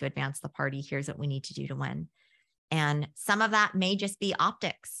do to advance the party. Here's what we need to do to win. And some of that may just be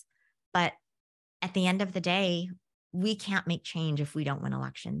optics, but at the end of the day, we can't make change if we don't win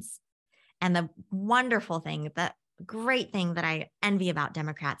elections. And the wonderful thing, the great thing that I envy about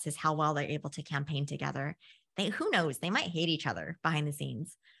Democrats is how well they're able to campaign together. Who knows, they might hate each other behind the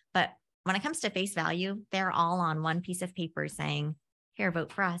scenes, but when it comes to face value, they're all on one piece of paper saying, here,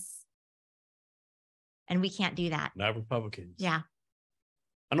 vote for us. And we can't do that. Not Republicans. Yeah.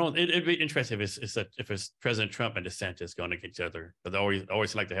 I know it'd be interesting if it's President Trump and DeSantis going against each other, but they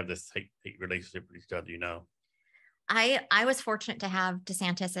always like to have this hate relationship with each other, I was fortunate to have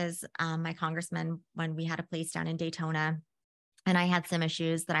DeSantis as my congressman when we had a place down in Daytona, and I had some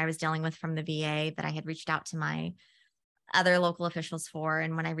issues that I was dealing with from the VA that I had reached out to my other local officials for.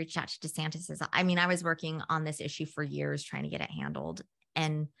 And when I reached out to DeSantis, I was working on this issue for years trying to get it handled.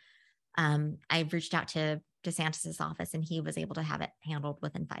 And I reached out to DeSantis's office and he was able to have it handled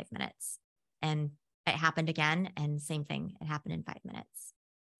within 5 minutes. And it happened again. And same thing, it happened in 5 minutes.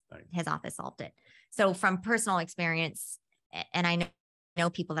 Right. His office solved it. So from personal experience, and I know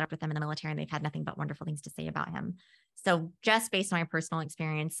people that are with him in the military and they've had nothing but wonderful things to say about him. So just based on my personal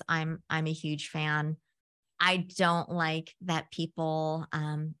experience, I'm a huge fan. I don't like that people,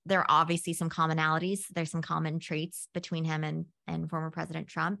 there are obviously some commonalities. There's some common traits between him and former President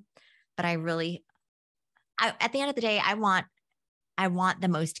Trump. But at the end of the day, I want the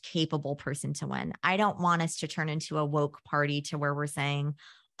most capable person to win. I don't want us to turn into a woke party to where we're saying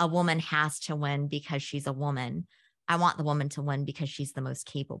a woman has to win because she's a woman. I want the woman to win because she's the most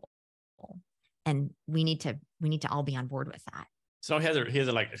capable. And we need to all be on board with that. So he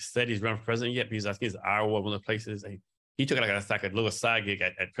hasn't like said he's running for president yet, because I think it's Iowa, one of the places. He took like a little side gig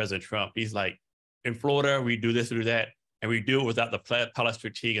at President Trump. He's like, in Florida, we do this, we do that, and we do it without the palace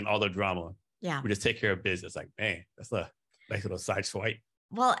fatigue and all the drama. Yeah. We just take care of business. Like, man, that's Nice little side swipe.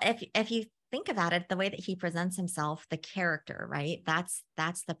 Well, if you think about it, the way that he presents himself, the character, right? That's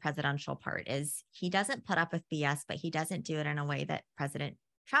the presidential part, is he doesn't put up with BS, but he doesn't do it in a way that President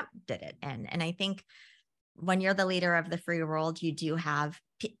Trump did it in. And I think when you're the leader of the free world, you do have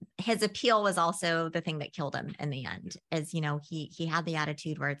his appeal was also the thing that killed him in the end, is, you know, he had the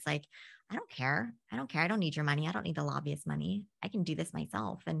attitude where it's like, I don't care. I don't care. I don't need your money. I don't need the lobbyist money. I can do this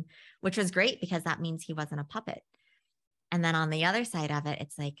myself. And which was great because that means he wasn't a puppet. And then on the other side of it,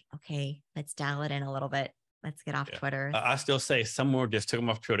 it's like, okay, let's dial it in a little bit. Let's get off Twitter. I still say someone just took him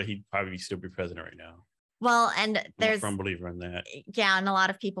off Twitter. He'd probably still be president right now. Well, and there's I'm a firm believer in that. Yeah. And a lot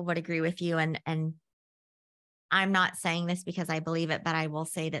of people would agree with you. And I'm not saying this because I believe it, but I will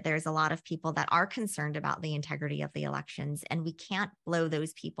say that there's a lot of people that are concerned about the integrity of the elections, and we can't blow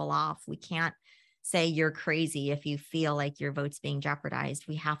those people off. We can't say you're crazy if you feel like your vote's being jeopardized.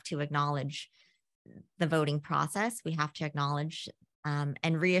 We have to acknowledge the voting process. We have to acknowledge and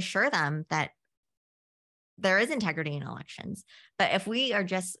reassure them that there is integrity in elections. But if we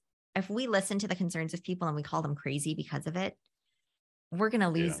listen to the concerns of people and we call them crazy because of it, we're going to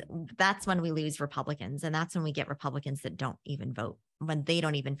lose. Yeah. That's when we lose Republicans. And that's when we get Republicans that don't even vote, when they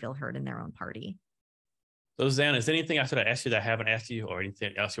don't even feel heard in their own party. So, Susanna, is there anything else that I asked you that I haven't asked you, or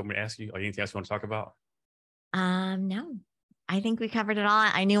anything else you want me to ask you, or anything else you want to talk about? No, I think we covered it all.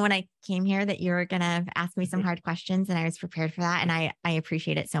 I knew when I came here that you were going to ask me some hard questions, and I was prepared for that. And I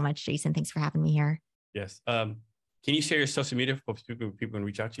appreciate it so much, Jason. Thanks for having me here. Yes. Can you share your social media for people can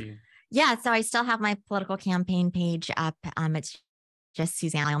reach out to you? Yeah. So I still have my political campaign page up. It's just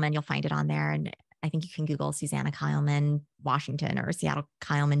Susanna Keilman. You'll find it on there. And I think you can Google Susanna Keilman, Washington, or Seattle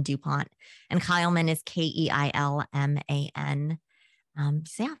Keilman DuPont. And Keilman is Keilman.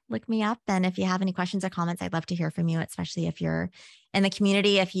 So yeah, look me up. And if you have any questions or comments, I'd love to hear from you, especially if you're in the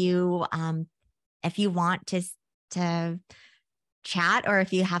community. If you want to chat, or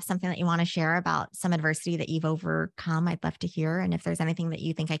if you have something that you want to share about some adversity that you've overcome, I'd love to hear. And if there's anything that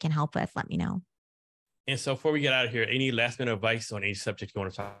you think I can help with, let me know. And so before we get out of here, any last minute advice on any subject you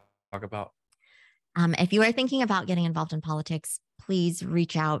want to talk about? If you are thinking about getting involved in politics, please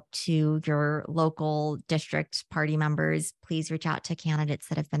reach out to your local district party members. Please reach out to candidates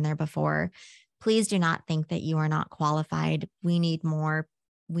that have been there before. Please do not think that you are not qualified. We need more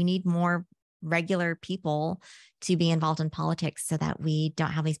regular people to be involved in politics so that we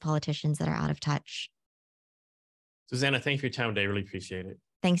don't have these politicians that are out of touch. Susanna, thank you for your time today. Really appreciate it.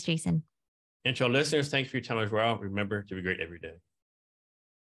 Thanks, Jason. And to our listeners, thanks for your time as well. Remember to be great every day.